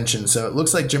extension. So it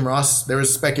looks like Jim Ross, there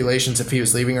was speculations if he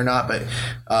was leaving or not, but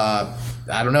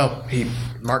I don't know.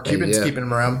 Mark Cuban's keeping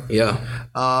him around. Yeah.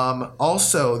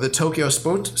 Also, the Tokyo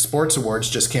Sports Awards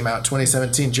just came out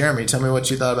 2017. Jeremy, tell me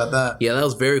what you thought about that. Yeah, that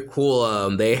was very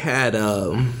cool. They had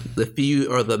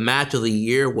the match of the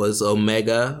year was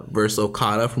Omega versus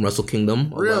Okada from Wrestle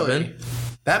Kingdom 11. Really?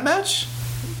 That match?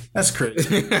 That's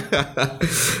crazy.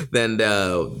 Then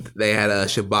they had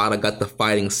Shibata got the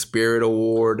Fighting Spirit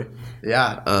Award.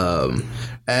 Yeah.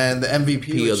 And the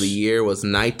MVP of the year was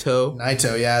Naito.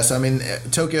 Naito, yeah. So, I mean,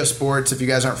 Tokyo Sports, if you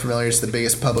guys aren't familiar, it's the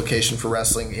biggest publication for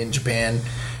wrestling in Japan.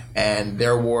 And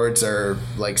their awards are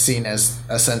like seen as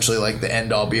essentially like the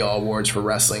end-all be-all awards for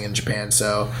wrestling in Japan.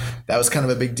 So that was kind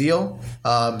of a big deal.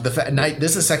 This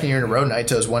is the second year in a row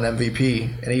Naito's won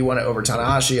MVP, and he won it over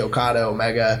Tanahashi, Okada,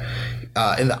 Omega.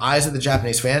 In the eyes of the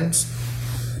Japanese fans,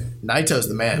 Naito's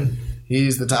the man.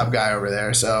 He's the top guy over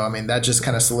there. So, I mean, that just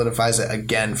kind of solidifies it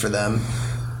again for them.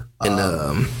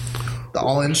 And the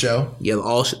All-In show. Yeah,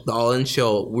 the All-In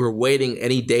show. We're waiting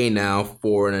any day now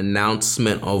for an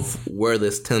announcement of where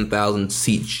this 10,000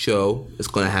 seat show is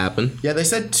going to happen. Yeah, they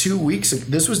said 2 weeks.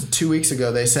 This was 2 weeks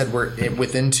ago. They said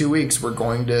within 2 weeks we're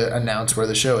going to announce where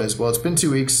the show is. Well, it's been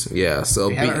 2 weeks. Yeah, so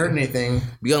we haven't heard anything.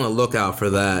 Be on the lookout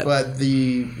for that. But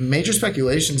the major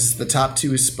speculations is the top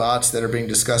 2 spots that are being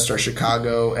discussed are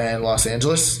Chicago and Los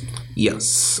Angeles.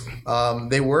 Yes.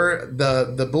 They were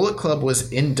the Bullet Club was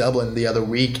in Dublin the other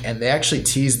week, and they actually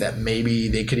teased that maybe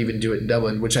they could even do it in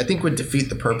Dublin, which I think would defeat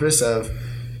the purpose of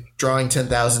drawing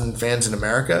 10,000 fans in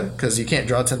America, because you can't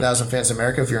draw 10,000 fans in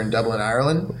America if you're in Dublin,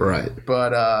 Ireland. Right.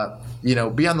 But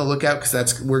be on the lookout,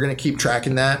 because we're gonna keep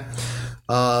tracking that.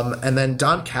 And then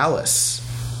Don Callis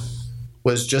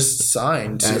was just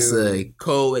signed as a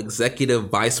co-executive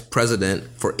vice president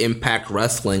for Impact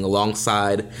Wrestling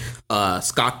alongside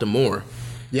Scott D'Amore.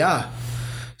 Yeah.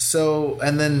 So,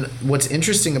 and then what's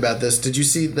interesting about this? Did you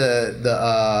see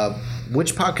the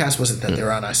which podcast was it that they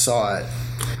were on? I saw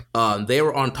it. They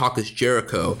were on Talk is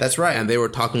Jericho. That's right. And they were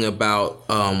talking about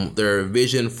their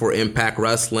vision for Impact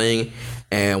Wrestling.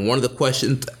 And one of the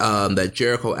questions that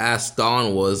Jericho asked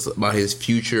Don was about his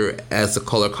future as a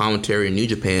color commentary in New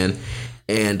Japan.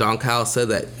 And Don Callis said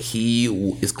that he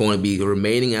is going to be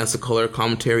remaining as a color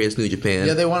commentary as New Japan.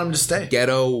 Yeah, they want him to stay.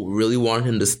 Ghetto really wanted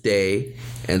him to stay,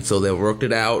 and so they worked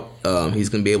it out. He's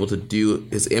going to be able to do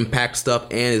his Impact stuff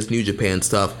and his New Japan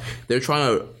stuff. They're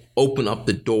trying to open up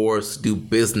the doors to do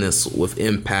business with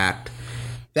Impact.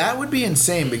 That would be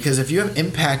insane, because if you have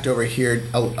Impact over here,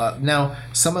 now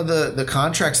some of the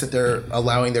contracts that they're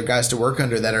allowing their guys to work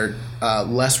under that are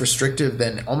less restrictive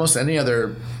than almost any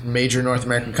other major North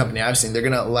American company I've seen, they're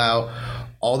going to allow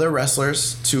all their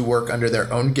wrestlers to work under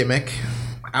their own gimmick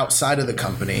outside of the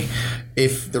company.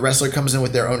 If the wrestler comes in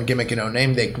with their own gimmick and own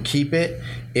name, they can keep it.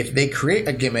 If they create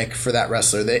a gimmick for that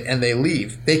wrestler and they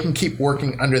leave, they can keep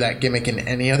working under that gimmick in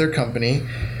any other company.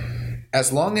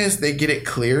 As long as they get it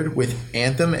cleared with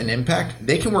Anthem and Impact,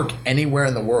 they can work anywhere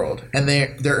in the world, and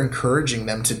they're encouraging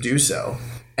them to do so.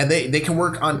 And they can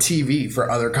work on TV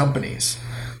for other companies.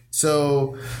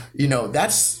 So,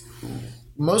 that's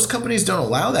most companies don't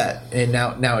allow that. And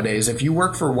nowadays, if you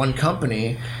work for one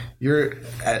company,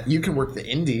 you can work the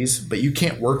indies, but you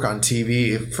can't work on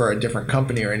TV for a different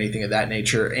company or anything of that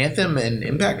nature. Anthem and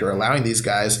Impact are allowing these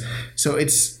guys, so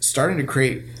it's starting to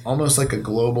create almost like a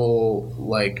global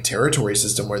territory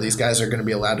system where these guys are going to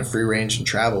be allowed to free range and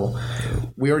travel.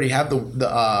 We already have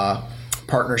the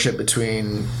partnership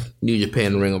between New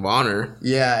Japan Ring of Honor,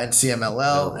 and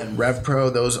CMLL and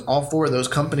RevPro. All four of those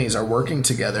companies are working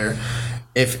together.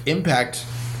 If Impact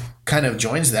kind of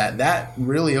joins that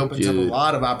really opens up a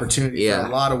lot of opportunity for a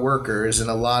lot of workers and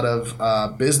a lot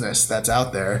of business that's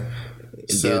out there.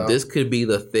 So, dude, this could be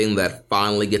the thing that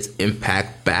finally gets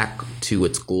Impact back to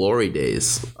its glory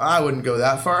days. I wouldn't go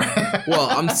that far. Well,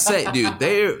 I'm saying, dude,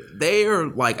 they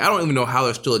are I don't even know how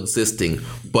they're still existing,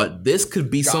 but this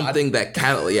could be something that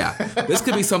this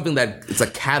could be something that it's a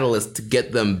catalyst to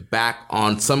get them back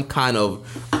on some kind of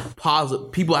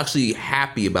positive, people actually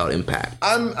happy about Impact.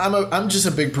 I'm just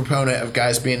a big proponent of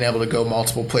guys being able to go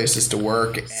multiple places to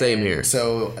work. Same here.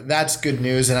 So that's good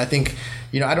news, and I think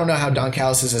I don't know how Don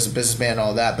Callis is as a businessman and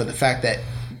all that, but the fact that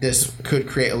this could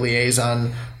create a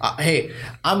liaison. Hey,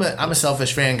 I'm a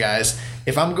selfish fan, guys.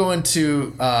 If I'm going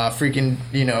to freaking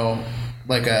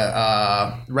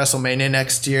a WrestleMania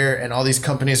next year, and all these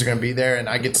companies are going to be there, and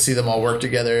I get to see them all work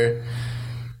together,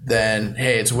 then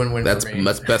hey, it's win-win for me.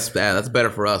 That's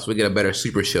better for us. We get a better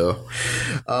super show.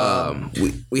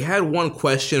 We had one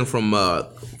question from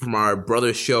our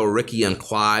brother show, Ricky and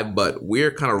Clive, but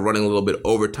we're kind of running a little bit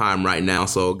overtime right now.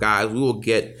 So guys, we will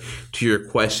get to your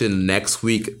question next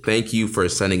week. Thank you for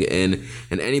sending it in.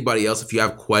 And anybody else, if you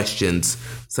have questions,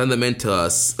 send them in to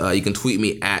us. You can tweet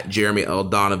me at Jeremy L.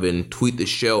 Donovan. Tweet the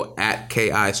show at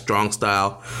KI Strong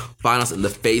Style. Find us in the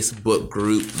Facebook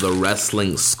group, The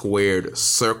Wrestling Squared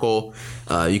Circle.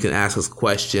 You can ask us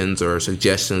questions or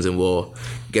suggestions, and we'll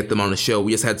get them on the show.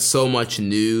 We just had so much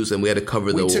news, and we had to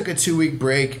cover We took a 2-week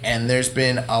break, and there's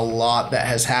been a lot that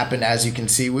has happened, as you can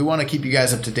see. We want to keep you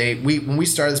guys up to date. When we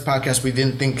started this podcast, we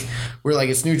didn't think, we were like,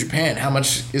 it's New Japan. How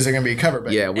much is there going to be covered?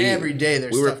 But every day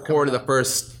there's stuff recorded the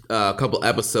first couple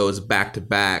episodes back to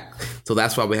back, so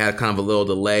that's why we had kind of a little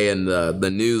delay in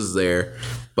the news there.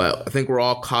 But I think we're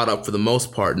all caught up for the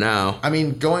most part now. I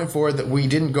mean, going forward, that we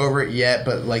didn't go over it yet,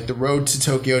 but like the road to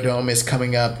Tokyo Dome is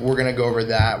coming up. We're gonna go over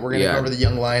that. We're gonna go over the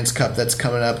Young Lions Cup that's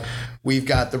coming up. We've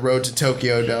got the road to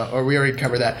Tokyo Dome, or we already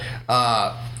covered that.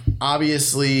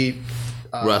 Obviously,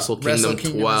 Wrestle Kingdom 12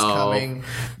 is coming.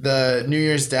 The New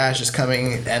Year's Dash is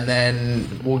coming, and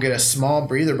then we'll get a small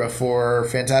breather before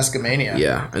Fantastica Mania.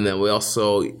 Yeah, and then we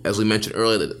also, as we mentioned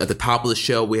earlier, at the top of the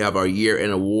show, we have our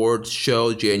year-end awards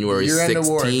show, January 16th. Year-end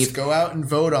awards. Go out and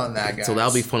vote on that, guys. So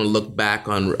that'll be fun to look back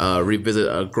on,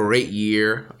 revisit a great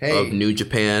year of New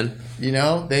Japan. You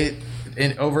know,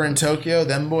 over in Tokyo,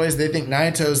 them boys, they think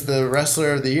Naito's the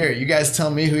wrestler of the year. You guys tell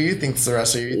me who you think's the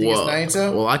wrestler. You think it's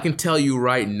Naito? Well, I can tell you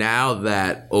right now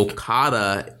that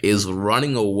Okada is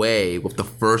running away with the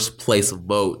first place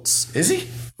votes. Is he?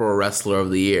 For a wrestler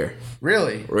of the year.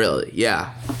 Really? Really,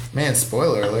 yeah. Man,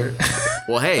 spoiler alert.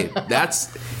 Well, hey,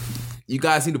 you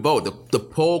guys need to vote. The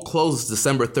poll closes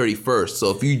December 31st. So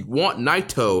if you want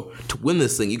Naito to win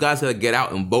this thing, you guys got to get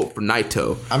out and vote for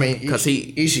Naito. I mean, because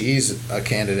Ishii's a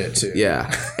candidate too.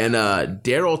 Yeah. And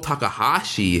Daryl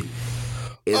Takahashi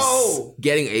is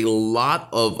getting a lot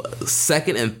of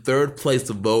second and third place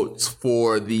votes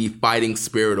for the Fighting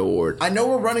Spirit Award. I know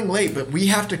we're running late, but we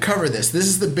have to cover this. This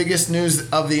is the biggest news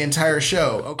of the entire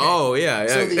show. Okay. Oh, yeah.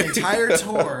 So the entire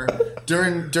tour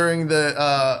during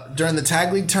the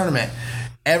Tag League tournament,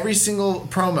 every single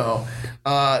promo,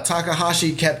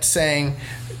 Takahashi kept saying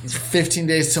 15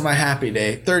 days to my happy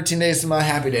day, 13 days to my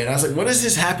happy day. And I was like, what is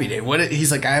his happy day?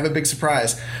 He's like, I have a big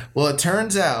surprise. Well, it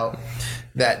turns out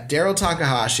that Daryl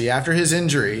Takahashi, after his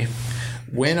injury,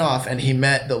 went off and he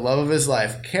met the love of his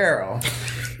life, Carol.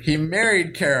 He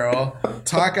married Carol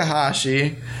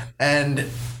Takahashi, and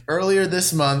earlier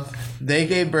this month, they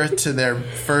gave birth to their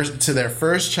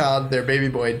first child, their baby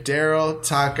boy, Daryl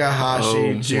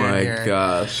Takahashi Jr. Oh my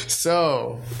gosh.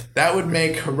 So that would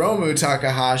make Hiromu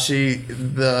Takahashi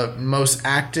the most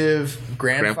active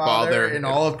grandfather in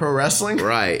all of pro wrestling.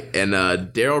 Right. And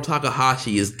Daryl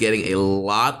Takahashi is getting a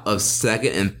lot of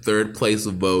second and third place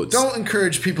votes. Don't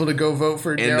encourage people to go vote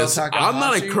for Daryl Takahashi. I'm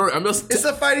not encouraging. It's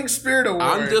the Fighting Spirit Award.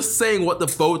 I'm just saying what the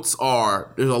votes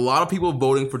are. There's a lot of people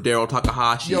voting for Daryl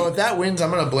Takahashi. Yo, if that wins, I'm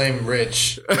going to blame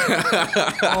Rich.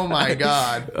 Oh my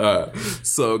God.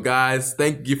 So guys,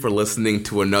 thank you for listening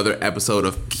to another episode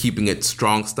of Keeping It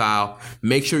Strong Style.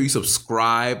 Make sure you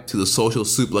subscribe to the Social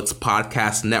Suplex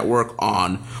Podcast Network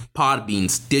on Podbean,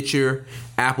 Stitcher,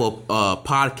 Apple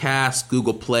Podcasts,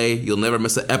 Google Play. You'll never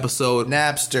miss an episode.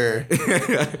 Napster,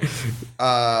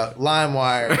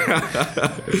 LimeWire.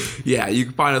 Yeah, you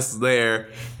can find us there.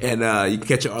 And you can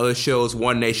catch our other shows,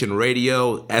 One Nation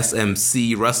Radio,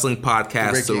 SMC Wrestling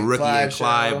Podcast, the Ricky and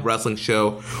Clive Wrestling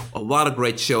Show. A lot of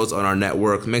great shows on our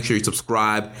network. Make sure you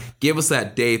subscribe. Give us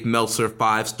that Dave Meltzer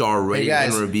 5-star rating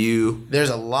and review. There's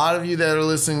a lot of you that are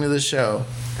listening to the show.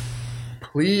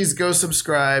 Please go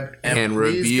subscribe and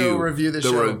please go review the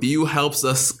show. The review helps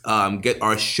us get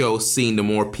our show seen to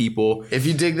more people. If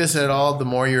you dig this at all, the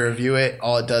more you review it,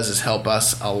 all it does is help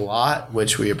us a lot,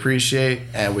 which we appreciate,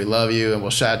 and we love you, and we'll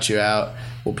shout you out.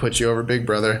 We'll put you over big,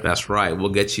 brother. That's right. We'll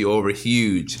get you over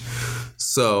huge.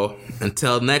 So,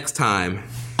 until next time,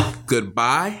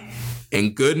 goodbye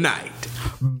and good night.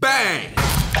 Bang!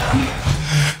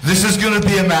 This is going to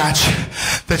be a match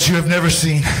that you have never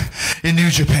seen in New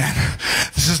Japan.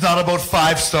 This is not about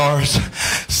 5 stars,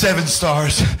 7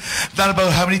 stars. Not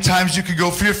about how many times you can go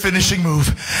for your finishing move.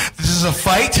 This is a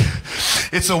fight.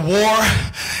 It's a war.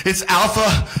 It's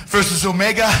Alpha versus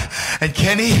Omega. And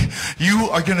Kenny, you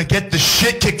are going to get the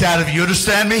shit kicked out of you. You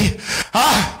understand me?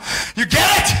 Huh? You get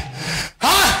it?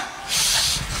 Huh?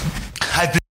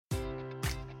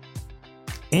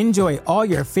 Enjoy all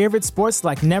your favorite sports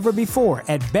like never before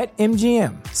at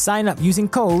BetMGM. Sign up using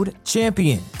code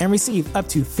CHAMPION and receive up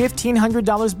to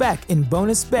 $1,500 back in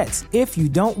bonus bets if you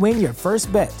don't win your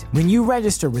first bet. When you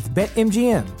register with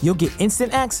BetMGM, you'll get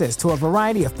instant access to a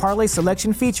variety of parlay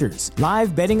selection features,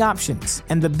 live betting options,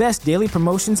 and the best daily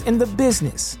promotions in the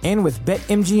business. And with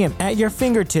BetMGM at your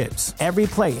fingertips, every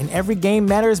play and every game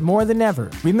matters more than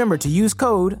ever. Remember to use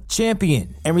code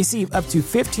CHAMPION and receive up to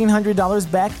 $1,500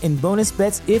 back in bonus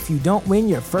bets if you don't win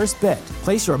your first bet.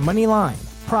 Place your money line,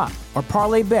 prop, or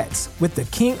parlay bets with the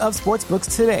king of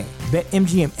sportsbooks today.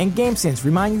 BetMGM and GameSense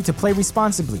remind you to play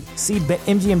responsibly. See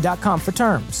BetMGM.com for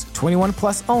terms. 21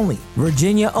 plus only.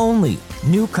 Virginia only.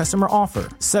 New customer offer.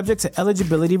 Subject to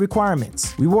eligibility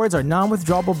requirements. Rewards are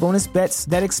non-withdrawable bonus bets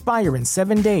that expire in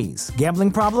 7 days.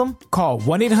 Gambling problem? Call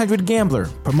 1-800-GAMBLER.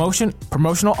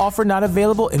 Promotional offer not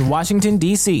available in Washington,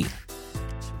 D.C.